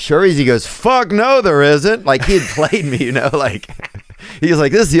sure is. He goes, fuck no, there isn't. Like he had played me, you know, like he was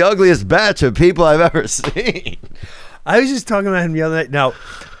like, this is the ugliest batch of people I've ever seen. I was just talking about him the other night. Now,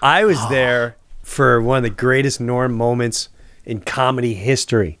 I was there for one of the greatest Norm moments in comedy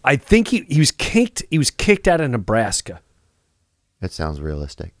history. I think he was kicked. He was kicked out of Nebraska. That sounds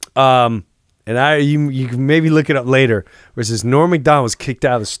realistic. And you can maybe look it up later, where it says Norm MacDonald was kicked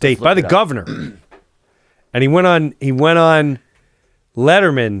out of the state by the governor. And he went on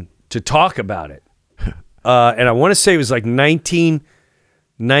Letterman to talk about it. And I want to say it was like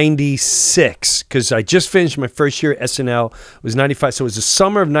 1996, because I just finished my first year at SNL. It was 95, so it was the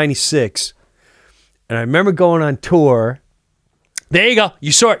summer of 96. And I remember going on tour. There you go.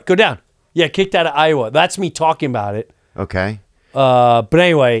 You saw it. Go down. Yeah, kicked out of Iowa. That's me talking about it. Okay. But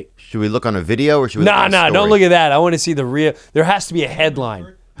anyway. Should we look on a video or should we look at a story? Don't look at that. I want to see the real. There has to be a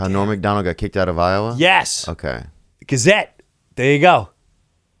headline. How Norm MacDonald got kicked out of Iowa? Yes. Okay. Gazette. There you go.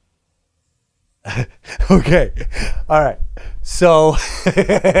 Okay. All right. So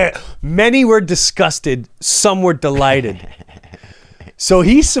many were disgusted. Some were delighted. So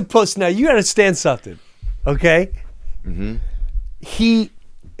he's supposed, now you understand something. Okay. Mm-hmm. This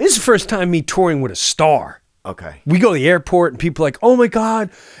is the first time me touring with a star. Okay. We go to the airport and people are like, oh my God,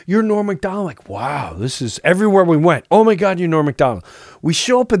 you're Norm MacDonald. Like, wow, this is everywhere we went. Oh my God, you're Norm MacDonald. We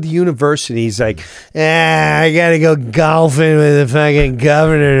show up at the university. He's like, I got to go golfing with the fucking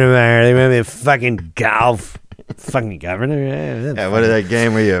governor tomorrow. They made me fucking golf. Fucking governor. Yeah, what is that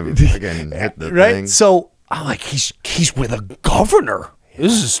game where you fucking hit the right? thing? So I'm like, he's with a governor.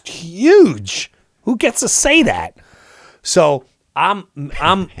 This is huge. Who gets to say that? So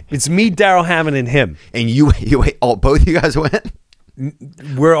it's me, Daryl Hammond, and him. And you both you guys went?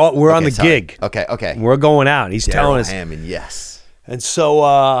 We're on the gig. Okay. We're going out. He's telling us. Hammond, yes. And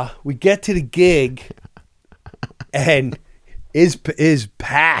so we get to the gig, and is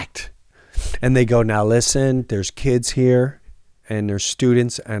packed. And they go, now listen, there's kids here, and there's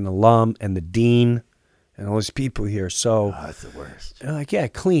students and alum and the dean and all these people here. So that's the worst. They're like, yeah,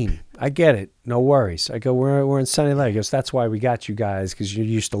 clean. I get it. No worries. I go, we're in Sunny Lake. He goes, that's why we got you guys, because you're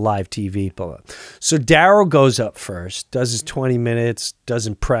used to live TV. Blah, blah. So Daryl goes up first, does his 20 minutes, does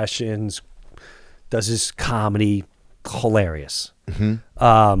impressions, does his comedy. Hilarious.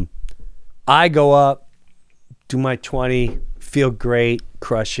 Mm-hmm. I go up, do my 20, feel great,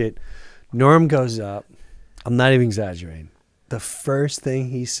 crush it. Norm goes up. I'm not even exaggerating. The first thing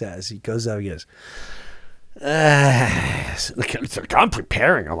he says, he goes up, he goes, It's like, I'm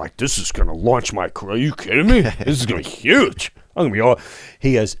preparing. I'm like, this is going to launch my career. Are you kidding me? This is going to be huge. I'm going to be all.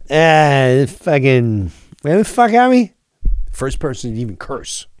 he goes, fucking, where the fuck are we? First person to even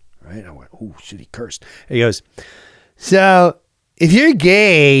curse. Right? I went, oh, shit, he cursed. And he goes, so if you're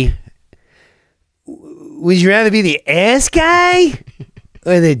gay, would you rather be the ass guy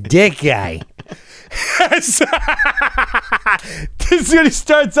or the dick guy? This is what he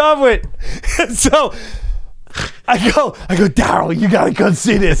starts off with. So I go, Daryl, you gotta come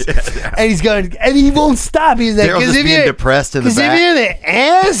see this. And he's going, and he won't stop. He's like, Daryl's just being depressed in the back. Because if you're the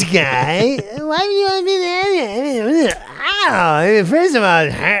ass guy, why do you want to be the ass guy? Oh, first of all,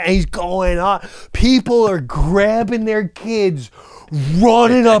 he's going on. People are grabbing their kids,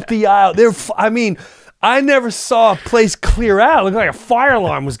 running up the aisle. I never saw a place clear out. It looked like a fire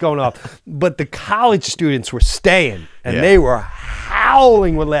alarm was going off. But the college students were staying, and they were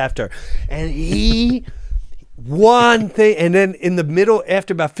howling with laughter. And one thing, and then in the middle,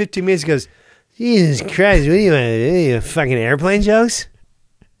 after about 15 minutes, he goes, Jesus Christ, what do you want? Fucking airplane jokes?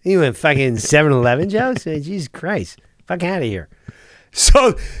 You want fucking 7-Eleven jokes? Jesus Christ, fuck out of here.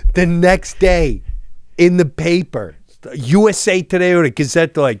 So the next day, in the paper, USA Today or the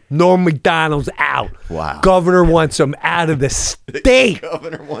Gazette, they're like, Norm MacDonald's out. Wow. Governor wants him out of the state.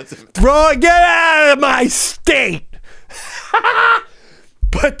 Governor wants him. Get out of my state.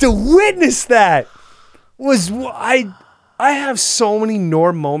 But to witness that was, I have so many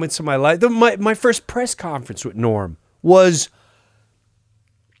Norm moments in my life. My first press conference with Norm was,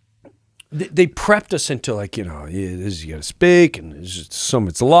 they prepped us into like, you got to speak, and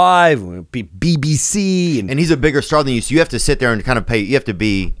it's live, and it'll be BBC. And he's a bigger star than you, so you have to sit there and kind of pay. You have to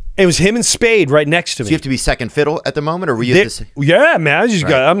be. It was him and Spade right next to me. So you have to be second fiddle at the moment, or were you? Yeah, man.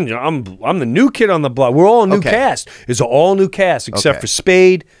 I'm the new kid on the block. We're all a new cast. It's an all new cast except for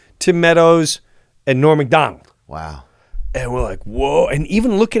Spade, Tim Meadows, and Norm MacDonald. Wow. And we're like, whoa. And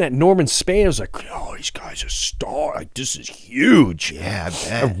even looking at Norman Spade, I was like, oh, these guys are stars. Like, this is huge. Yeah, I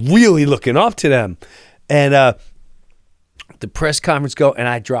bet. I'm really looking up to them. And the press conference go, and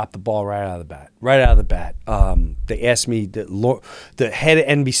I dropped the ball right out of the bat. They asked me, the head of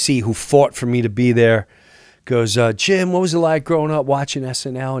NBC who fought for me to be there, goes, Jim, what was it like growing up watching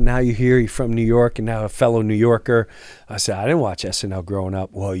SNL? And now you're here, you're from New York, and now a fellow New Yorker. I said, I didn't watch SNL growing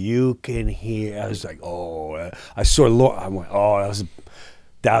up. Well, you can hear. I was like, oh, I saw Laura. I went, oh,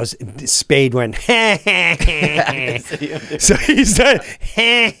 that was Spade went, so he said,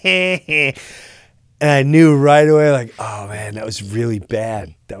 and I knew right away, like, oh man, that was really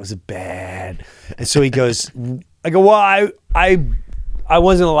bad. That was bad. And so he goes, I go, well, I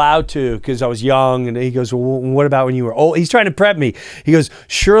wasn't allowed to because I was young. And he goes, well, what about when you were old? He's trying to prep me. He goes,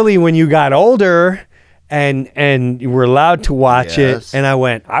 surely when you got older and you were allowed to watch it. And I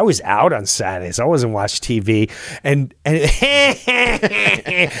went, I was out on Saturdays. I wasn't watching TV. And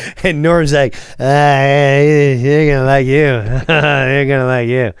and Norm's like, they're going to like you. They're going to like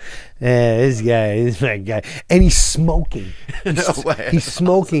you. This is my guy. And he's smoking. No way. He's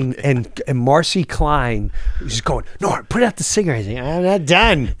smoking. And Marcy Klein is just going, no, put out the cigarette. Like, I'm not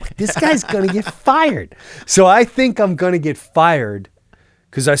done. This guy's going to get fired. So I think I'm going to get fired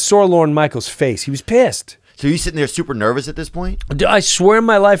because I saw Lorne Michaels' face. He was pissed. So you sitting there super nervous at this point? I swear in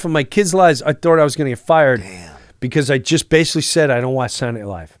my life, in my kids' lives, I thought I was going to get fired. Damn. Because I just basically said I don't watch Saturday Night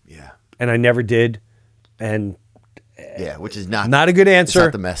Live. Yeah. And I never did. And yeah, which is not a good answer. It's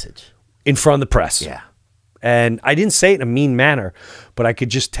not the message. In front of the press. Yeah. And I didn't say it in a mean manner, but I could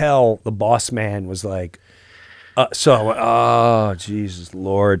just tell the boss man was like, so I went, oh, Jesus,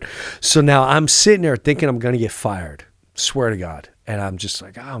 Lord. So now I'm sitting there thinking I'm going to get fired. Swear to God. And I'm just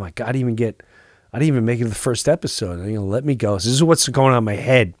like, oh my God, I didn't even make it to the first episode. They're going to let me go. So this is what's going on in my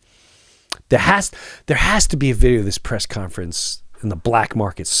head. There has to be a video of this press conference in the black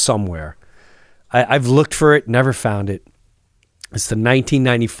market somewhere. I've looked for it, never found it. It's the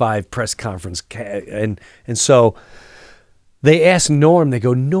 1995 press conference. And so they asked Norm, they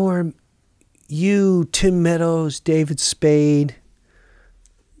go, Norm, you, Tim Meadows, David Spade,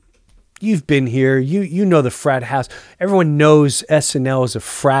 you've been here. You know the frat house. Everyone knows SNL is a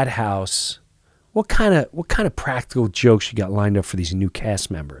frat house. What kind of practical jokes you got lined up for these new cast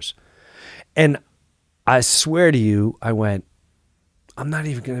members? And I swear to you, I went, I'm not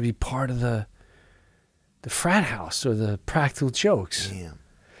even going to be part of the frat house or the practical jokes. Damn.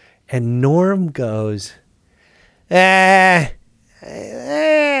 And Norm goes, first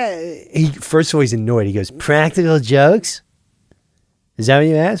of all, he's annoyed. He goes, practical jokes? Is that what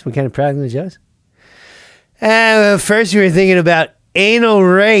you asked? What kind of practical jokes? Well, first we were thinking about anal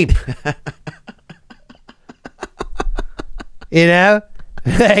rape. You know?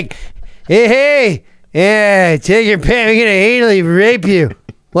 Like, hey, yeah, take your pen. We're going to anally rape you.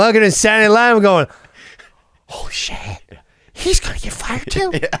 Welcome to Saturday Night Live. I'm going, oh, shit. He's going to get fired,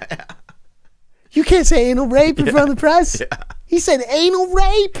 too. Yeah. You can't say anal rape in front of the press. Yeah. He said anal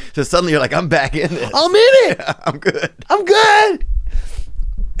rape. So suddenly you're like, I'm back in this. I'm in it. Yeah, I'm good. I'm good.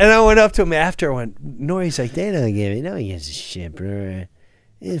 And I went up to him after. I went, Nori's like, they don't give it. No one gives a shit, bro.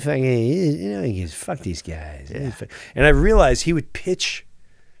 Fuck these guys. Yeah. And I realized he would pitch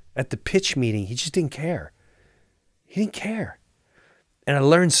at the pitch meeting. He just didn't care. He didn't care. And I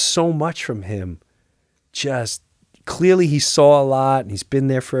learned so much from him. Just clearly he saw a lot and he's been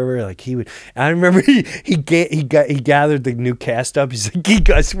there forever. Like he would, I remember he gathered the new cast up. He's like,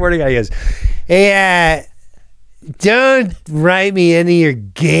 I swear to God, he goes, hey, don't write me any of your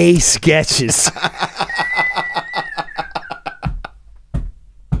gay sketches.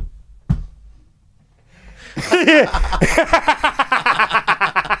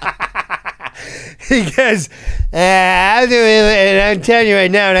 He goes, I'm telling you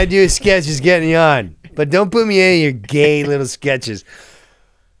right now, when I do a sketch, it's getting you on. But don't put me in any of your gay little sketches.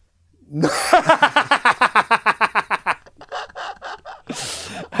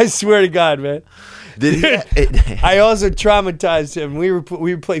 I swear to God, man. I also traumatized him. We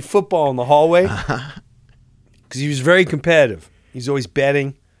would play football in the hallway because he was very competitive. He's always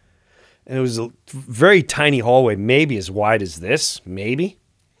betting. And it was a very tiny hallway, maybe as wide as this, maybe.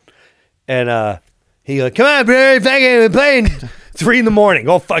 And he like, come on, bro, we're playing 3 in the morning.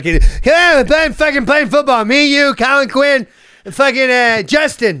 Oh, fucking, come on, we're playing football. Me, you, Colin Quinn, and fucking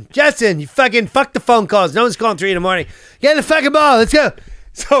Justin, you fucking fuck the phone calls. No one's calling 3 in the morning. Get the fucking ball. Let's go.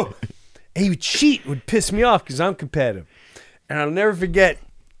 So he would cheat, would piss me off because I'm competitive. And I'll never forget,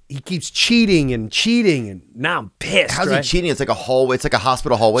 he keeps cheating, and now I'm pissed. How's he cheating? It's like a hallway. It's like a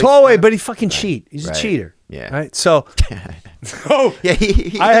hospital hallway. It's a hallway, but he fucking cheat. He's a cheater. Yeah. Right. So, yeah,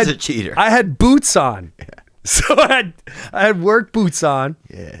 he is a cheater. I had boots on. Yeah. So I had work boots on.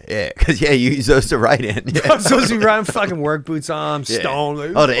 Yeah. Because you use those to write in. Yeah. I'm supposed to be writing fucking work boots on. I'm stoned.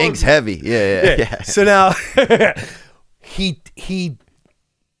 Like, oh, the ink's heavy. Yeah. So now he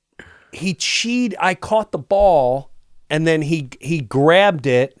cheated. I caught the ball, and then he grabbed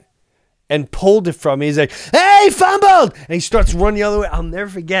it and pulled it from me. He's like, hey, fumbled! And he starts running the other way. I'll never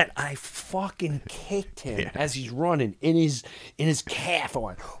forget. I fucking kicked him as he's running in his calf. I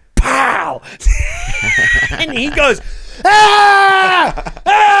went, pow! And he goes, ah!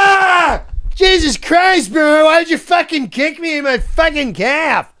 Jesus Christ, bro! Why'd you fucking kick me in my fucking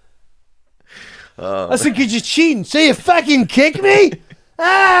calf? I said, because you're cheating. So you fucking kick me?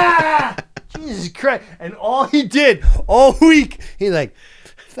 Ah! Jesus Christ. And all he did all week, he's like,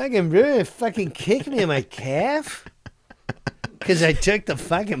 fucking bro, fucking kicked me in my calf because I took the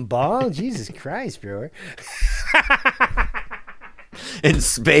fucking ball. Jesus Christ, bro. And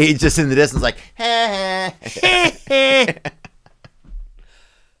Spade just in the distance, like, yeah, I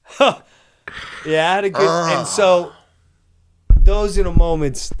had a good. And so those are the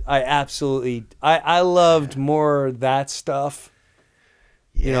moments I loved more that stuff.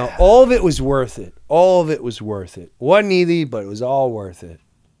 Yeah. You know, all of it was worth it. All of it was worth it. Wasn't easy, but it was all worth it.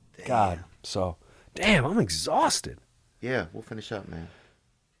 Damn. God. So, damn, I'm exhausted. Yeah, we'll finish up, man.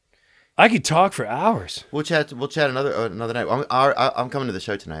 I could talk for hours. We'll chat another night. I'm coming to the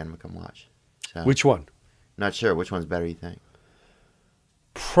show tonight. I'm gonna come watch. So, which one? Not sure. Which one's better, you think?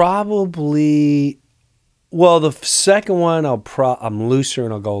 Probably. Well, the second one, I'm looser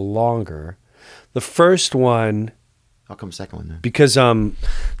and I'll go longer. The first one. How come second one then? Because you're on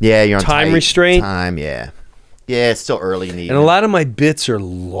time restraint. Time, yeah, it's still early in the evening. And a lot of my bits are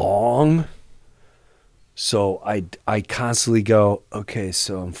long, so I constantly go, okay,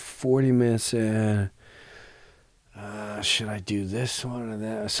 so I'm 40 minutes in. Should I do this one or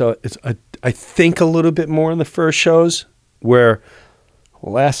that? So I think a little bit more in the first shows, where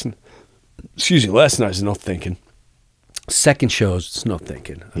last night is no thinking. Second shows, it's no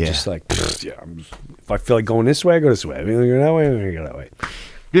thinking. I'm just like, if I feel like going this way, I go this way. If I feel like going that way, I go that way.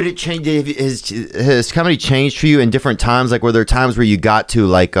 Did it change? Has comedy changed for you in different times? Like, were there times where you got to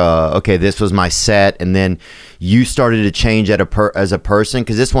like, okay, this was my set, and then you started to change as a person?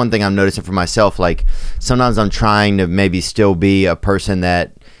 Because this one thing I'm noticing for myself, like sometimes I'm trying to maybe still be a person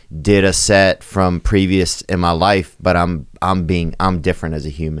that did a set from previous in my life, but I'm different as a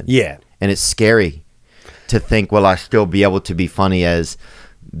human. Yeah, and it's scary to think, will I still be able to be funny as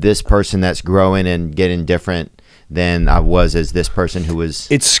this person that's growing and getting different than I was as this person who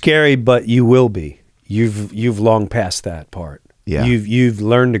was. It's scary, but you will be. You've long passed that part. Yeah. You've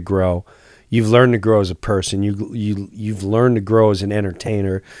learned to grow. You've learned to grow as a person. You've learned to grow as an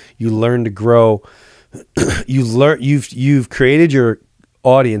entertainer. You learn to grow. You've created your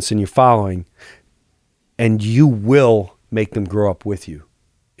audience and your following, and you will make them grow up with you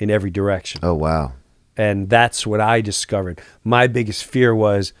in every direction. Oh, wow. And that's what I discovered. My biggest fear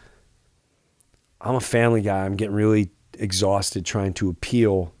was, I'm a family guy. I'm getting really exhausted trying to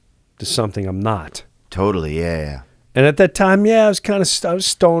appeal to something I'm not. Totally, yeah. And at that time, I was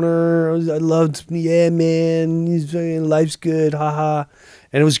stoner. I loved, man, life's good, haha.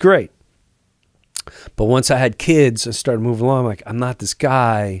 And it was great. But once I had kids, I started moving along. I'm like, I'm not this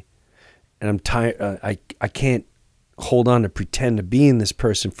guy, and I'm tired. I can't hold on to pretend to being this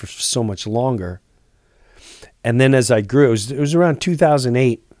person for so much longer. And then as I grew, it was around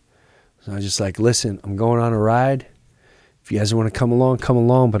 2008. So I was just like, listen, I'm going on a ride. If you guys want to come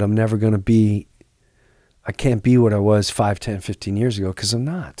along, but I'm never going to be, I can't be what I was 5, 10, 15 years ago, because I'm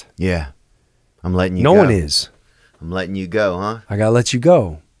not. Yeah. I'm letting you go. No one is. I'm letting you go, huh? I got to let you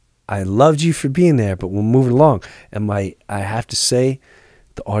go. I loved you for being there, but we're moving along. And I have to say,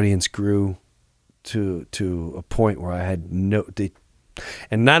 the audience grew to a point where I had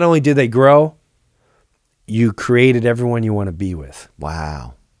and not only did they grow, you created everyone you want to be with.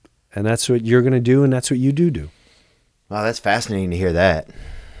 Wow. And that's what you're going to do, and that's what you do. Wow, that's fascinating to hear that.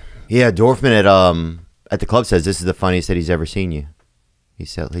 Yeah, Dorfman at the club says this is the funniest that he's ever seen you. He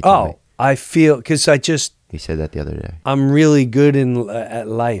told me. I feel, because He said that the other day. I'm really good at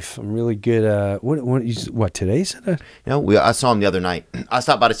life. I'm really good. What today? You said that? I saw him the other night. I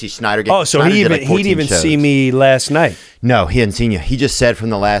stopped by to see Schneider. Oh, so Schneider he did like 14 even shows. see me last night. No, he hadn't seen you. He just said from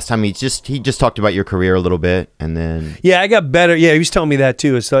the last time he just talked about your career a little bit, and then I got better. Yeah, he was telling me that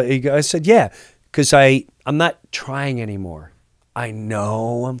too. So I said, because I'm not trying anymore. I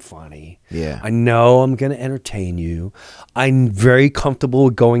know I'm funny. Yeah. I know I'm going to entertain you. I'm very comfortable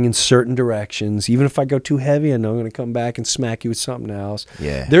with going in certain directions. Even if I go too heavy, I know I'm going to come back and smack you with something else.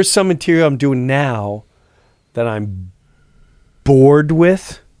 Yeah. There's some material I'm doing now that I'm bored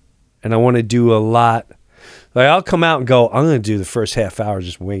with, and I want to do a lot. Like, I'll come out and go, I'm going to do the first half hour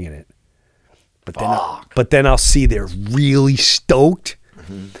just winging it. But then I'll see they're really stoked,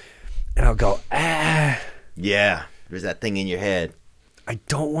 and I'll go, Yeah. There's that thing in your head. I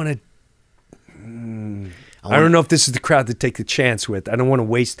don't want to. I don't know if this is the crowd to take the chance with. I don't want to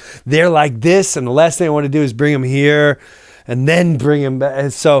waste. They're like this, and the last thing I want to do is bring them here, and then bring them back.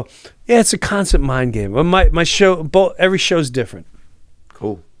 And so, it's a constant mind game. My show, every show's different.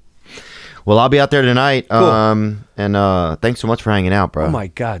 Cool. Well, I'll be out there tonight. Cool. And thanks so much for hanging out, bro. Oh my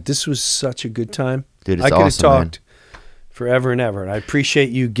God, this was such a good time. Dude, it's I could awesome, have talked forever and ever. And I appreciate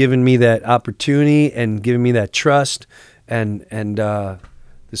you giving me that opportunity and giving me that trust and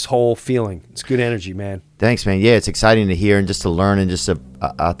this whole feeling. It's good energy, man. Thanks, man. Yeah, it's exciting to hear and just to learn and just to,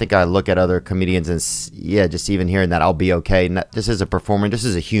 I think I look at other comedians and just even hearing that I'll be okay, not just as a performer, just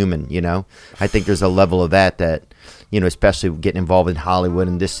as a human, I think there's a level of that, especially getting involved in Hollywood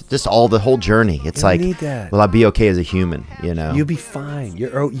and just all the whole journey. It's like, need that. will I be okay as a human, You'll be fine.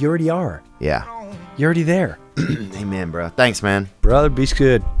 You already are. Yeah. You're already there. Amen, bro. Thanks, man. Brother, be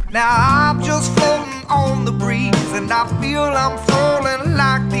good. Now I'm just floating on the breeze, and I feel I'm falling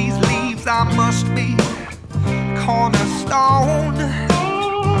like these leaves. I must be cornerstone.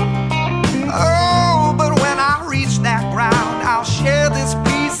 Oh, but when I reach that ground, I'll share this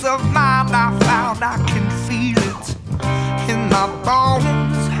peace of mind I found. I can feel it in my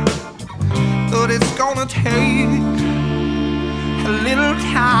bones, but it's gonna take a little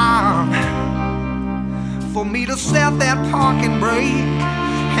time for me to set that parking brake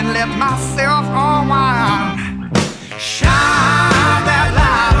and let myself